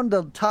he found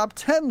a top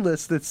 10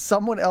 list that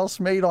someone else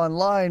made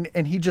online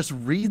and he just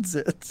reads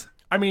it.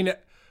 I mean,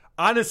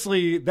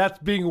 honestly, that's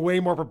being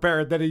way more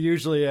prepared than he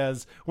usually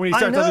is when he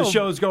starts on the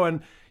shows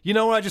going, you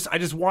know what, I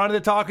just wanted to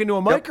talk into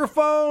a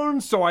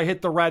microphone, so I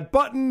hit the red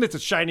button. It's a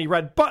shiny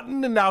red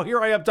button, and now here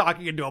I am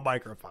talking into a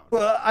microphone.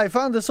 Well, I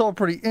found this all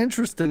pretty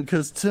interesting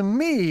because to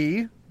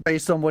me,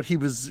 based on what he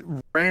was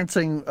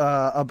ranting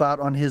about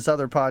on his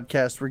other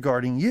podcast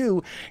regarding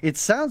you, it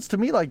sounds to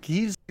me like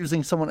he's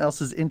using someone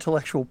else's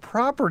intellectual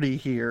property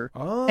here.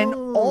 Oh. And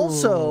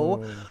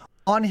also,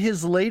 on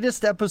his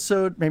latest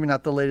episode, maybe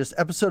not the latest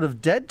episode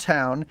of Dead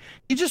Town,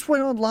 he just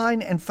went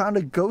online and found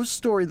a ghost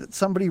story that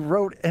somebody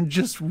wrote and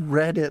just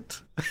read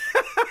it.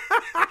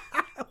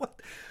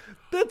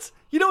 That's,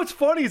 what's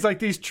funny is like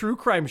these true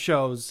crime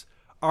shows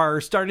are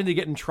starting to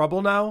get in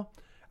trouble now.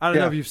 I don't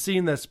know if you've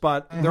seen this,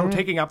 but they're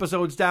taking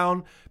episodes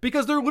down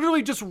because they're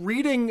literally just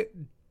reading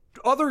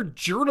other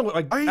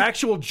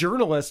actual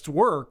journalists'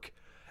 work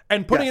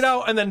and putting it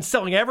out and then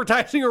selling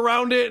advertising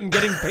around it and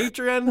getting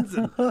patrons.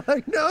 And,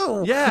 I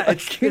know. Yeah,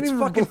 it's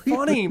fucking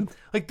funny.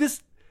 Like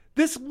this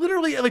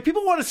literally, like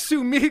people want to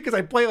sue me because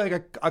I play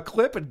like a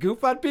clip and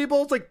goof on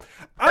people. It's like,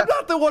 I'm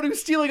not the one who's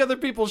stealing other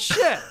people's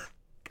shit.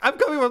 I'm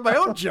coming with my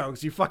own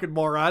jokes, you fucking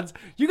morons.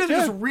 You guys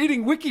are just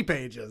reading wiki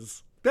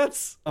pages.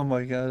 That's, oh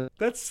my God.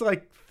 That's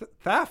like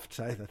theft,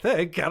 I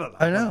think. I don't know.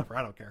 I know.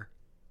 I don't care.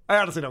 I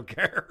honestly don't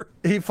care.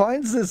 He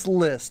finds this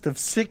list of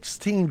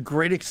 16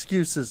 great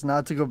excuses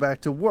not to go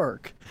back to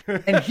work.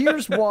 And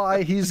here's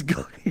why he's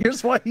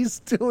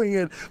doing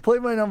it. Play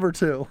my number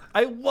 2.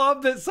 I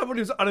love that someone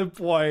who's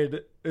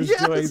unemployed is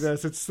doing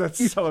this.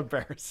 That's so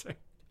embarrassing.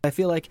 I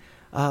feel like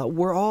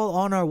we're all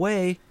on our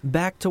way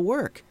back to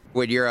work.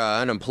 When you're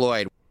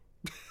unemployed.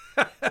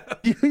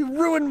 You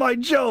ruined my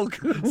joke.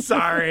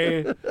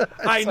 Sorry.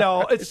 I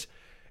know.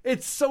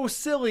 It's so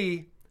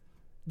silly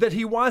that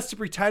he wants to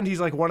pretend he's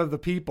like one of the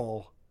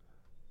people.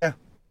 Yeah.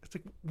 It's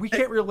like, we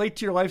can't relate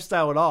to your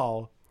lifestyle at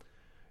all.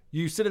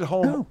 You sit at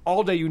home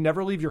all day, you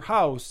never leave your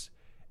house,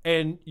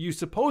 and you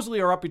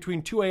supposedly are up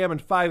between 2 a.m. and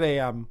 5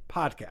 a.m.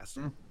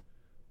 podcasting.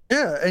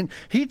 Yeah, and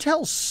he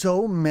tells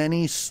so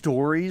many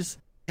stories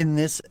in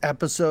this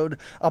episode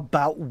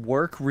about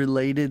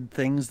work-related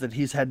things that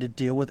he's had to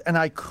deal with, and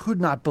I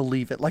could not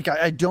believe it. Like,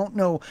 I don't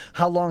know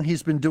how long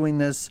he's been doing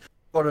this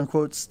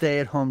quote-unquote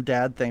stay-at-home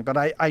dad thing, but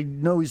I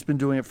know he's been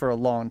doing it for a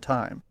long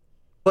time.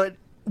 But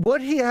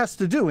what he has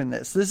to do in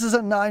this is a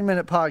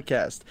 9-minute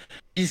podcast.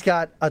 He's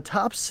got a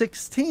top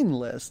 16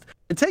 list.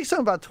 It takes him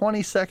about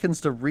 20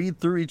 seconds to read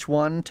through each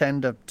one,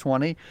 10 to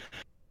 20,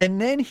 and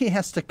then he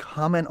has to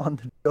comment on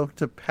the joke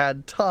to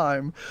pad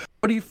time,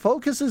 but he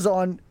focuses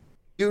on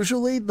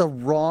usually the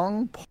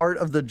wrong part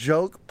of the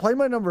joke. Play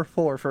my number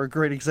 4 for a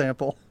great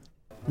example.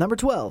 Number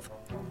 12.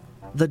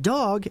 The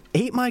dog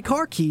ate my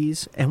car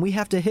keys and we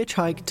have to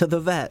hitchhike to the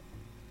vet.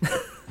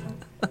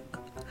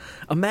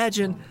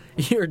 Imagine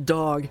your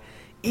dog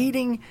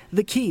eating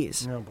the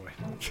keys. Oh boy.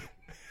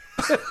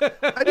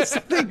 I just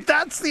think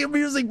that's the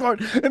amusing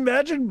part.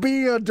 Imagine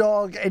being a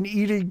dog and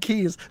eating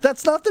keys.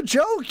 That's not the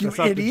joke, you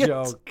idiot.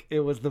 Not the joke. It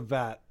was the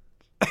vet.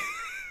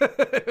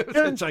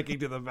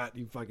 Hitchhiking to the vet,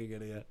 you fucking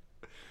idiot.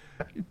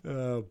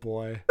 Oh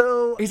boy.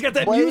 So, he's got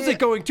that music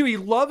going too. He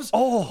loves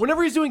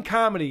whenever he's doing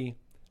comedy,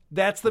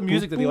 that's the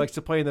music that he likes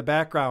to play in the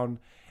background.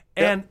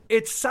 And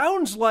it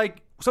sounds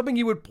like something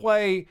you would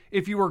play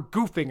if you were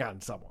goofing on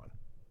someone.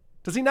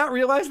 Does he not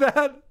realize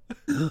that?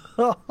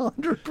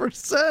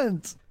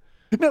 100%.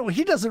 No,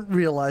 he doesn't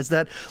realize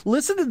that.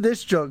 Listen to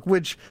this joke,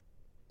 which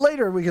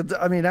later we could,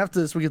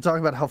 after this, we could talk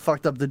about how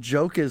fucked up the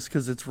joke is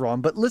because it's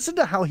wrong. But listen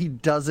to how he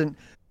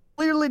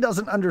clearly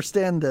doesn't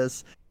understand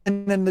this.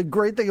 And then the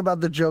great thing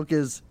about the joke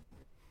is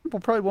people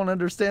probably won't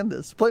understand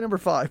this. Play number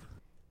 5.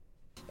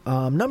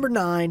 Number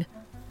 9.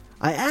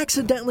 I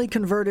accidentally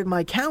converted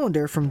my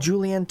calendar from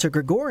Julian to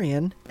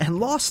Gregorian and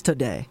lost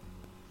today.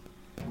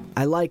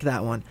 I like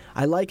that one.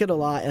 I like it a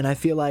lot, and I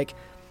feel like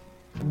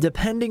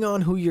depending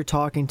on who you're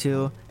talking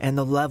to and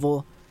the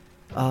level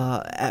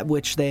at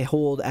which they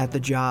hold at the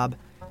job,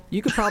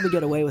 you could probably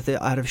get away with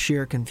it out of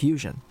sheer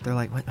confusion. They're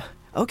like, what?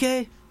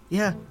 Okay,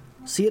 yeah,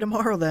 see you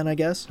tomorrow then, I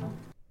guess.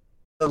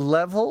 The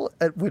level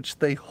at which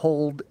they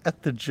hold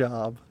at the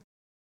job.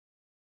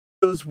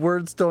 Those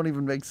words don't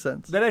even make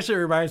sense. That actually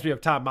reminds me of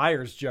Tom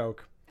Myers'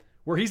 joke,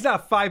 where he's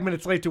not 5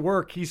 minutes late to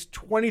work. He's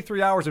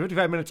 23 hours and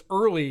 55 minutes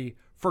early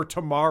for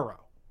tomorrow.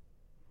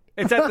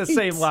 It's at the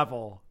same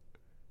level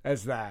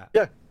as that.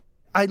 Yeah.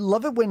 I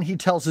love it when he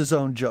tells his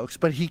own jokes,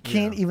 but he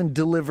can't even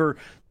deliver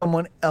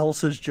someone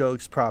else's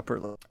jokes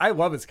properly. I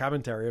love his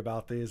commentary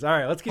about these. All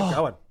right, let's keep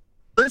going.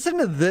 Listen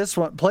to this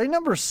one. Play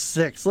number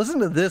 6. Listen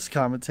to this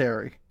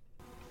commentary.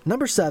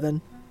 Number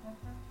 7.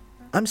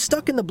 I'm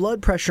stuck in the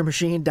blood pressure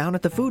machine down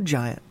at the Food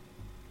Giant.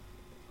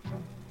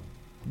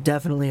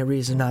 Definitely a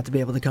reason not to be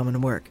able to come into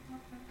work.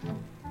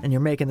 And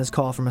you're making this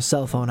call from a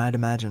cell phone, I'd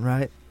imagine,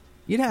 right?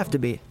 You'd have to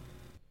be.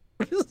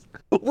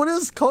 What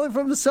does calling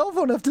from the cell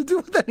phone have to do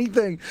with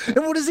anything?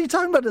 And what is he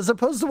talking about as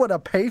opposed to what, a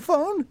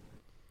payphone?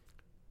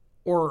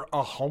 Or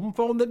a home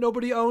phone that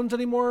nobody owns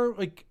anymore?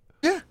 Like,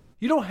 yeah.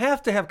 You don't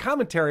have to have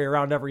commentary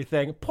around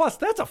everything. Plus,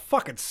 that's a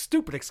fucking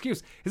stupid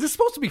excuse. Is this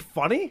supposed to be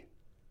funny?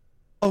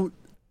 Oh,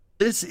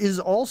 this is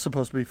all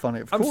supposed to be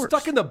funny, of course. I'm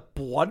stuck in the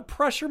blood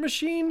pressure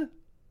machine?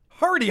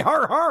 Hardy,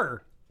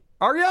 har.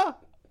 Are ya?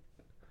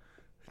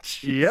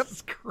 Yep.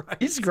 Christ.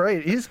 He's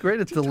great. He's great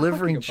at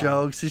delivering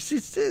jokes.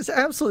 He's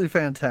absolutely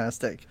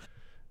fantastic.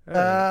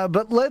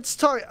 But let's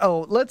talk.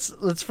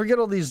 Let's forget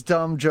all these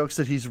dumb jokes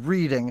that he's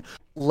reading.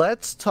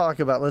 Let's talk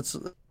about.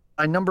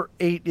 My number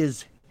 8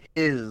 is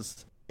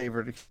his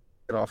favorite to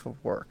get off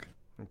of work.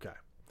 Okay.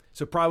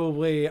 So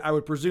probably, I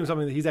would presume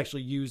something that he's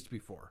actually used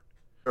before.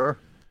 Sure.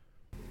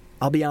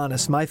 I'll be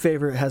honest, my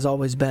favorite has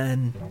always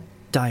been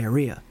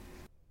diarrhea.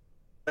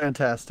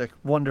 Fantastic.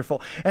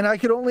 Wonderful. And I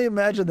could only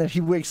imagine that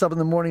he wakes up in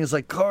the morning and is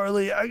like,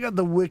 Carly, I got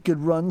the wicked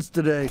runs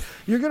today.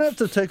 You're going to have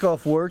to take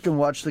off work and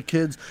watch the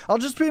kids. I'll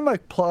just be in my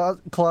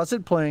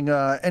closet playing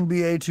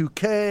NBA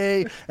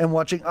 2K and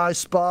watching I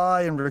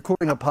Spy and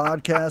recording a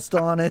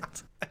podcast on it.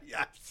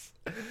 Yes.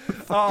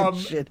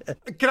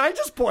 Can I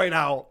just point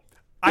out,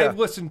 I've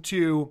listened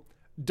to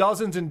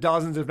dozens and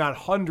dozens, if not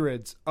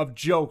hundreds, of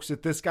jokes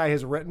that this guy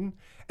has written,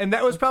 and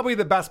that was probably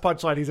the best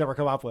punchline he's ever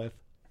come up with.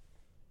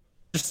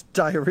 Just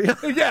diarrhea?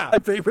 Yeah. My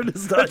favorite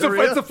is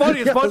diarrhea. It's the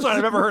funniest punchline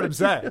I've ever heard him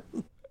say.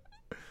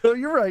 No,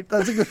 you're right.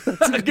 That's a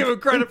good give him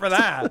credit for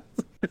that.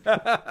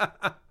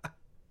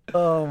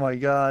 Oh, my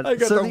God. I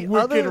got the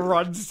wicked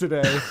runs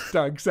today,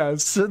 Doug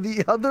says. So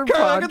the other podcast.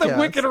 I got the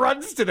wicked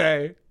runs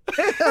today.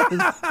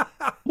 Yes.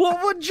 Well,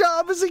 what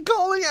job is he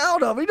calling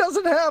out of? He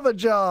doesn't have a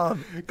job.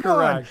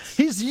 Correct.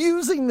 He's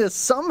using this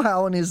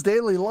somehow in his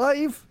daily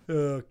life.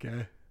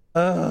 Okay.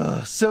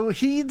 So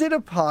he did a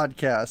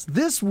podcast.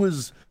 This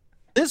was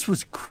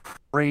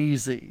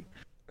crazy.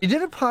 He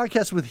did a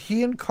podcast with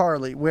he and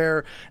Carly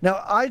where,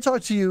 now I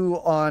talked to you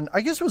on,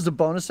 I guess it was the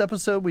bonus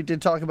episode. We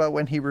did talk about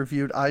when he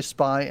reviewed I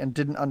Spy and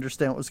didn't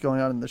understand what was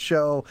going on in the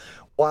show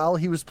while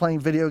he was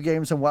playing video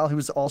games and while he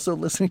was also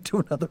listening to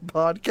another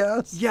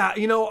podcast. Yeah,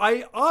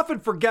 I often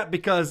forget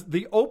because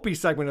the Opie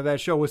segment of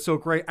that show was so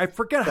great. I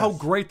forget how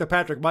great the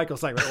Patrick Michael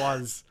segment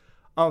was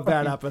of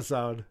that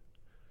episode.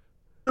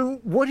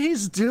 What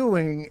he's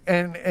doing,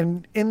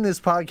 and in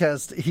this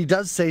podcast, he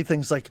does say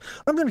things like,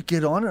 I'm going to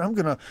get on and I'm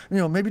going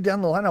to, maybe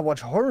down the line I'll watch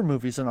horror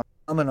movies and I'll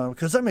comment on them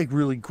because I make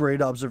really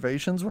great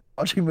observations when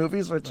watching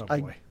movies, which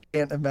I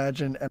can't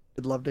imagine and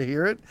I'd love to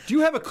hear it. Do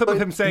you have a clip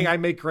of him saying, I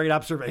make great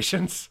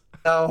observations?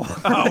 No.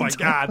 Oh, my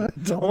God.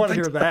 I want to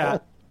hear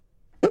that.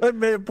 I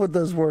may have put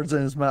those words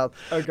in his mouth.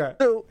 Okay.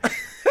 So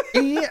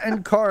he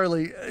and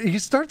Carly, he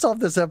starts off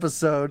this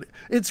episode.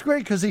 It's great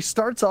because he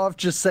starts off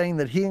just saying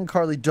that he and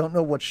Carly don't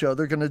know what show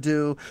they're going to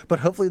do, but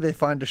hopefully they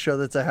find a show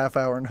that's a half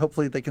hour and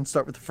hopefully they can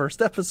start with the first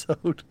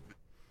episode.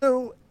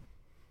 So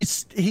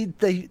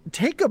they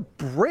take a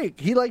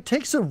break. He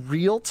takes a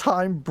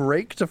real-time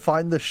break to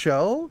find the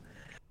show.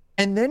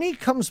 And then he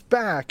comes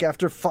back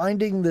after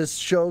finding this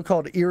show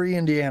called Erie,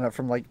 Indiana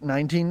from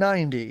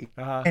 1990.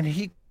 And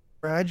he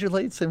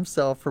congratulates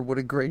himself for what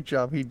a great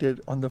job he did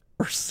on the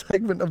first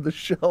segment of the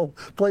show.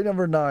 Play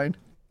number 9.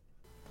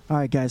 All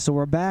right, guys, so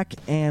we're back,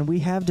 and we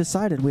have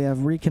decided. We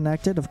have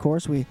reconnected. Of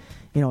course, it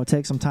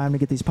takes some time to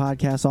get these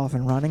podcasts off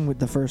and running. With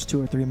the first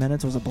 2 or 3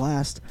 minutes, it was a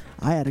blast.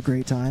 I had a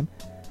great time.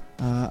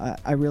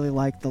 I really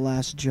liked the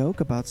last joke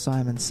about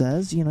Simon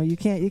Says. You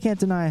can't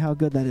deny how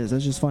good that is.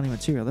 That's just funny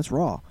material. That's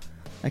raw.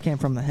 That came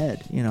from the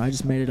head. I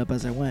just made it up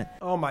as I went.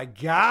 Oh, my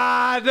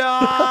God.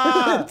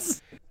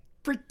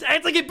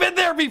 Act like you've been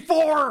there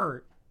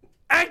before.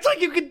 Act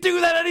like you can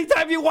do that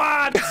anytime you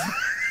want.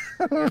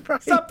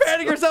 Right. Stop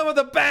patting yourself on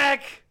the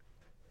back.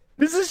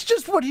 This is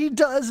just what he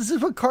does. This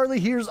is what Carly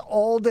hears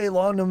all day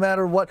long, no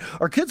matter what.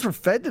 Our kids were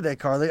fed today,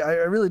 Carly. I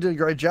really did a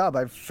great job.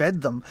 I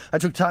fed them. I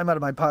took time out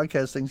of my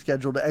podcasting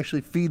schedule to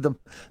actually feed them.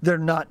 They're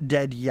not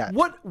dead yet.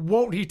 What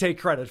won't he take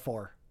credit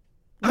for?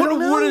 I don't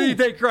know. What did he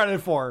take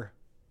credit for?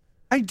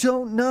 I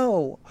don't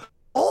know.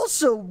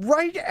 Also,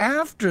 right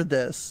after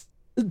this,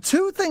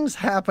 two things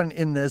happen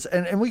in this,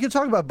 and we can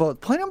talk about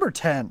both. Play number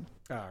 10.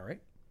 All right.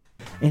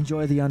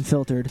 Enjoy the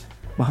unfiltered,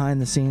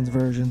 behind-the-scenes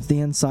versions,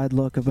 the inside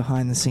look of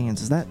behind the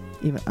scenes. Is that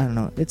even... I don't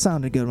know. It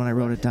sounded good when I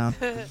wrote it down.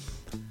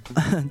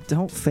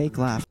 Don't fake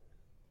laugh.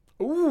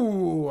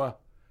 Ooh.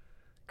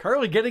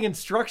 Carly getting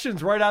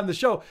instructions right on the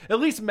show. At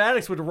least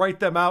Maddox would write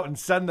them out and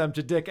send them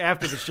to Dick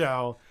after the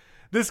show.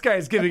 This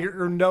guy's giving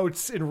her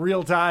notes in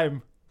real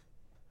time.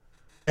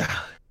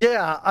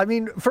 Yeah, I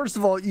mean, first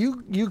of all,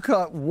 you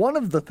caught one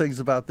of the things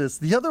about this.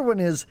 The other one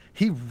is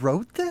he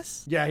wrote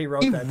this? Yeah, he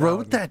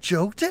wrote that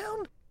joke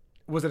down?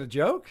 Was it a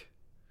joke?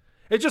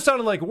 It just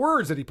sounded like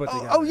words that he put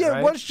together. Oh, yeah, right?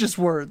 It was just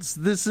words.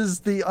 This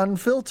is the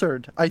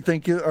unfiltered, I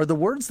think, are the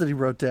words that he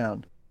wrote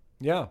down.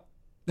 Yeah.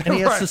 And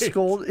he has to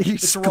scold. He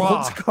It's scolds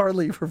raw.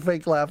 Carly for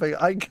fake laughing.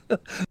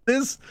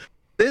 This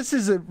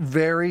is a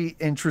very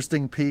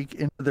interesting peek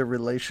into their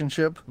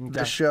relationship. Okay.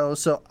 The show.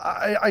 So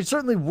I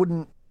certainly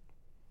wouldn't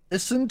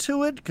listen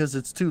to it because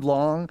it's too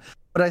long.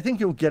 But I think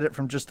you'll get it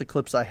from just the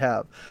clips I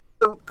have.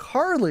 So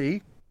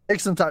Carly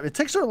takes some time. It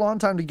takes her a long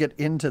time to get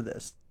into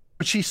this.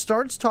 But she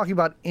starts talking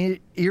about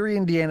Erie,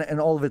 Indiana, and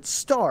all of its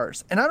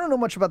stars. And I don't know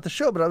much about the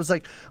show, but I was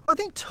like, I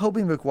think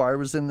Tobey Maguire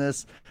was in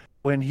this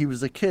when he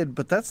was a kid,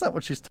 but that's not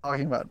what she's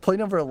talking about. Play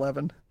number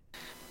 11.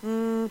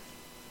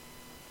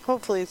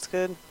 Hopefully it's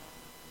good.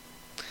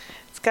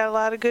 It's got a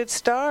lot of good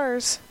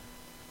stars.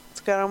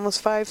 It's got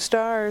almost 5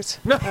 stars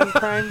on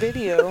Prime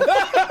Video.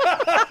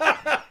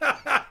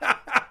 I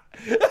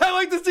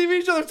like this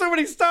TV show. There's so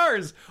many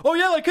stars. Oh,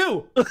 yeah, like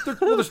who?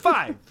 Well, there's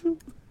 5.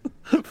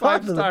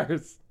 5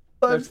 stars.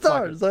 5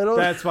 stars.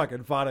 That's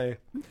fucking funny.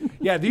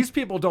 Yeah, these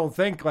people don't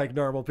think like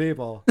normal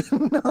people.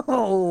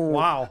 No.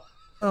 Wow.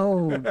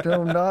 Oh,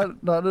 no,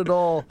 not at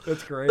all.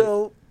 That's great.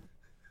 So,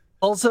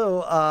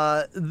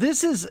 also,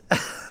 this is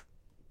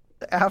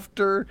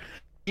after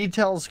he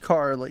tells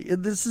Carly,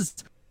 this is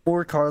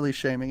for Carly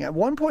shaming. At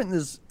one point in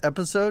this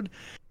episode,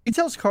 he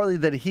tells Carly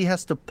that he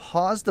has to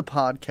pause the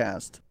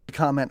podcast to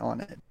comment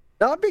on it.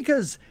 Not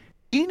because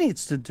he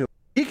needs to do it.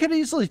 He could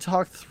easily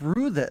talk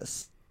through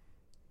this.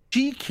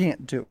 She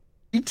can't do it.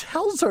 He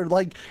tells her,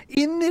 like,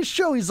 in this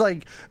show, he's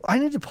like, I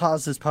need to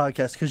pause this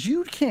podcast because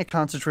you can't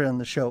concentrate on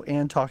the show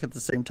and talk at the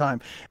same time.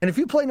 And if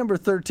you play number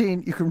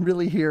 13, you can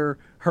really hear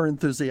her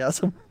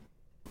enthusiasm.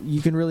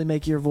 You can really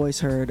make your voice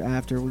heard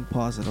after we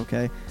pause it,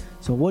 okay?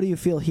 So what do you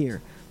feel here?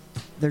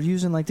 They're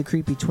using, like, the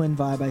creepy twin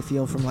vibe I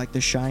feel from, like,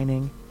 The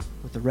Shining,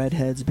 with the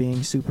redheads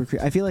being super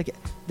creepy. I feel like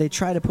they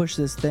try to push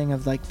this thing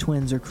of, like,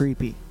 twins are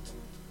creepy.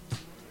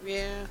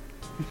 Yeah.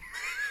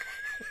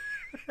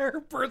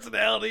 Her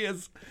personality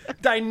is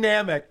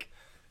dynamic.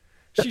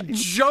 She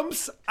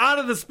jumps out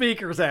of the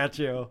speakers at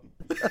you.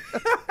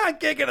 I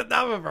can't get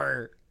enough of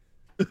her.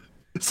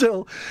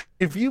 So,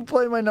 if you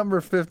play my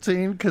number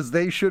 15, because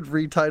they should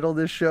retitle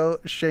this show,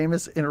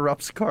 Seamus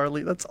Interrupts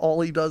Carly. That's all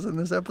he does in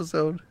this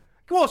episode.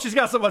 Well, she's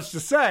got so much to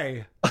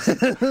say.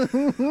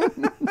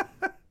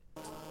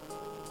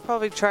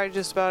 Probably tried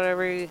just about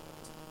every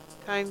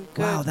kind.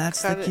 Wow,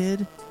 that's the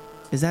kid?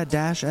 Is that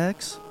Dash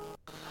X?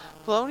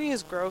 Bologna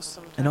is gross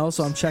sometimes. And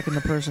also, I'm checking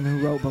the person who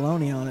wrote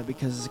bologna on it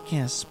because it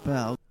can't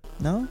spell.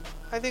 No?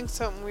 I think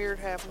something weird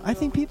happened. I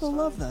think people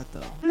love that,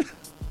 though.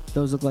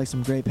 Those look like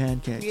some great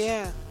pancakes.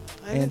 Yeah.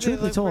 And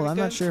truth be told, I'm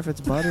not sure if it's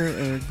butter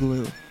or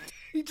glue.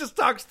 He just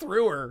talks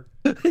through her.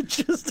 He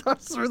just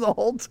talks through the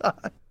whole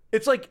time.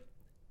 It's like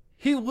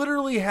he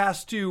literally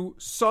has to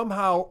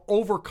somehow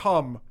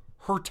overcome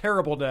her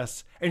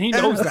terribleness, and he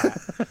knows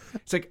that.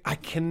 It's like, I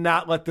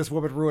cannot let this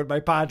woman ruin my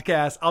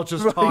podcast. I'll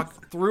just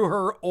talk through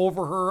her,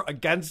 over her,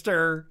 against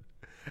her.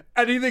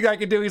 Anything I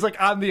can do, he's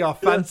like on the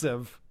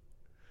offensive.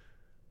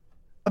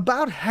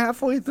 About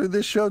halfway through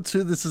this show,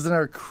 too, this is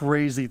another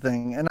crazy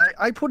thing. And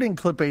I put in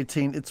clip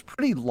 18. It's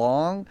pretty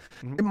long.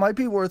 Mm-hmm. It might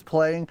be worth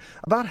playing.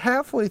 About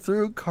halfway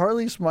through,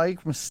 Carly's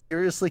mic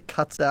mysteriously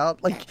cuts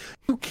out. Like,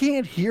 you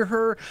can't hear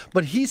her,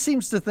 but he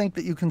seems to think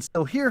that you can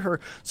still hear her.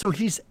 So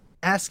he's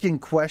asking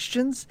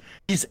questions.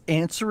 He's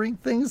answering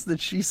things that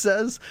she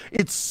says.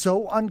 It's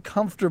so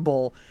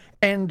uncomfortable.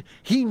 And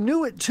he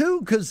knew it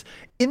too, because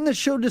in the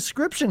show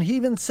description, he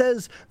even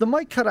says the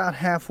mic cut out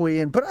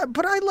halfway in, but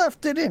I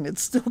left it in.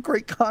 It's still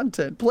great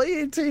content. Play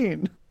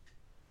 18.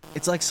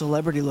 It's like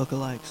celebrity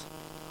lookalikes.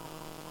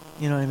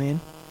 You know what I mean?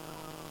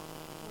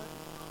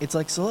 It's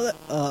like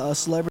a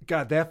celebrity.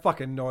 God, that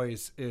fucking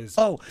noise is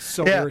so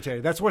yeah.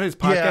 irritating. That's what his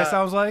podcast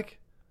sounds like?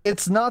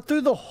 It's not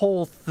through the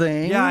whole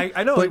thing. Yeah,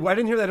 I know. I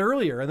didn't hear that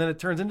earlier, and then it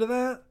turns into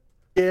that?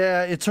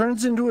 Yeah, it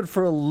turns into it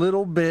for a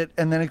little bit,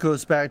 and then it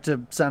goes back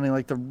to sounding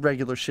like the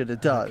regular shit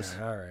it does.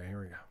 Okay, all right,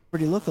 here we go.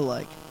 Pretty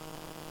look-alike.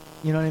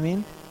 You know what I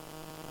mean?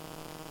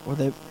 Or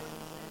they...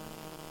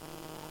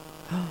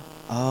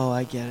 Oh,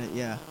 I get it.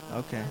 Yeah.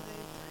 Okay.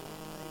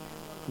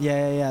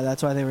 Yeah.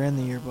 That's why they were in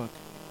the yearbook.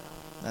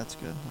 That's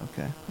good.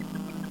 Okay.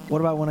 What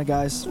about when a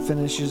guy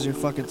finishes your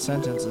fucking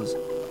sentences?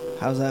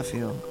 How's that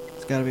feel?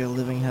 It's got to be a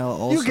living hell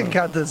also. You can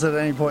cut this at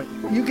any point.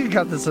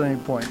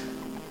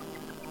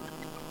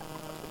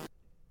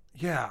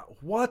 Yeah,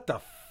 what the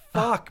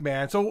fuck,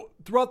 man? So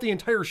throughout the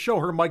entire show,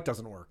 her mic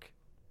doesn't work.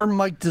 Her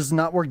mic does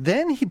not work.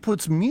 Then he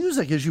puts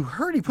music, as you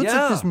heard. He puts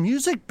like this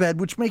music bed,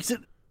 which makes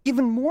it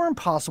even more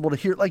impossible to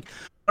hear. Like,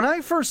 when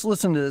I first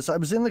listened to this, I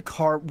was in the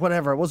car,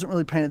 whatever. I wasn't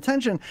really paying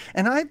attention.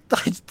 And I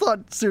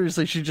thought,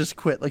 seriously, she just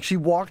quit. Like, she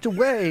walked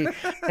away,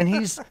 and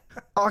he's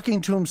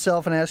talking to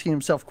himself and asking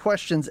himself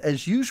questions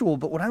as usual.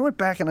 But when I went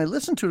back and I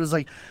listened to it, I was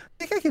like, I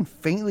think I can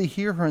faintly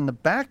hear her in the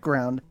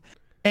background.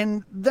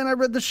 And then I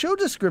read the show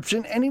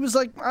description, and he was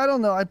like, I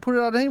don't know. I put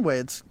it out anyway.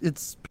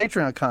 It's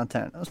Patreon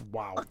content. I was,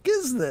 wow. What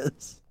is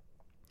this?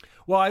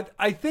 Well,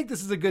 I think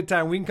this is a good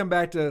time. We can come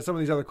back to some of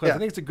these other clips. Yeah. I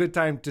think it's a good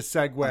time to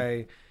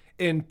segue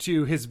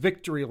into his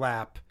victory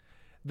lap.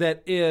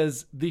 That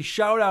is the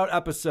shout out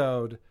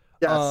episode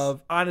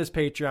of on his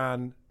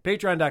Patreon,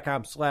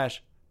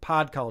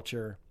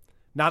 patreon.com/podculture.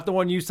 Not the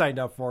one you signed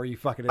up for, you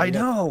fucking idiot. I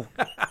know.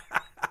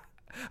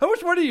 How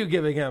much money are you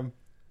giving him?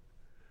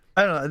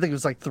 I don't know. I think it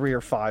was like 3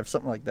 or 5,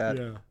 something like that.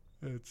 Yeah,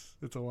 it's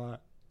a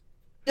lot.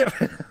 Yeah.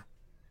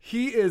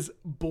 He is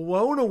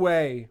blown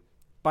away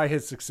by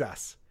his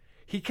success.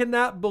 He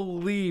cannot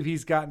believe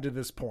he's gotten to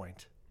this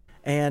point.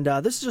 And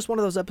this is just one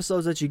of those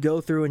episodes that you go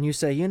through and you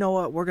say, you know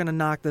what, we're going to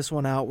knock this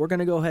one out. We're going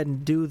to go ahead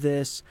and do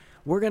this.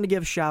 We're going to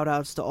give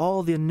shout-outs to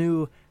all the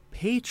new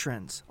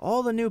patrons,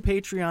 all the new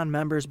Patreon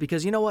members,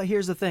 because you know what?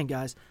 Here's the thing,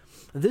 guys.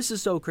 This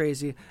is so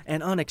crazy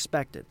and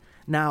unexpected.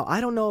 Now,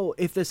 I don't know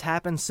if this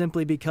happened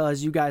simply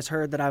because you guys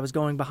heard that I was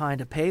going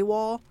behind a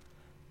paywall,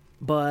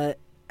 but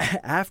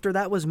after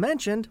that was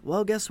mentioned,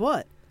 well, guess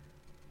what?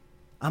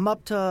 I'm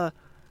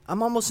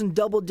almost in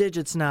double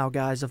digits now,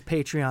 guys, of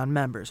Patreon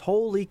members.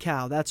 Holy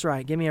cow, that's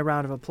right. Give me a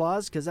round of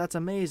applause, because that's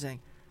amazing.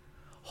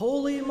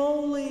 Holy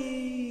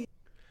moly!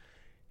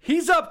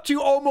 He's up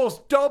to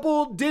almost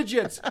double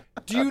digits.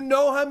 Do you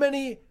know how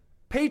many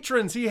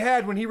patrons he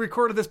had when he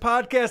recorded this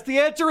podcast? The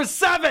answer is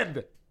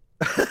 7!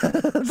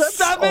 That's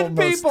 7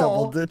 almost people.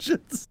 double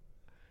digits.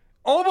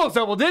 Almost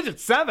double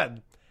digits,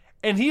 7.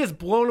 And he is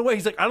blown away.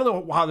 He's like, I don't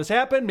know how this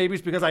happened. Maybe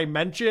it's because I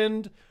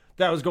mentioned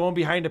that I was going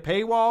behind a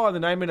paywall on the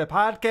 9-minute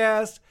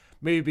podcast.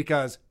 Maybe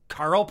because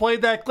Carl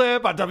played that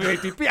clip on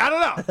WATP. I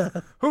don't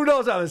know. Who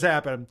knows how this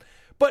happened?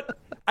 But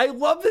I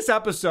love this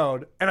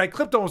episode, and I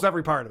clipped almost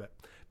every part of it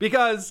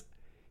because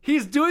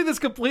he's doing this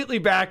completely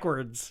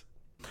backwards.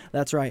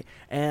 That's right.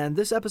 And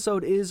this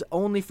episode is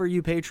only for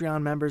you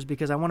Patreon members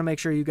because I want to make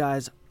sure you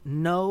guys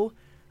know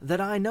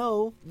that I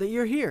know that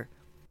you're here.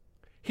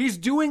 He's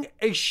doing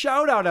a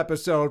shout-out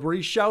episode where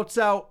he shouts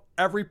out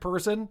every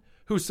person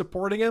who's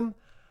supporting him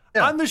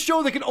on the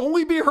show that can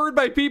only be heard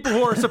by people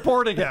who are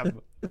supporting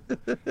him.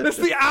 It's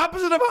the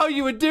opposite of how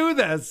you would do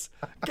this.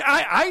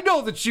 I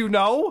know that you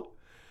know.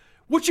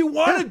 What you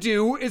want to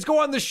do is go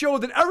on the show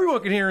that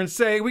everyone can hear and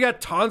say, we got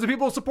tons of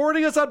people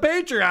supporting us on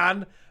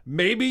Patreon.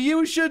 Maybe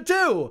you should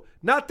too.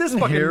 Not this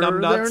fucking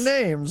numbnuts. Their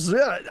names.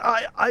 Yeah,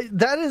 I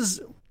that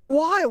is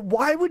why.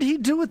 Why would he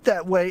do it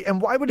that way?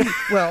 And why would he?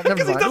 Well,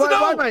 never mind.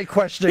 Why am I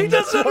questioning? He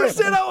doesn't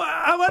understand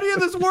how any of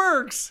this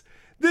works.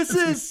 This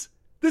is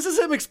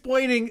him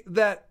explaining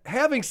that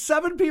having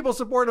 7 people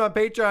support him on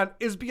Patreon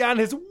is beyond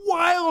his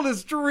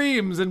wildest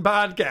dreams in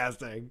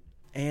podcasting.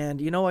 And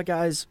you know what,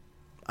 guys?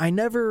 I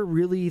never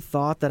really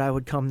thought that I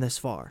would come this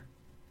far.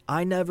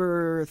 I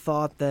never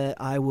thought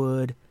that I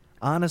would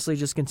honestly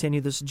just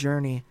continue this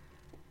journey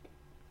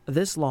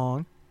this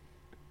long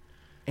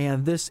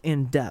and this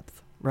in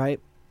depth, right?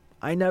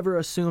 I never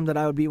assumed that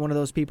I would be one of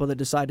those people that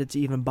decided to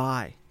even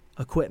buy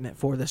equipment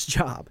for this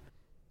job.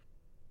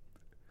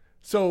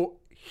 So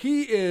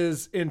he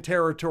is in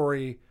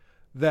territory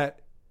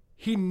that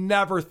he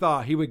never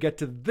thought he would get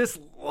to this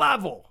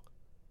level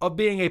of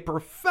being a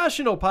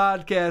professional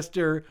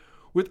podcaster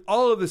with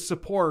all of this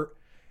support.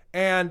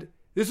 And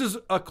this is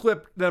a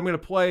clip that I'm going to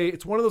play.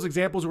 It's one of those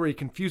examples where he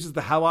confuses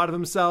the hell out of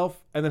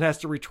himself and then has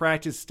to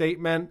retract his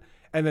statement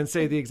and then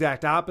say the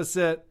exact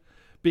opposite,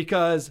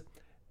 because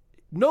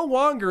no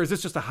longer is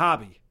this just a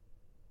hobby.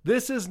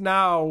 This is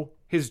now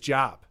his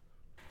job.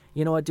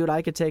 You know what, dude?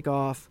 I could take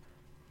off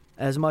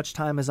as much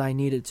time as I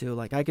needed to.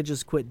 Like, I could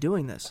just quit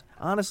doing this.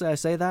 Honestly, I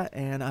say that,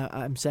 and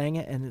I'm saying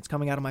it, and it's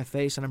coming out of my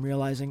face, and I'm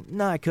realizing,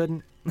 no, I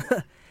couldn't.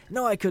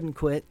 No, I couldn't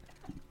quit.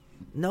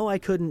 No, I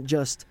couldn't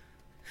just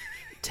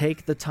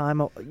take the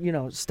time,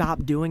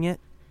 stop doing it.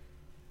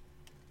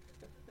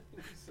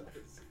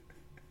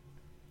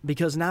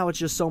 Because now it's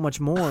just so much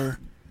more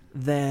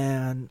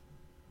than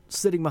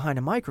sitting behind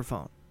a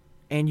microphone.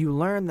 And you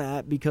learn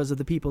that because of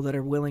the people that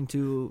are willing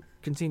to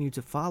continue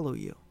to follow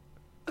you.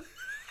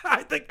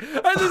 I think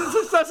the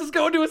success is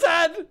going to his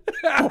head.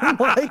 Oh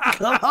my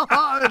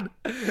God.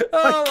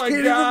 Oh I my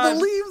can't God. even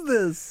believe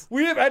this.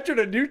 We have entered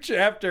a new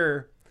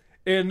chapter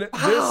in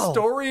this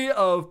story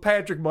of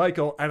Patrick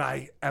Michael, and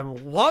I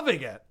am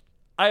loving it.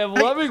 I am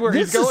loving where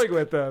he's going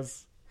with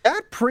this.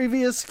 That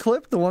previous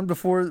clip, the one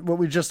before what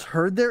we just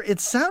heard there, it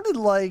sounded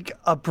like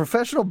a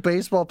professional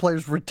baseball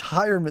player's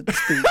retirement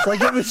speech.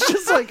 Like it was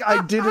just like,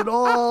 I did it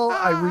all.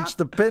 I reached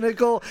the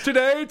pinnacle.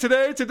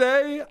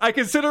 Today, I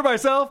consider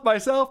myself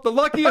the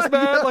luckiest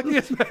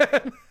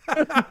man,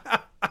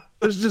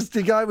 There's just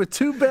a guy with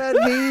 2 bad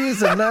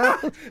knees, and now...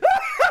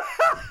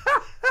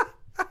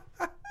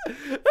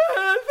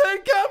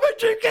 Thank God my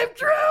dream came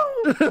true!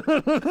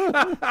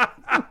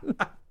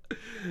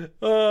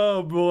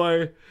 Oh,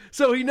 boy.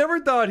 So he never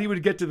thought he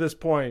would get to this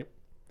point.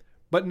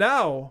 But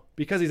now,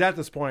 because he's at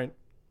this point,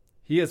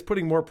 he is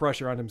putting more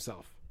pressure on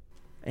himself.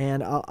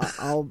 And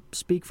I'll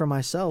speak for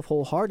myself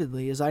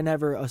wholeheartedly, as I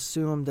never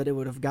assumed that it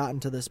would have gotten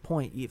to this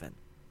point even.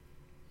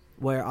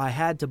 Where I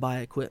had to buy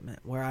equipment,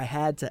 where I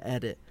had to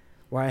edit,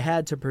 where I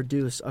had to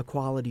produce a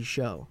quality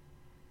show.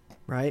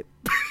 Right?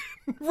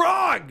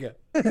 Wrong!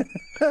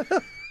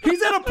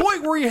 He's at a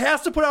point where he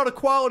has to put out a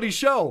quality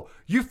show.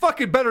 You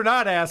fucking better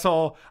not,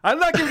 asshole. I'm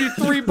not giving you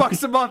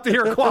 $3 a month to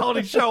hear a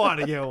quality show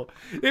out of you.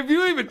 If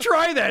you even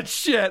try that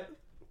shit.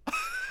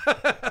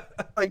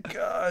 My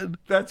God.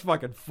 That's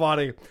fucking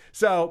funny.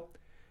 So,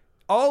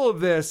 all of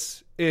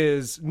this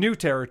is new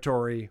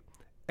territory,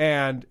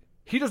 and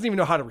he doesn't even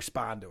know how to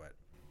respond to it.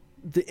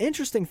 The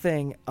interesting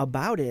thing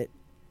about it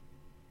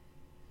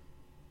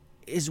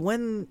is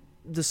when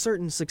the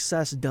certain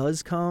success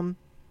does come,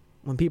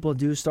 when people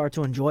do start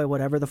to enjoy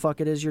whatever the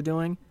fuck it is you're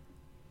doing,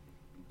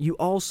 you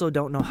also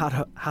don't know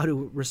how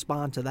to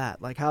respond to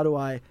that. Like, how do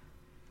I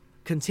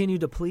continue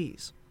to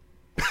please?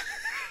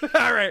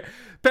 All right.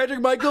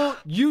 Patrick Michael,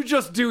 you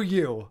just do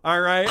you.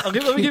 All right.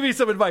 Let me give you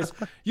some advice.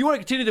 You want to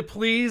continue to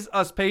please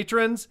us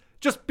patrons?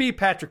 Just be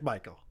Patrick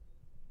Michael.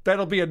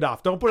 That'll be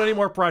enough. Don't put any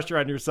more pressure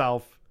on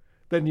yourself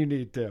than you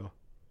need to.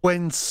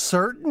 When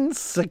certain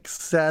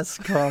success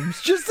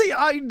comes, just the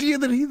idea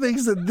that he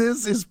thinks that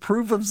this is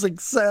proof of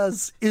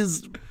success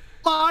is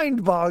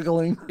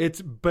mind-boggling.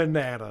 It's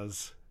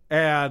bananas.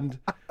 And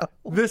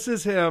this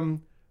is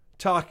him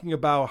talking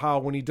about how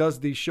when he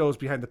does these shows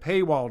behind the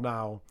paywall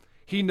now,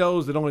 he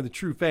knows that only the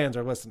true fans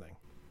are listening.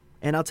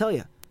 And I'll tell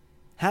you,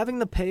 having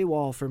the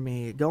paywall for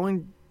me,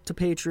 going to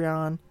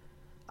Patreon,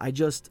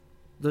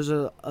 there's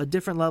a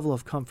different level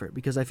of comfort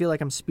because I feel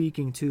like I'm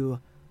speaking to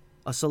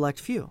a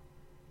select few.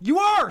 You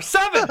are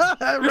 7. You're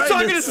Right,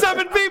 talking to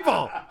 7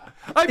 people.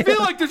 I feel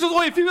like there's just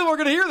only a few people who are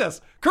going to hear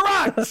this.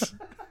 Correct.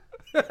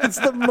 It's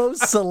the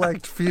most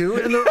select few,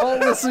 and they're all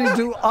listening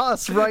to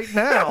us right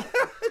now.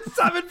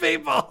 7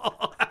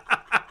 people.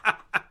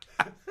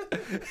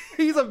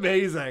 He's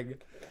amazing.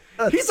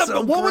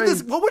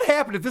 What would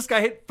happen if this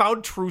guy had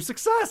found true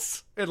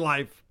success in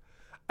life?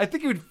 I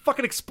think he would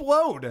fucking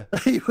explode.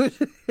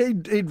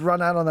 He'd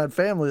run out on that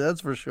family,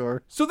 that's for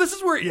sure. So this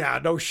is where,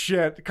 no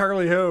shit,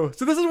 Carly who?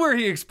 So this is where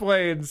he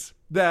explains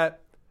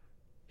that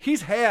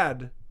he's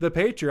had the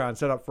Patreon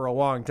set up for a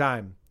long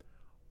time,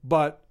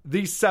 but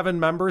these 7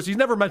 members, he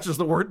never mentions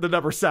the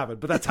number 7,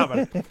 but that's how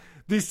many.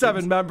 These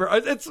 7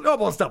 members, it's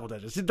almost double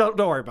digits. Don't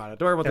worry about it.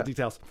 Don't worry about the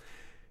details.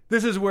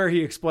 This is where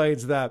he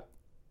explains that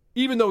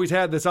even though he's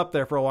had this up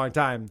there for a long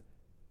time,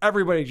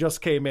 everybody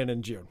just came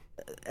in June.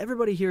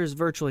 Everybody here is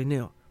virtually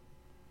new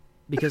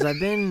because I've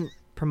been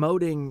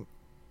promoting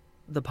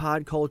the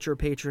Pod Culture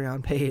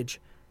Patreon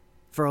page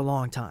for a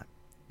long time.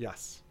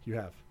 Yes, you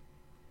have.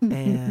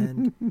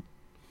 And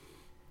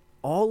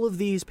all of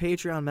these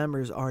Patreon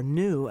members are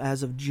new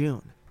as of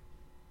June.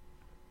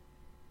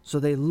 So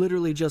they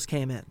literally just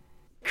came in.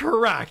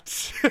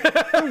 Correct.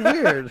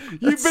 Weird.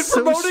 You've been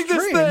promoting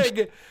this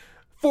thing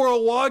for a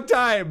long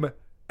time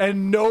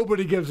and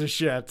nobody gives a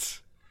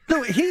shit.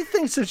 No, he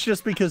thinks it's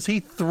just because he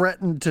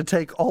threatened to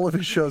take all of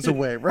his shows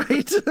away,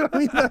 right? I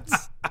mean,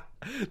 that's...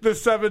 The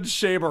 7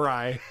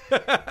 Shamerai.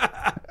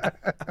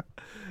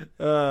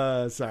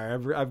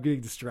 Sorry, I'm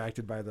getting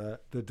distracted by the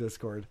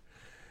Discord.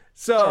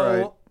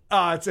 So,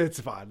 it's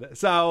fun.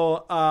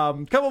 So,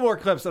 a couple more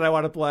clips that I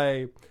want to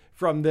play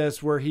from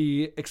this where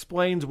he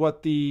explains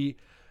what the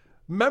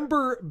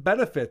member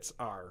benefits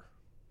are.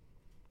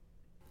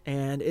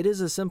 And it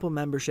is a simple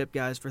membership,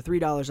 guys, for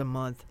 $3 a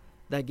month.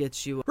 That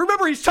gets you.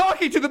 Remember, he's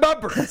talking to the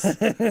members.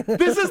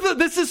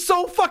 This is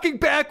so fucking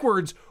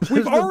backwards.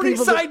 We've already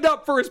signed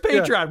up for his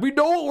Patreon. Yeah. We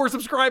know what we're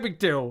subscribing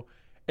to,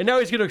 and now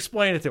he's going to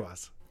explain it to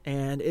us.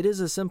 And it is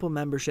a simple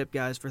membership,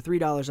 guys, for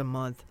 $3 a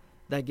month.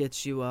 That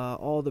gets you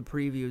all the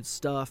previewed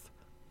stuff.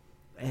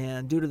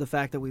 And due to the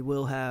fact that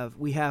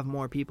we have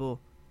more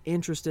people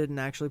interested in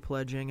actually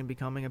pledging and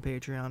becoming a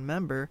Patreon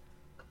member,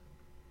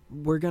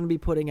 we're going to be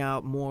putting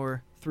out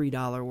more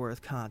 $3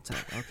 worth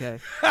content. Okay.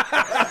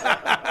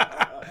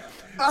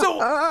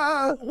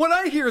 So when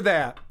I hear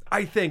that,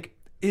 I think,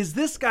 is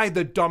this guy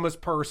the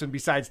dumbest person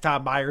besides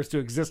Tom Myers to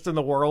exist in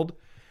the world?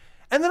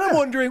 And then I'm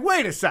wondering,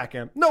 wait a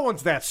second, no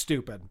one's that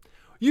stupid.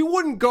 You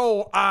wouldn't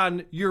go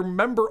on your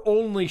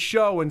member-only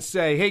show and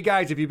say, hey,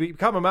 guys, if you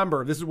become a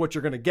member, this is what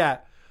you're going to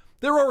get.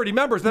 They're already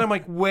members. Then I'm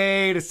like,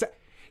 wait a second.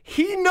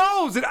 He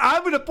knows that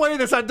I'm going to play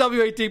this on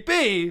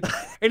WATP,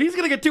 and he's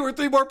going to get 2 or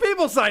 3 more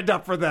people signed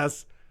up for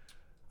this.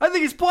 I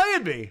think he's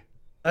playing me.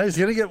 He's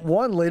going to get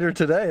 1 later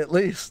today, at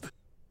least.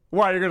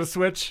 Why, you're going to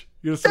switch?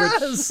 You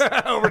gonna switch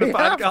over to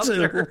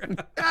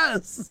Podculture?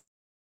 Yes.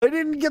 I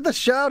didn't get the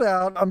shout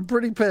out. I'm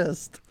pretty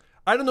pissed.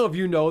 I don't know if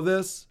you know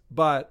this,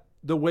 but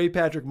the way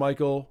Patrick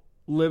Michael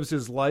lives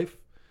his life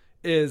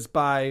is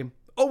by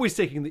always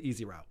taking the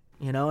easy route.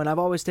 You know, and I've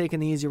always taken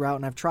the easy route,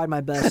 and I've tried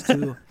my best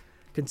to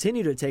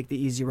continue to take the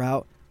easy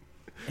route.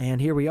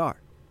 And here we are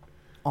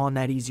on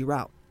that easy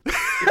route.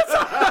 That's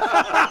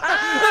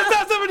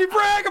not something you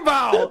brag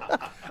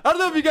about. I don't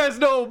know if you guys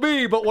know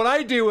me, but what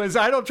I do is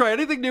I don't try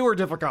anything new or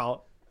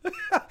difficult.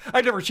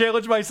 I never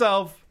challenge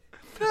myself.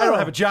 I don't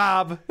have a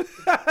job.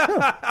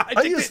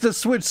 I used to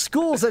switch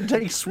schools and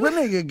take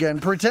swimming again,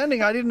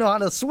 pretending I didn't know how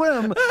to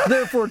swim,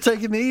 therefore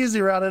taking the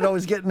easy route and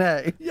always getting an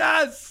A.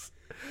 Yes.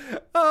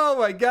 Oh,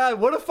 my God.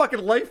 What a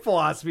fucking life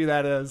philosophy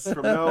that is.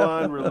 From now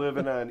on, we're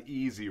living on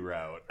easy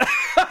route.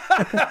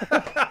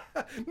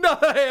 No,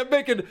 hey, I'm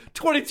making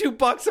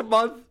 $22 a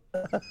month.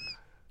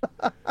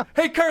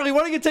 Hey, Carly, why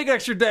don't you take an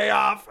extra day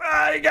off?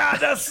 I got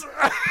this.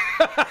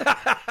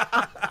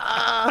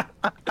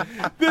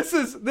 This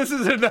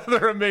is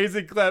another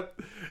amazing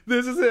clip.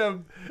 This is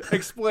him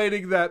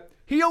explaining that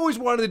he always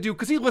wanted to do,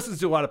 because he listens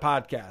to a lot of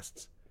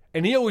podcasts,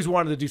 and he always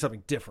wanted to do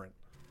something different.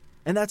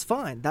 And that's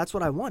fine. That's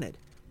what I wanted.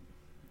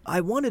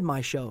 I wanted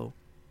my show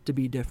to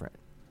be different.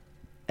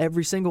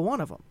 Every single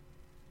one of them.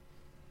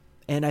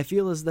 And I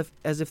feel as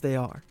if they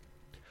are.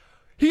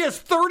 He has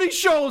 30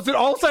 shows that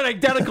all sound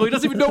identical. He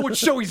doesn't even know which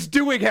show he's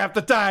doing half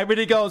the time. And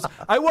he goes,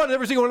 I wanted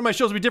every single one of my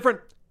shows to be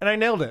different, and I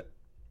nailed it.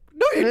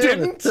 No, you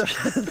didn't.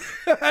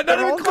 Not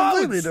even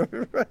close.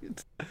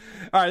 Right.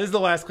 All right, this is the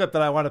last clip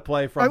that I want to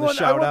play from the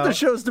shout-out. I want the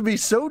shows to be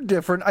so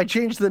different. I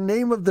change the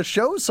name of the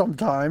show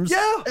sometimes.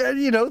 Yeah.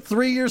 And,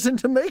 3 years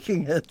into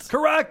making it.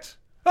 Correct.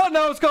 Oh,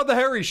 no, it's called The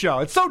Harry Show.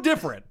 It's so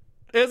different.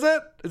 Is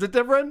it? Is it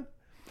different?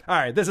 All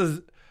right, this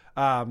is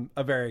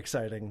a very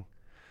exciting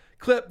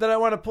clip that I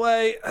want to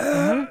play.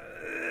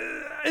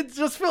 It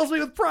just fills me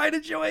with pride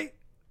and joy.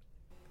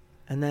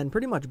 And then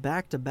pretty much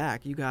back to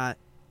back, you got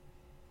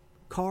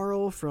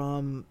Carl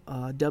from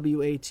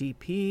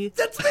WATP.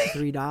 That's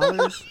me.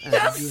 $3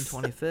 Yes.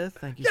 June 25th.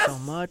 Thank you Yes. so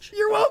much.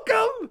 You're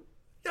welcome.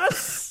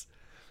 Yes.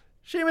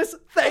 Seamus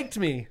thanked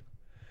me.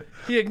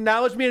 He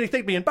acknowledged me and he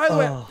thanked me. And by the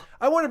way,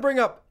 I want to bring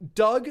up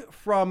Doug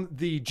from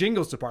the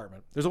Jingles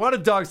department. There's a lot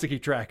of Dougs to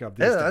keep track of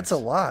these days. That's a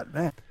lot,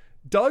 man.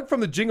 Doug from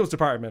the Jingles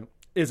department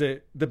is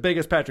the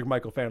biggest Patrick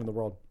Michael fan in the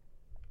world.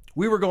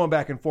 We were going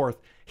back and forth.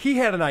 He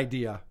had an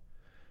idea.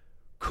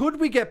 Could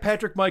we get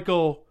Patrick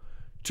Michael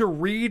to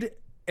read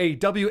a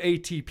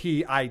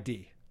WATP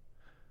ID?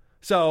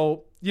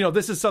 So,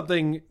 this is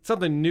something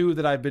new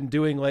that I've been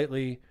doing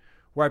lately,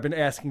 where I've been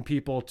asking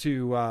people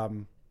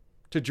to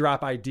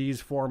drop IDs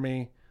for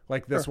me,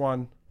 like this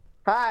one.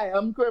 Hi,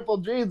 I'm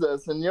Crippled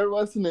Jesus, and you're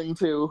listening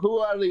to Who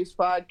Are These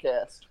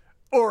Podcasts?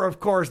 Or, of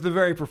course, the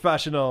very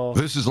professional.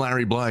 This is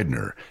Larry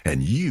Blydner,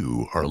 and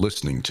you are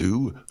listening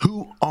to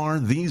Who Are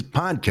These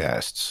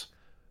Podcasts?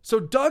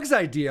 So Doug's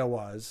idea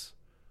was,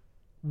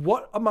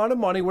 what amount of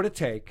money would it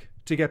take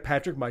to get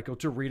Patrick Michael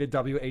to read a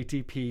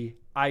WATP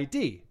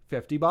ID?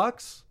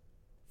 $50?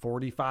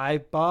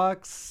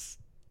 $45?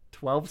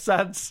 12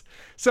 cents?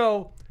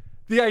 So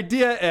the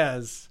idea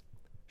is,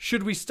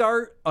 should we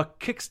start a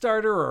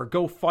Kickstarter or a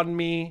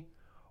GoFundMe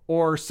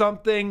or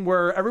something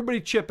where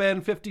everybody chip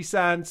in 50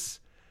 cents?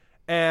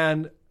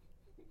 And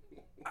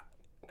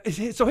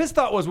so his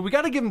thought was, well, we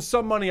got to give him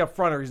some money up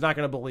front or he's not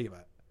going to believe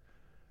it,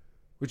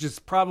 which is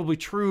probably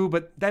true,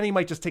 but then he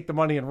might just take the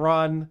money and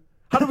run.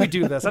 How do we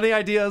do this? Any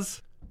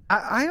ideas?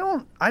 I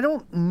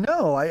don't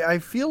know. I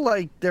feel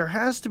like there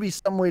has to be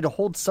some way to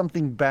hold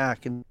something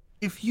back. And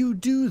if you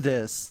do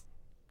this,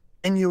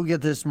 then you'll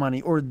get this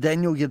money, or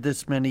then you'll get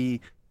this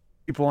many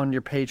people on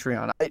your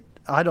Patreon.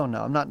 I don't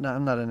know. I'm not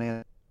an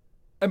answer.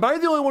 Am I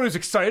the only one who's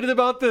excited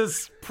about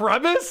this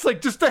premise?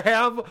 Like, just to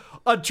have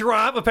a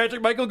drop of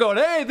Patrick Michael going,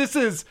 hey, this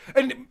is...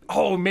 And,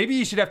 maybe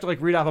you should have to,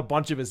 read off a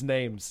bunch of his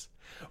names.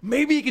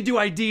 Maybe he could do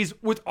IDs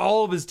with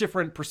all of his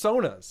different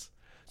personas.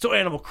 So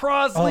Animal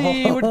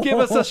Crosley would give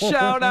us a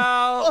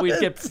shout-out.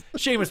 We'd get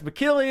Seamus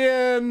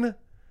McKillian,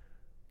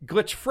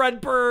 Glitch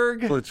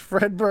Fredberg.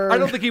 I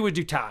don't think he would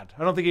do Todd.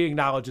 I don't think he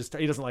acknowledges...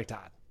 He doesn't like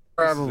Todd.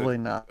 Probably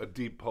not. A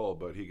deep pull,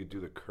 but he could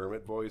do the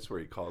Kermit voice where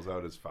he calls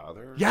out his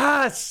father.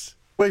 Yes!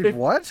 Wait,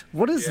 what?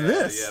 What is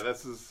this? Yeah,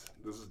 this is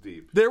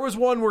deep. There was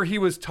one where he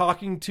was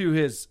talking to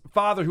his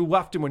father who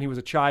left him when he was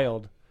a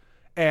child,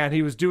 and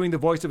he was doing the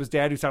voice of his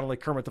dad who sounded like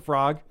Kermit the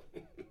Frog.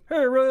 Hey, I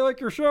really like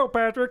your show,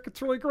 Patrick.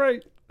 It's really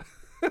great.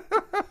 All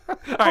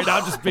right, now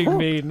I'm just being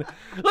mean.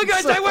 Look,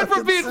 guys, I went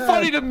from being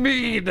funny to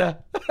mean.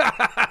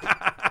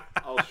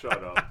 I'll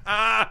shut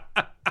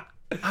up.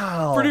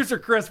 Producer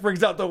Chris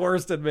brings out the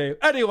worst in me.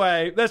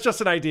 Anyway, that's just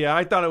an idea.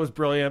 I thought it was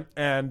brilliant,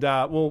 and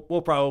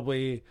we'll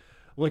probably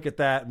look at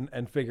that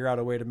and figure out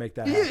a way to make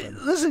that happen.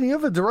 Listen, you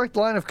have a direct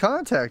line of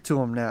contact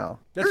to him now.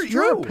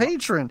 You're a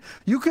patron.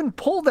 You can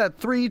pull that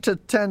 $3 to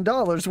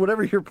 $10,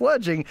 whatever you're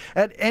pledging,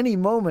 at any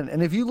moment.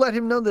 And if you let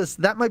him know this,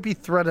 that might be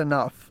threat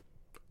enough.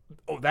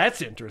 Oh,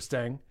 that's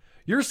interesting.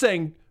 You're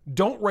saying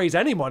don't raise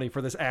any money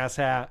for this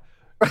asshat.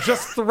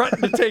 Just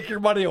threaten to take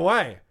your money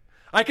away.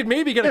 I could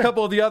maybe get a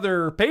couple of the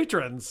other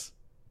patrons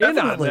in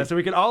on this, so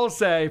we can all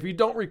say, if you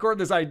don't record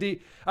this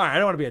ID, all right, I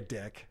don't want to be a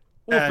dick.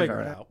 We'll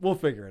figure it out. We'll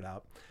figure it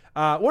out.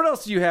 What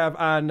else do you have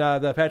on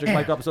the Patrick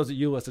Michael episodes that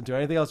you listen to?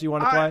 Anything else you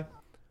want to play?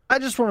 I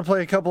just want to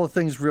play a couple of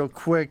things real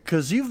quick,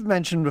 because you've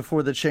mentioned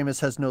before that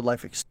Seamus has no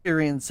life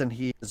experience and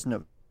he has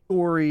no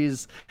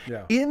stories.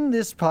 Yeah. In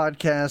this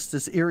podcast,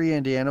 this Erie,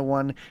 Indiana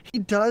one, he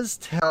does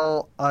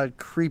tell a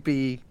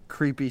creepy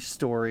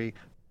story.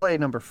 Play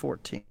number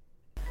 14.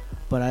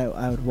 But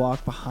I would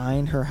walk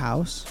behind her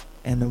house,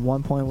 and at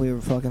one point we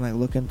were fucking like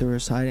looking through her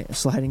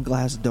sliding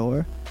glass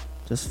door,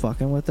 just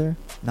fucking with her,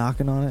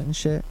 knocking on it and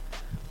shit.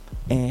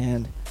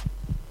 And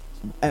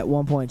at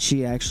one point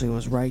she actually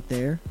was right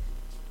there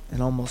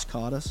and almost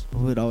caught us.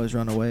 We would always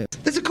run away.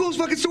 That's the coolest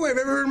fucking story I've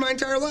ever heard in my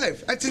entire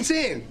life. That's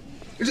insane.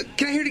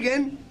 Can I hear it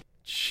again?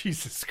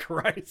 Jesus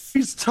Christ.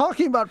 He's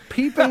talking about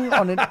peeping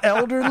on an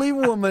elderly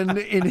woman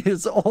in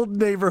his old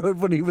neighborhood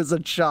when he was a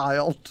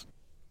child.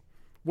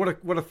 What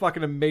a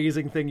fucking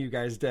amazing thing you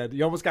guys did.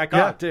 You almost got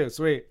caught too.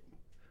 Sweet.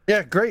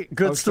 Yeah, great.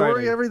 Good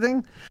story, exciting.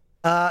 everything.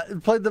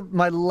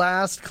 My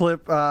last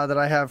clip that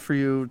I have for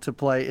you to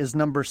play is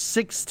number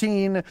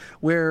 16,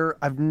 where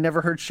I've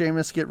never heard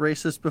Seamus get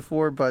racist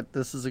before, but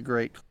this is a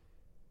great.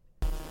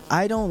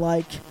 I don't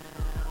like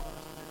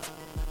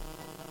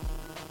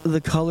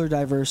the color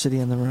diversity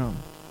in the room.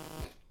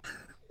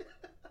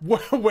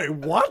 Wait,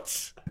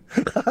 what?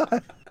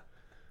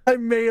 I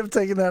may have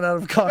taken that out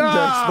of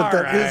context, but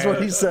that is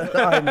what he said.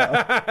 I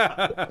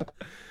know.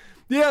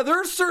 Yeah,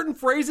 there are certain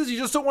phrases you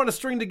just don't want to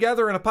string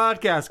together in a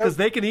podcast because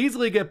they can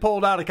easily get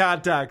pulled out of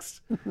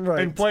context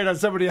and played on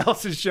somebody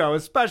else's show,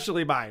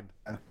 especially mine.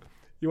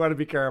 You want to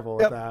be careful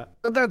with that.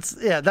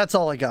 That's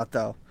all I got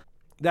though.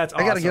 That's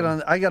awesome.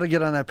 I gotta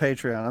get on that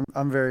Patreon.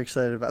 I'm very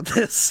excited about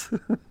this.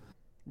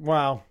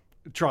 Wow.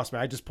 Trust me,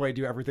 I just played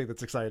you everything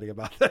that's exciting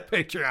about that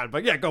Patreon.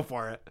 But yeah, go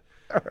for it.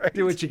 All right.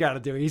 Do what you got to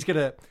do.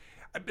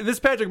 This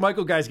Patrick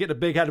Michael guy's getting a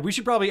big head. We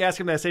should probably ask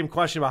him that same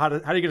question about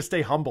how are you going to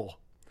stay humble?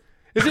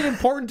 Is it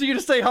important to you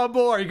to stay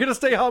humble? Are you going to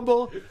stay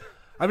humble?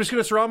 I'm just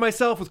going to surround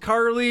myself with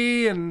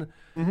Carly and,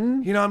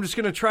 I'm just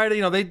going to try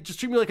to, they just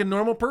treat me like a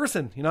normal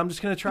person. I'm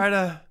just going to try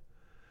to.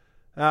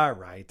 All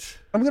right.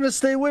 I'm going to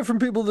stay away from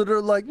people that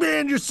are like,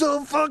 man, you're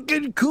so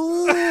fucking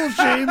cool,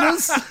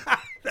 Seamus.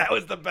 That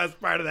was the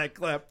best part of that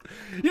clip.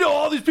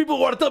 All these people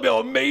want to tell me how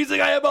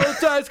amazing I am all the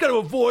time. I just got to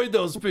avoid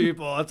those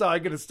people. That's how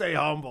I'm going to stay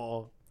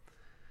humble.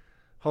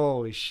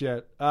 Holy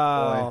shit.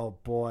 Oh,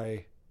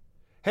 boy.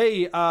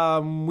 Hey,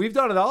 we've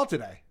done it all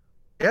today.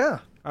 Yeah.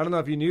 I don't know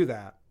if you knew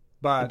that,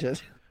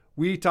 but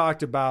we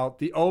talked about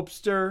the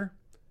Opster.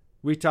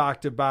 We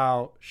talked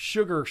about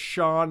Sugar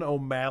Sean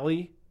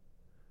O'Malley.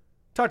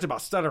 Talked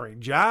about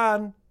Stuttering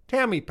John,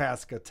 Tammy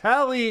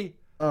Pascatelli,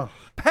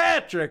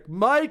 Patrick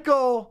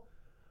Michael.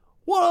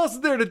 What else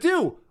is there to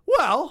do?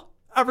 Well,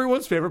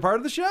 everyone's favorite part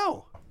of the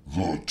show.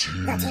 The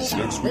teaser.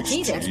 The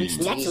teaser.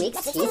 Next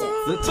week's teaser.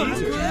 The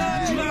teaser.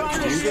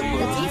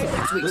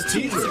 The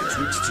teaser.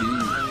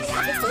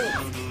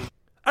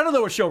 I don't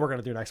know what show we're going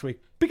to do next week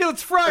because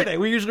it's Friday.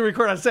 We usually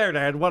record on Saturday.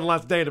 I had one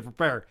last day to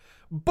prepare.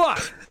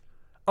 But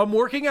I'm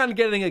working on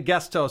getting a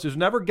guest host who's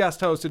never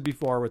guest hosted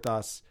before with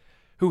us,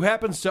 who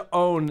happens to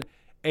own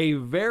a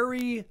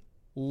very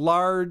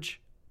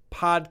large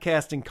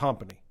podcasting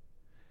company.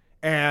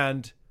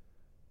 And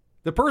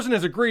the person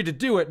has agreed to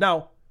do it.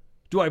 Now,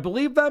 do I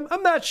believe them?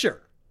 I'm not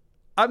sure.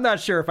 I'm not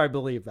sure if I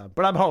believe them,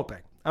 but I'm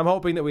hoping. I'm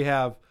hoping that we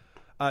have.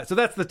 So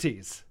that's the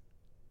tease.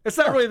 It's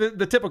not really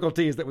the typical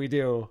tease that we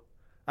do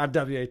on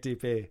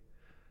WATP,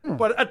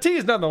 but a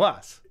tease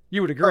nonetheless.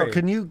 You would agree.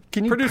 Can you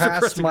Producer pass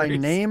Chris my agrees.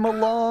 name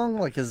along?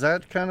 Like, is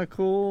that kind of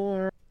cool?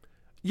 Or?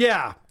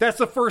 Yeah, that's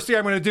the first thing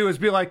I'm going to do is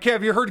be like,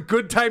 Kev, you heard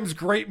Good Times,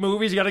 Great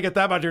Movies? You got to get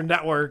them on your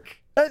network.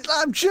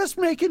 I'm just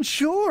making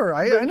sure.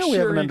 I know we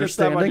have an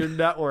understanding. Get them on your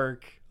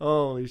network.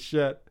 Holy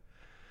shit.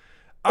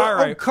 All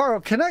right. Carl,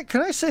 can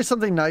I say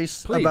something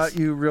nice about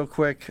you real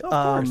quick? Of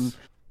course.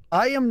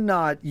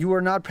 You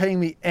are not paying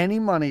me any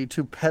money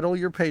to peddle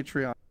your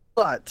Patreon,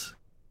 but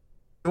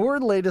your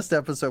latest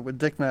episode with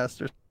Dick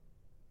Masters,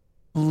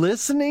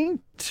 listening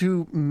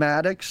to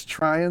Maddox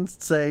try and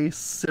say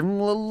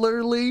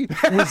similarly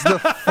was the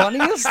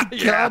funniest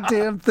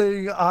goddamn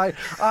thing. I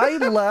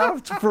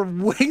laughed for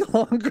way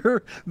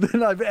longer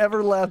than I've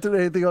ever laughed at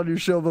anything on your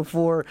show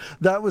before.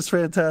 That was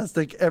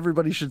fantastic.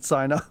 Everybody should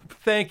sign up.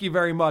 Thank you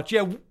very much.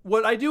 Yeah,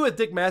 what I do with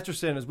Dick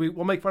Masterson is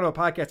we'll make fun of a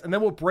podcast, and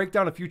then we'll break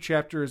down a few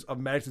chapters of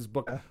Maddox's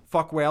book,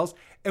 Fuck Whales.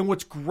 And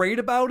what's great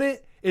about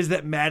it is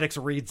that Maddox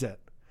reads it.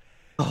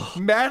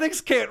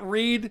 Maddox can't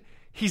read.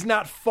 He's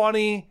not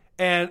funny.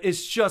 And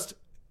it's just,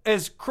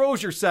 as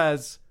Crozier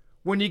says,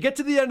 when you get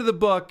to the end of the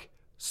book,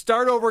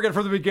 start over again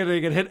from the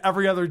beginning and hit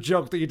every other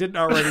joke that you didn't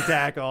already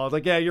tackle. It's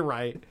like, yeah, you're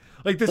right.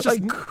 Like, this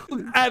just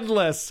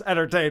endless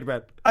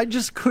entertainment. I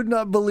just could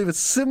not believe it.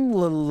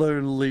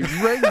 Similarly,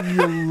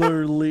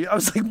 regularly. I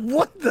was like,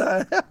 what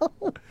the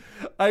hell?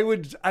 I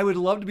would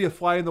love to be a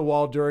fly in the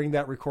wall during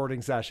that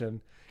recording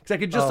session. Because I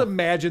could just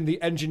imagine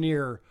the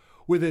engineer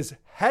with his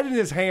head in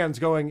his hands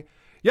going,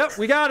 yep,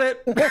 we got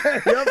it.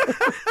 Yep.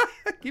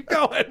 Keep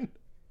going.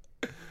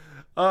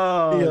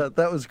 Yeah,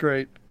 that was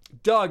great.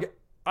 Doug,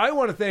 I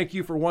want to thank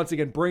you for once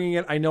again bringing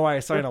it. I know I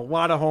assigned a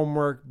lot of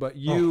homework, but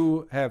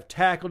you have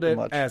tackled it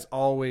as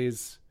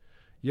always.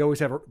 You always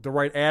have the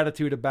right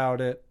attitude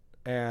about it.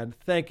 And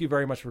thank you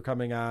very much for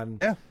coming on.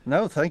 Yeah,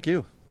 no, thank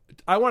you.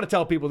 I want to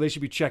tell people they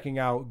should be checking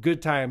out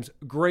Good Times,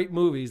 Great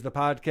Movies, the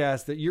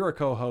podcast that you're a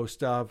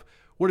co-host of.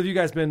 What have you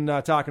guys been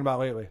talking about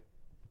lately?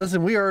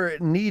 Listen, we are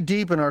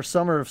knee-deep in our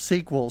summer of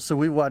sequels, so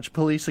we watched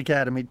Police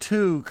Academy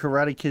 2,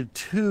 Karate Kid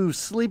 2,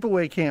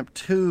 Sleepaway Camp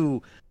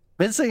 2,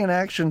 Missing in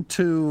Action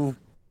 2,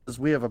 because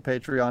we have a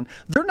Patreon.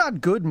 They're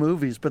not good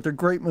movies, but they're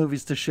great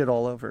movies to shit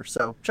all over,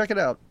 so check it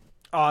out.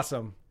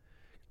 Awesome.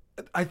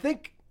 I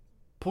think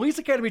Police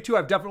Academy 2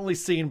 I've definitely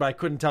seen, but I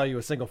couldn't tell you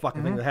a single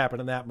fucking thing that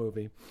happened in that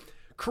movie.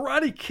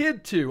 Karate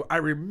Kid 2, I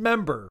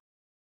remember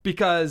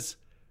because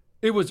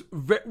it was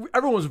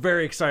everyone was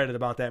very excited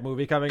about that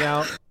movie coming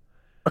out.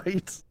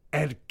 Right.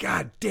 And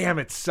god damn,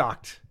 it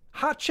sucked.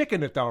 Hot chick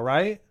in it though,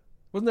 right?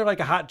 Wasn't there like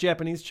a hot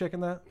Japanese chick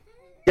in that?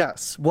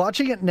 Yes.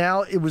 Watching it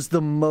now, it was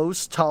the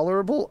most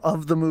tolerable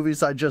of the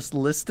movies I just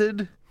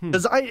listed.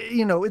 Because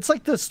it's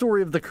like the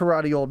story of the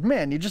karate old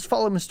man. You just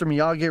follow Mr.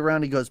 Miyagi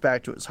around. He goes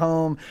back to his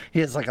home. He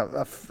has like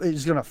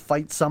he's going to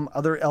fight some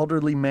other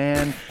elderly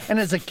man. And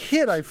as a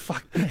kid, I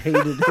fucking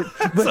hated it.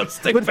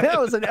 But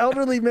now as an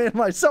elderly man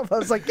myself, I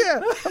was like,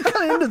 yeah, I'm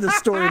kind of into this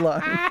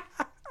storyline.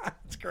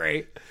 That's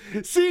great.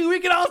 See, we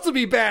can also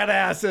be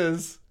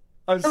badasses.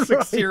 A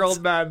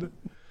 6-year-old man.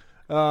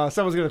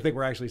 Someone's going to think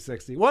we're actually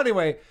 60. Well,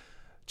 anyway,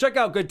 check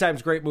out Good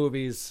Times, Great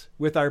Movies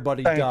with our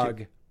buddy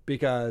Doug.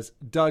 Because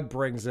Doug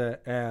brings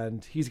it,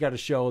 and he's got a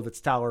show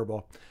that's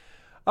tolerable.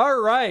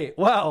 All right.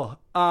 Well,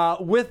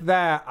 with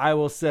that, I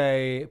will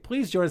say,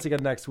 please join us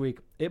again next week.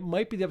 It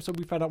might be the episode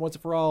we find out once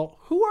and for all,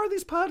 who are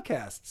these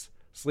podcasts?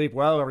 Sleep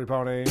well, every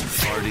pony.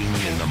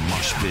 Farting in the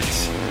mosh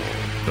pits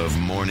of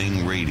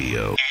morning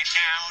radio.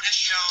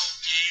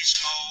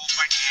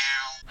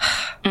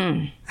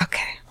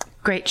 Okay.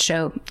 Great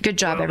show. Good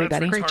job,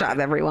 everybody. Great job,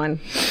 everyone.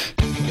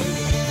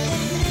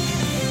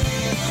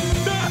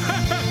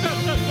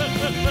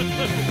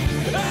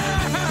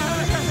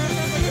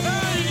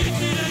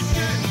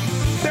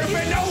 There have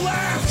been no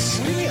laughs!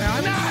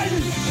 None!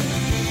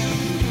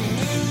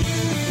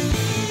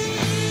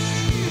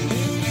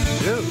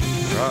 Dude,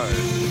 right.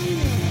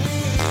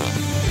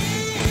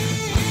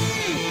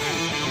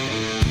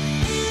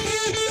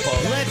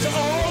 Let's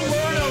all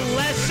learn a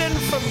lesson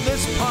from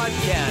this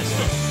podcast.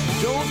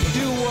 Don't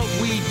do what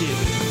we do,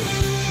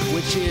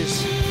 which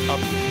is a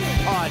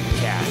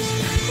podcast.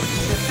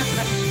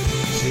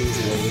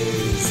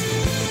 Jesus.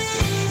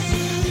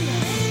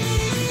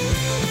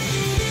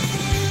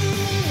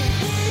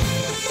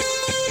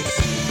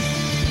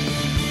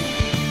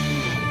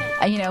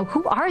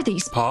 Who are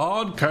these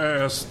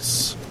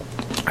podcasts?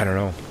 I don't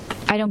know.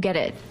 I don't get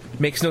it.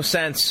 Makes no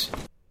sense.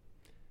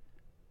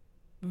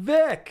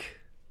 Vic.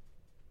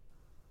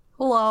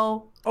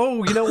 Hello.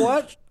 Oh, you know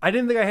what? I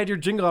didn't think I had your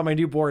jingle on my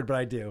new board, but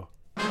I do.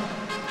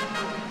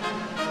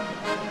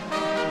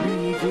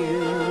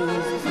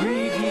 Reviews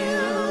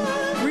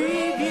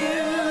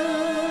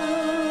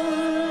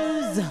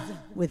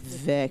with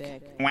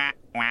Vic. I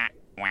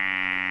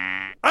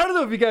don't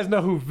know if you guys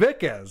know who Vic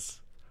is,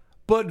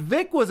 but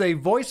Vic was a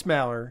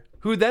voicemailer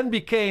who then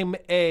became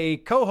a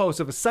co-host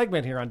of a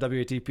segment here on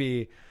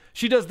WATP.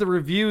 She does the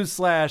reviews /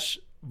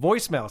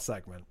 voicemail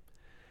segment.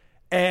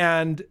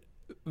 And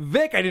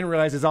Vic, I didn't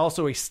realize, is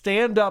also a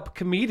stand-up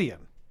comedian.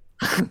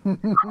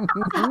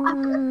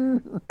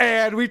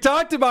 And we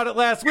talked about it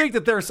last week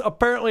that there's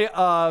apparently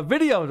a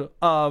video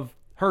of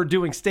her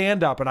doing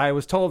stand-up, and I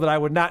was told that I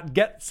would not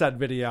get said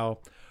video.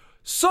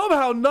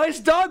 Somehow Nice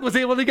Dog was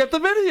able to get the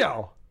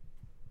video.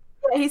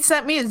 He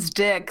sent me his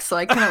dick, so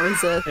I couldn't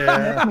resist.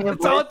 Yeah.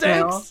 That's all it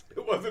takes.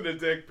 It wasn't a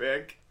dick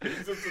pic.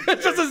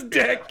 It's just his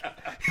dick.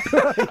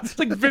 It's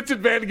like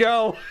Vincent Van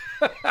Gogh.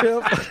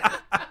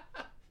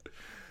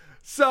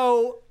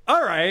 So,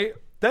 all right,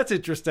 that's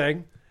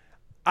interesting.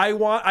 I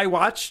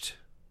watched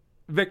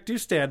Vic do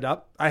stand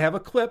up. I have a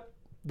clip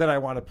that I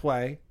want to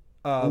play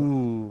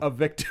of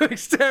Vic doing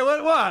stand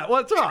up.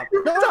 What's up?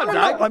 What's up,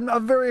 Doug?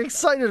 I'm very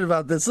excited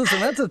about this.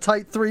 Listen, that's a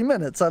tight 3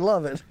 minutes. I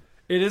love it.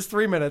 It is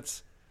 3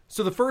 minutes.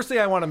 So the first thing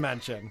I want to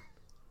mention,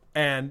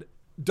 and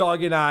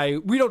Doug and I,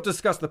 we don't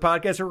discuss the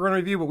podcast we're going to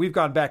review, but we've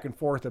gone back and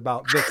forth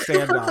about Vic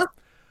stand up.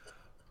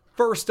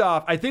 First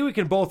off, I think we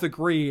can both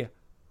agree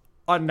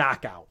a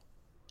knockout.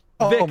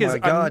 Vic is a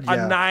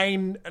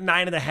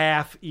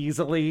 9.5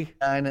 easily.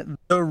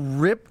 The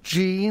ripped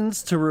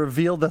jeans to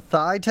reveal the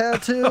thigh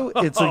tattoo.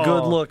 It's a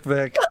good look,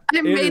 Vic.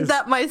 I made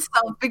that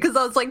myself because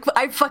I was like,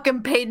 I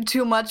fucking paid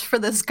too much for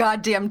this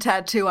goddamn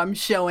tattoo. I'm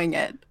showing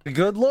it.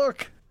 Good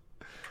look.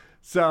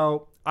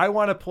 So I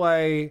want to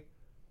play,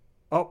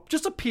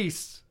 just a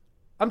piece.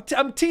 I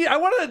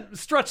want to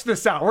stretch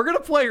this out. We're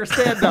gonna play her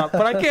stand up,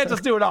 but I can't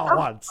just do it all at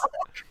once.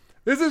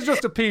 This is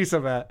just a piece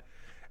of it.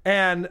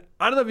 And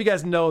I don't know if you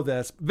guys know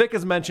this. Vic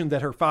has mentioned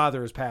that her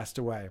father has passed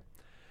away.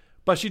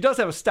 But she does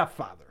have a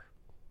stepfather.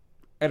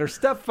 And her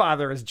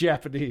stepfather is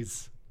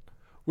Japanese,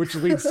 which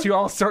leads to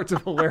all sorts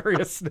of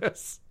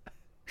hilariousness.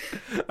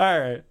 All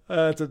right.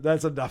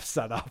 That's enough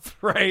setup,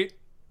 right?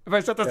 Have I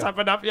set this up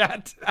enough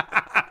yet?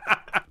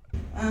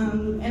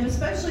 And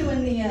especially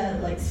when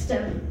the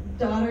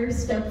stepdaughter,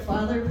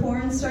 stepfather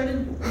porn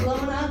started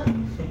blowing up,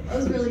 it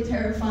was really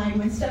terrifying.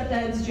 My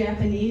stepdad's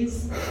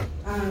Japanese.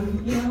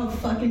 You know how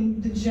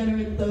fucking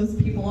degenerate those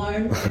people are.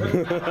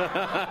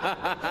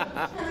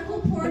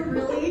 Tentacle porn,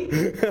 really?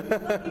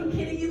 Fucking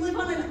kidding? You live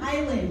on an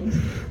island.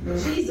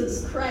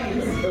 Jesus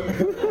Christ.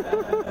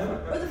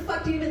 Where the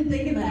fuck do you even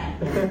think of that?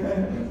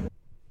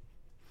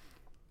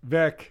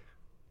 Vic.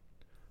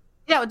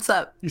 Yeah, what's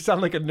up? You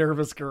sound like a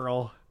nervous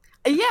girl.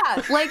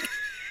 Yeah, like...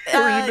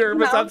 Were you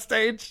nervous on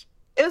stage?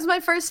 It was my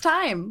first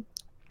time.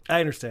 I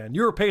understand.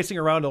 You were pacing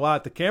around a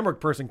lot. The camera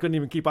person couldn't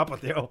even keep up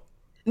with you.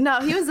 No,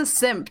 he was a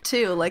simp,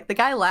 too. Like, the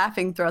guy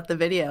laughing throughout the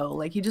video,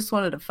 like, he just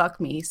wanted to fuck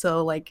me.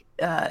 So, like,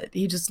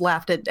 he just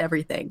laughed at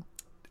everything.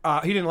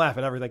 He didn't laugh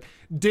at everything.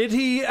 Did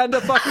he end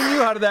up fucking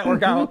you? How did that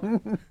work out?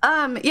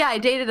 Yeah, I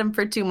dated him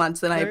for 2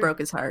 months, and I broke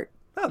his heart.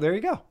 Oh, there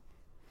you go.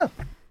 Oh,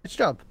 good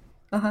job.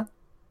 Uh-huh.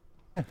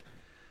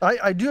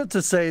 I do have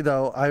to say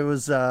though, I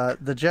was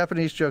the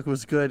Japanese joke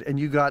was good, and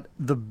you got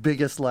the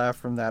biggest laugh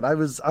from that. I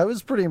was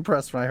pretty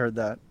impressed when I heard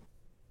that.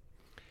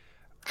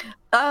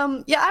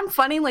 Yeah, I'm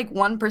funny like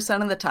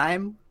 1% of the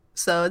time,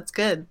 so it's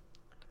good.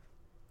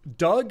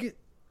 Doug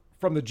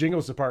from the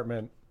Jingles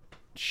department.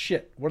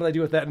 Shit, what did I do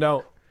with that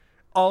note?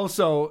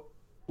 Also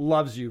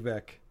loves you,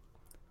 Vic.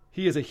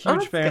 He is a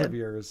huge fan of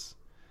yours,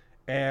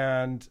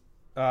 and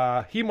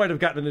he might have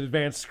gotten an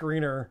advanced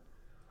screener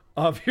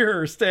of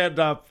your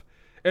stand-up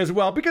as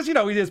well, because he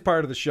is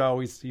part of the show.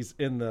 He's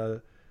in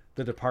the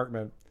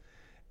department.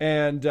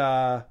 And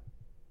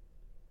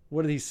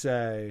what did he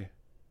say?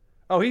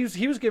 Oh,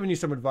 he was giving you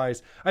some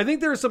advice. I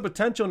think there is some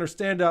potential in her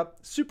stand-up.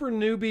 Super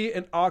newbie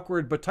and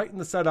awkward, but tighten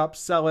the setup,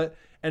 sell it,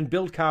 and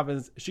build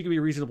confidence. She could be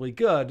reasonably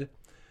good.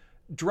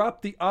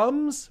 Drop the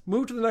ums,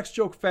 move to the next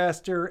joke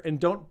faster, and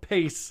don't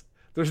pace.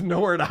 There's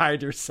nowhere to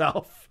hide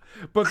yourself.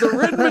 But the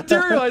written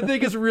material, I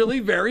think, is really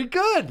very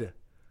good,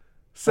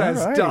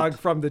 says Doug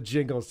from the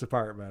Jingles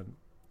department.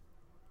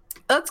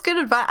 That's good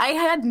advice. I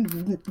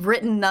had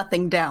written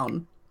nothing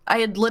down. I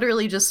had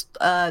literally just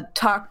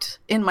talked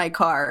in my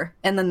car,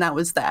 and then that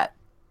was that.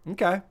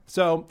 Okay.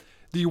 So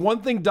the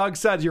one thing Doug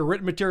said your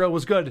written material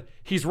was good,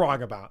 he's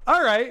wrong about.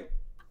 All right.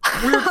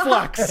 Weird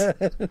flex.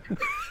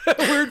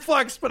 Weird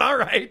flex, but all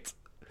right.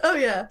 Oh,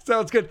 yeah.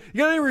 Sounds good. You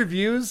got any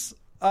reviews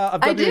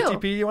of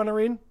WATP you want to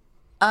read?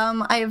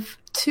 I have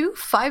 2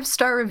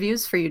 5-star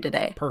reviews for you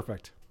today.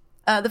 Perfect.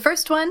 The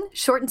first one,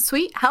 short and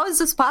sweet. How is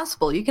this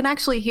possible? You can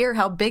actually hear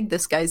how big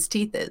this guy's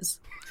teeth is.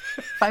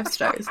 5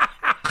 stars.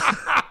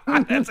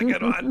 That's a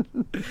good one.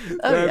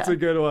 That's a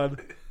good one.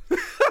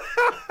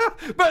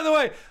 By the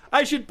way,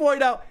 I should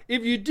point out,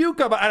 if you do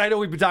come, and I know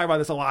we've been talking about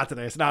this a lot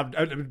today, so now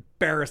I'm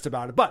embarrassed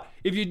about it, but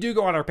if you do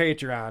go on our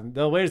Patreon,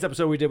 the latest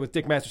episode we did with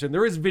Dick Masterson,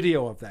 there is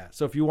video of that.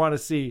 So if you want to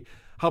see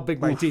how big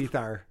my teeth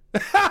are.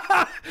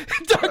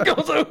 Doug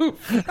goes,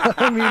 oof.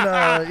 I mean,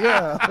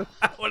 yeah.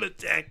 What a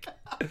dick.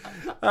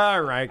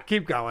 All right,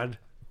 keep going.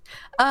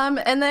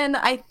 And then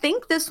I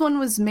think this one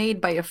was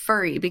made by a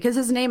furry because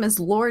his name is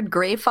Lord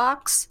Grey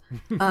Fox.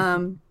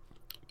 And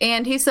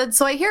he said,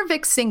 so I hear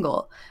Vic's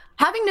single.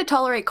 Having to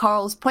tolerate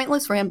Carl's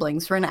pointless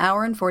ramblings for an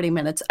hour and 40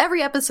 minutes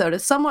every episode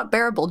is somewhat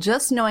bearable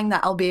just knowing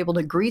that I'll be able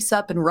to grease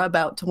up and rub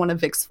out to one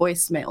of Vic's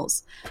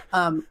voicemails.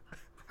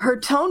 Her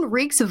tone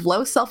reeks of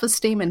low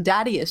self-esteem and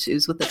daddy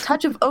issues with a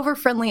touch of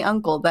over-friendly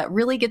uncle that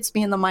really gets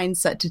me in the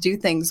mindset to do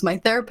things my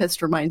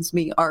therapist reminds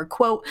me are,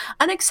 quote,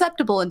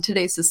 unacceptable in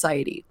today's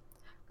society.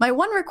 My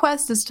one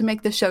request is to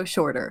make the show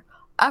shorter.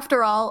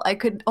 After all, I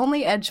could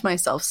only edge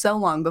myself so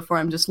long before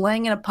I'm just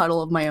laying in a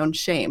puddle of my own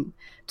shame.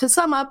 To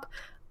sum up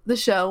the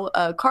show,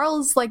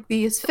 Carl is like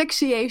the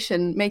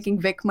asphyxiation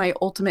making Vic my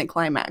ultimate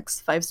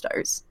climax. 5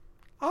 stars.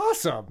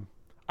 Awesome.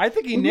 I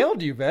think he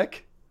nailed you,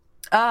 Vic.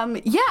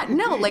 Yeah,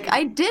 no, like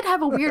I did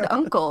have a weird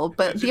uncle,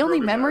 but the only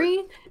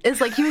memory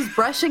is like he was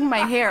brushing my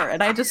hair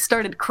and I just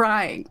started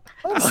crying.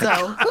 Oh my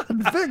God,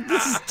 Vic,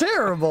 this is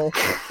terrible.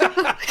 I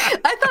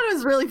thought it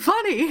was really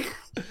funny.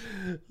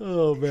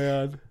 Oh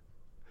man.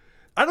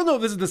 I don't know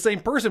if this is the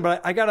same person,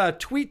 but I got a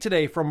tweet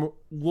today from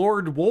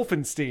Lord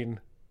Wolfenstein.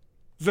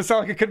 Does that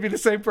sound like it could be the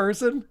same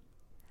person?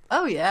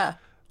 Oh yeah.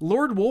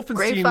 Lord Wolfenstein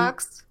Gray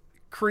Fox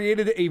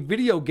created a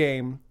video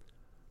game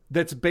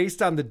that's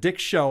based on the Dick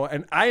Show,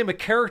 and I am a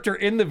character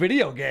in the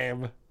video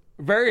game.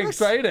 Very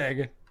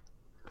exciting.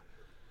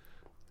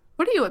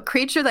 What are you, a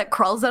creature that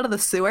crawls out of the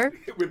sewer?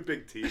 With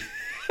big teeth.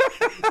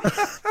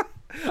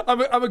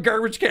 I'm a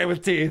garbage can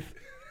with teeth.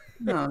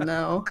 Oh,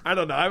 no. I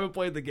don't know. I haven't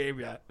played the game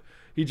yet.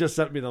 He just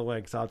sent me the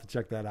link, so I'll have to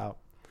check that out.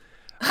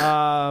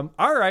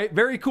 All right.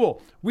 Very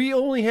cool. We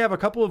only have a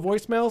couple of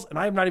voicemails, and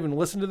I have not even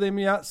listened to them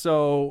yet,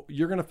 so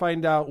you're going to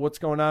find out what's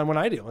going on when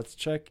I do. Let's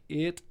check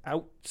it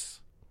out.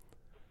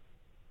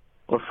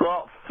 What's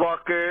up,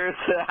 fuckers?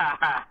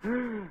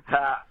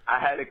 I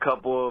had a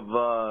couple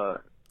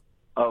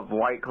of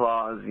White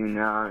Claws,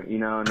 now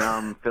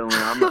I'm feeling,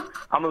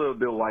 I'm a little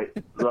bit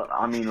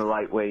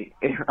lightweight.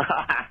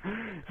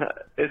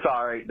 It's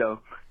all right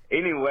though.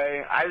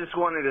 Anyway, I just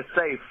wanted to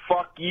say,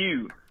 fuck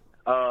you.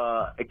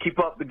 Keep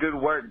up the good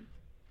work,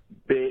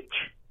 bitch.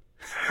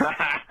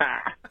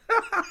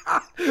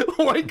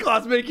 White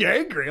Claws make you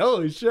angry.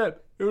 Holy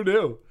shit. Who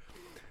knew?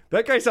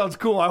 That guy sounds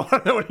cool. I want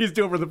to know what he's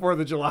doing for the 4th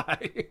of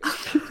July.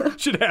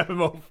 Should have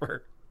him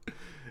over.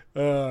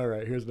 All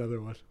right, here's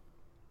another one.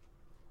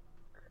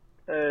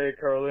 Hey,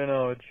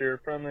 Carlino, it's your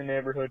friendly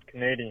neighborhood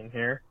Canadian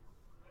here.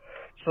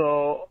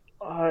 So,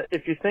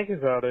 if you think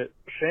about it,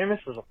 Seamus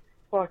is a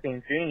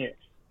fucking genius.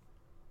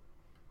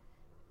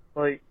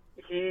 Like,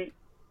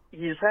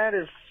 he's had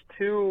his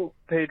 2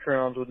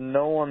 Patreons with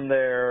no one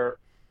there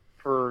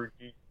for,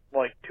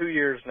 like, 2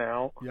 years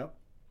now. Yep.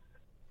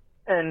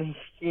 And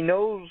he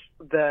knows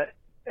that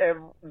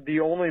the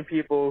only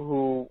people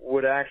who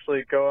would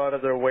actually go out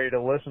of their way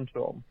to listen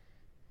to him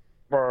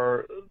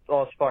are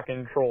us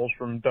fucking trolls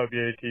from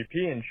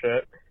WATP and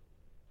shit.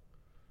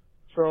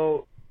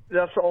 So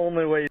that's the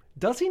only way.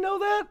 Does he know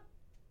that?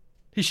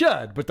 He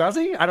should, but does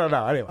he? I don't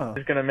know. Anyway,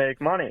 he's gonna make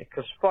money,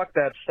 because fuck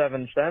that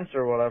 7 cents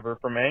or whatever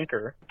from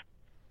Anchor.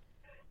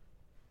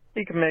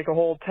 He can make a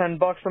whole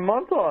 $10 a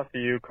month off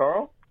of you,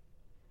 Carl.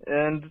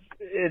 And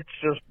it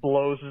just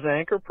blows his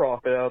Anchor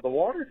profit out of the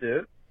water,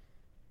 dude.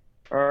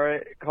 All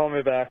right, call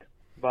me back.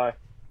 Bye.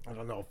 I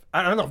don't know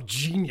if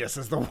genius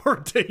is the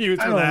word to use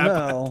for I that.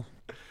 don't know.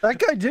 That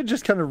guy did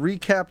just kind of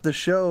recap the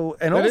show.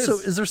 And also,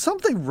 is there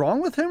something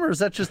wrong with him, or is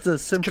that just a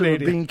symptom of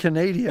being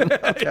Canadian?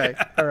 Okay,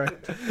 yeah. All right.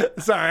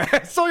 Sorry,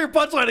 I stole your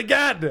punchline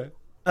again.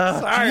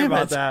 Sorry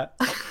about that.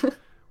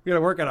 We got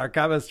to work on our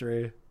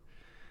chemistry.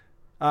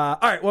 All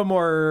right, one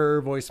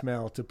more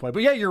voicemail to play.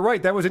 But yeah, you're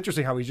right. That was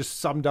interesting how he just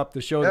summed up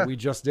the show that we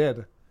just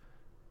did.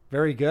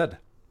 Very good.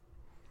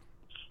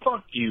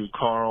 Fuck you,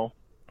 Carl.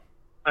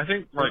 I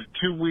think like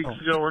 2 weeks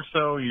ago or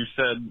so, you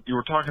said you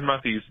were talking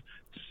about these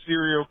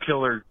serial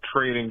killer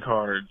trading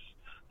cards.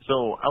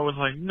 So I was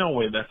like, no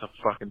way, that's a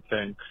fucking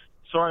thing.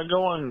 So I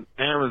go on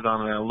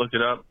Amazon and I look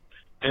it up,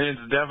 and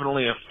it's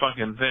definitely a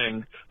fucking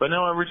thing. But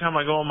now every time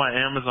I go on my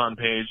Amazon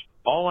page,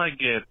 all I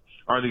get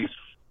are these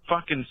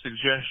fucking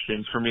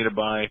suggestions for me to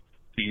buy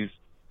these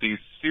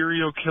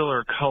serial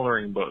killer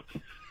coloring books.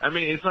 I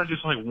mean, it's not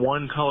just like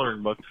one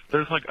coloring book.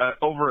 There's like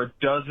over a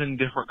dozen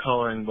different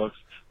coloring books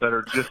that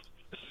are just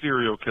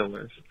serial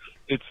killers.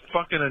 It's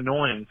fucking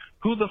annoying.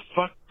 Who the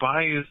fuck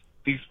buys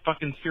these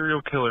fucking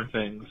serial killer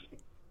things?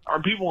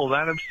 Are people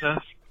that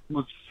obsessed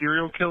with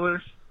serial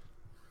killers?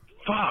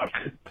 Fuck.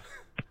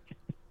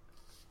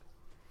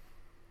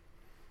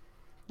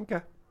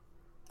 Okay.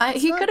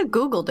 He could have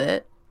Googled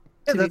it.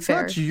 Yeah, that's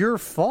not your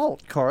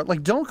fault, Carl.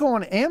 Like, don't go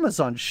on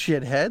Amazon,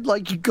 shithead.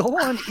 Like, you go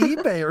on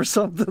eBay or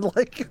something.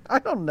 Like, I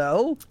don't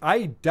know.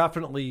 I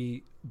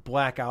definitely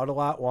black out a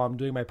lot while I'm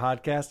doing my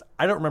podcast.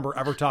 I don't remember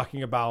ever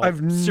talking about I've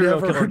serial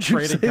never killer heard you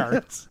trading say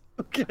cards.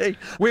 that. Okay.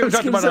 We haven't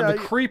talked about it on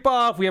the Creep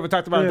Off. We haven't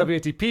talked about it on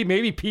WATP.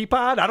 Maybe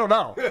Peapod. I don't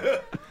know.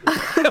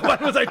 When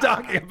was I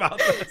talking about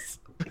this?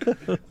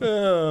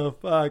 Oh,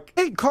 fuck.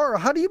 Hey, Carl,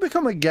 how do you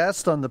become a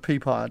guest on the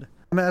Peapod?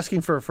 I'm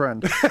asking for a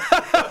friend.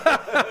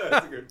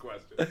 That's a good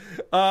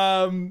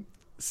question.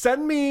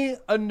 Send me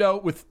a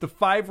note with the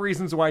 5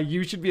 reasons why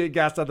you should be a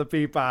guest on the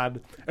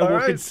Peapod, and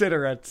we'll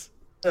consider it.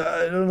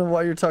 I don't know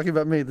why you're talking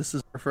about me. This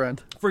is for a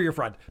friend. For your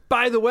friend.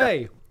 By the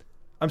way,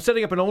 I'm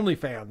setting up an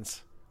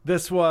OnlyFans.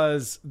 This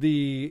was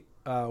the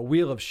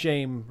Wheel of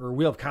Shame, or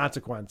Wheel of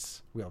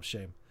Consequence. Wheel of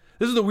Shame.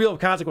 This is the Wheel of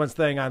Consequence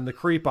thing on the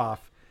Creep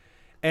Off.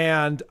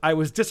 And I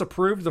was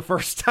disapproved the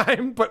first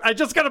time, but I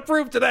just got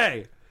approved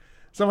today.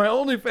 So my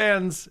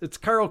OnlyFans, it's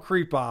Carl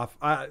Creepoff.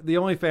 The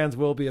OnlyFans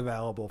will be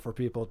available for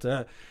people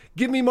to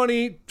give me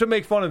money to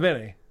make fun of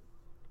Vinny.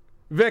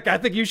 Vic, I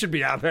think you should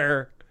be out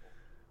there.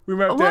 We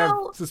might have to have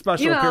some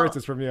special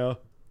appearances from you.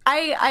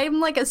 I'm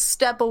like a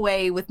step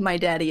away with my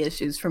daddy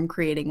issues from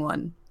creating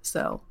one.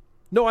 So.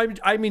 No,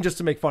 I mean just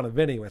to make fun of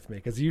Vinny with me,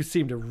 because you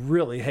seem to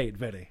really hate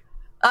Vinny.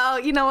 Oh,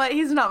 you know what?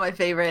 He's not my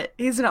favorite.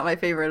 He's not my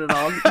favorite at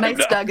all.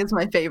 Nice Doug is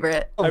my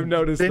favorite. I've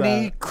noticed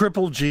Vinny,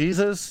 Cripple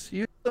Jesus.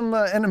 You have some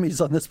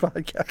enemies on this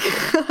podcast.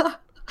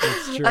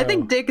 It's true. I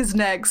think Dick is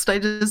next. I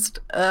just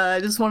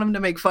want him to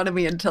make fun of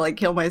me until I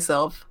kill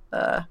myself.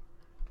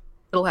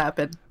 It'll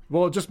happen.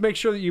 Well, just make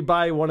sure that you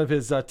buy one of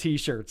his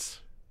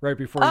T-shirts right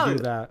before you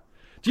do that.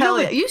 Do you know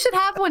you should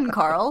have one,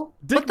 Carl.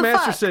 Dick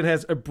Masterson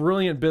has a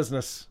brilliant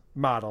business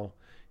model.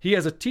 He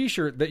has a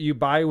T-shirt that you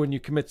buy when you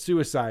commit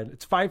suicide.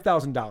 It's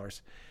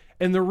 $5,000.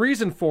 And the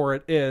reason for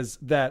it is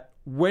that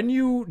when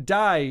you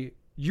die,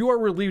 you are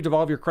relieved of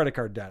all of your credit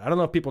card debt. I don't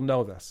know if people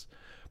know this,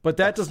 but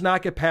that does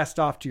not get passed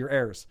off to your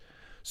heirs.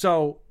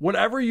 So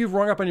whatever you've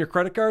rung up on your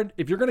credit card,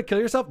 if you're going to kill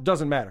yourself,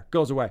 doesn't matter.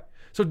 Goes away.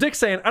 So Dick's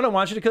saying, I don't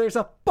want you to kill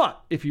yourself,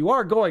 but if you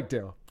are going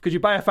to, could you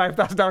buy a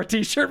 $5,000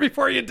 T-shirt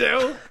before you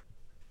do?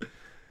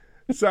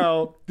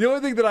 So the only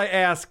thing that I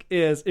ask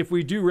is if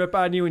we do rip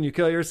on you and you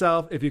kill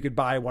yourself, if you could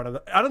buy one of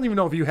the, I don't even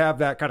know if you have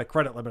that kind of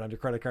credit limit on your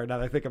credit card now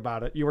that I think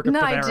about it. You work at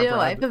Panera I do. Bread.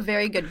 I have a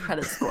very good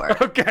credit score.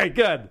 Okay,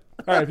 good.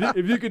 All right,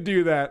 if you could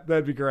do that,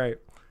 that'd be great.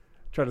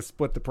 Try to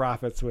split the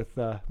profits with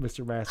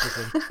Mr.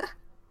 Masterson.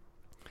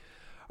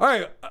 All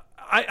right,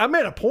 I'm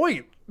at a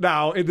point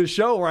now in the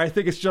show where I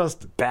think it's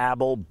just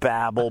babble,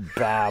 babble,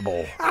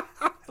 babble.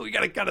 We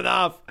got to cut it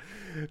off.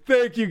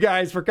 Thank you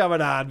guys for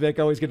coming on, Vic.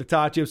 Always good to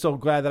talk to you. I'm so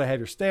glad that I have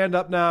your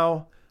stand-up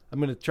now. I'm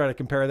going to try to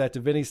compare that to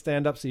Vinny's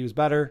stand-up, see who's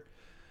better.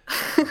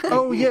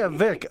 Oh, yeah,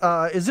 Vic.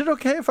 Is it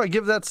okay if I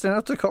give that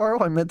stand-up to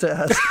Carl? I meant to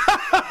ask.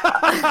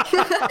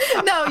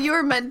 No, you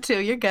were meant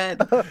to. You're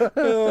good.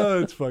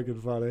 Oh, it's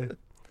fucking funny.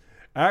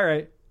 All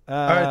right. All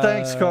right,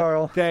 thanks,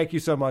 Carl. Thank you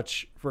so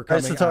much for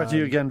coming on. Nice to talk to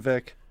you again,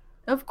 Vic.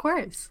 Of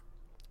course.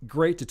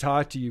 Great to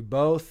talk to you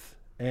both.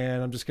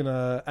 And I'm just going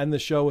to end the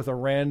show with a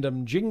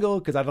random jingle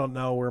because I don't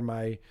know where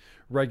my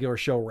regular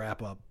show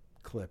wrap-up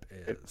clip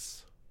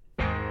is.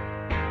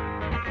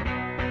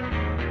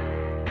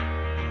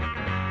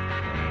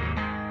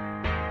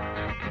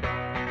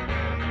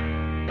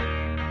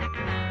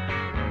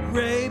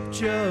 Rape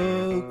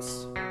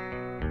jokes.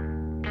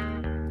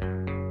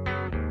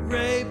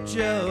 Rape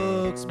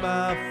jokes,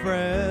 my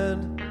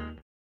friend.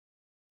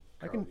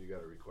 Carl, you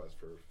got a request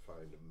for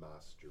find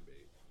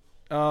masturbate.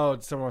 Oh,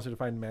 someone wants me to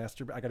find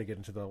masturbate. I got to get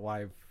into the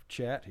live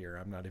chat here.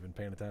 I'm not even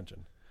paying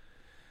attention.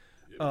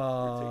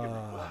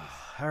 All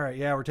right,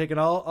 yeah, we're taking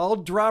all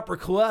drop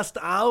request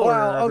hour,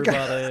 wow,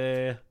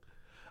 okay.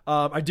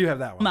 Everybody. I do have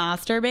that one.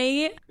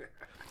 Masturbate.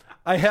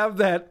 I have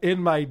that in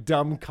my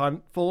dumb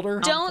cunt folder.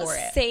 Don't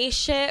say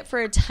shit for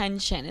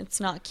attention. It's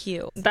not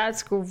cute.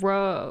 That's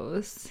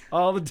gross.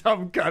 All the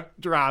dumb cunt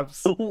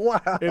drops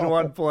in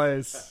one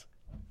place.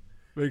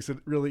 Makes it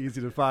really easy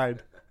to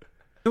find.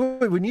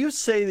 Wait, when you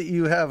say that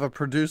you have a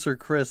producer,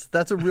 Chris,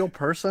 that's a real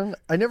person?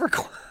 I never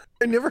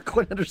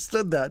quite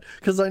understood that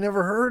because I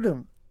never heard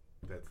him.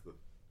 That's the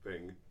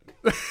thing.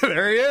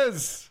 There he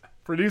is.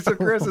 Producer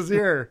Chris is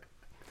here.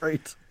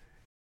 Great.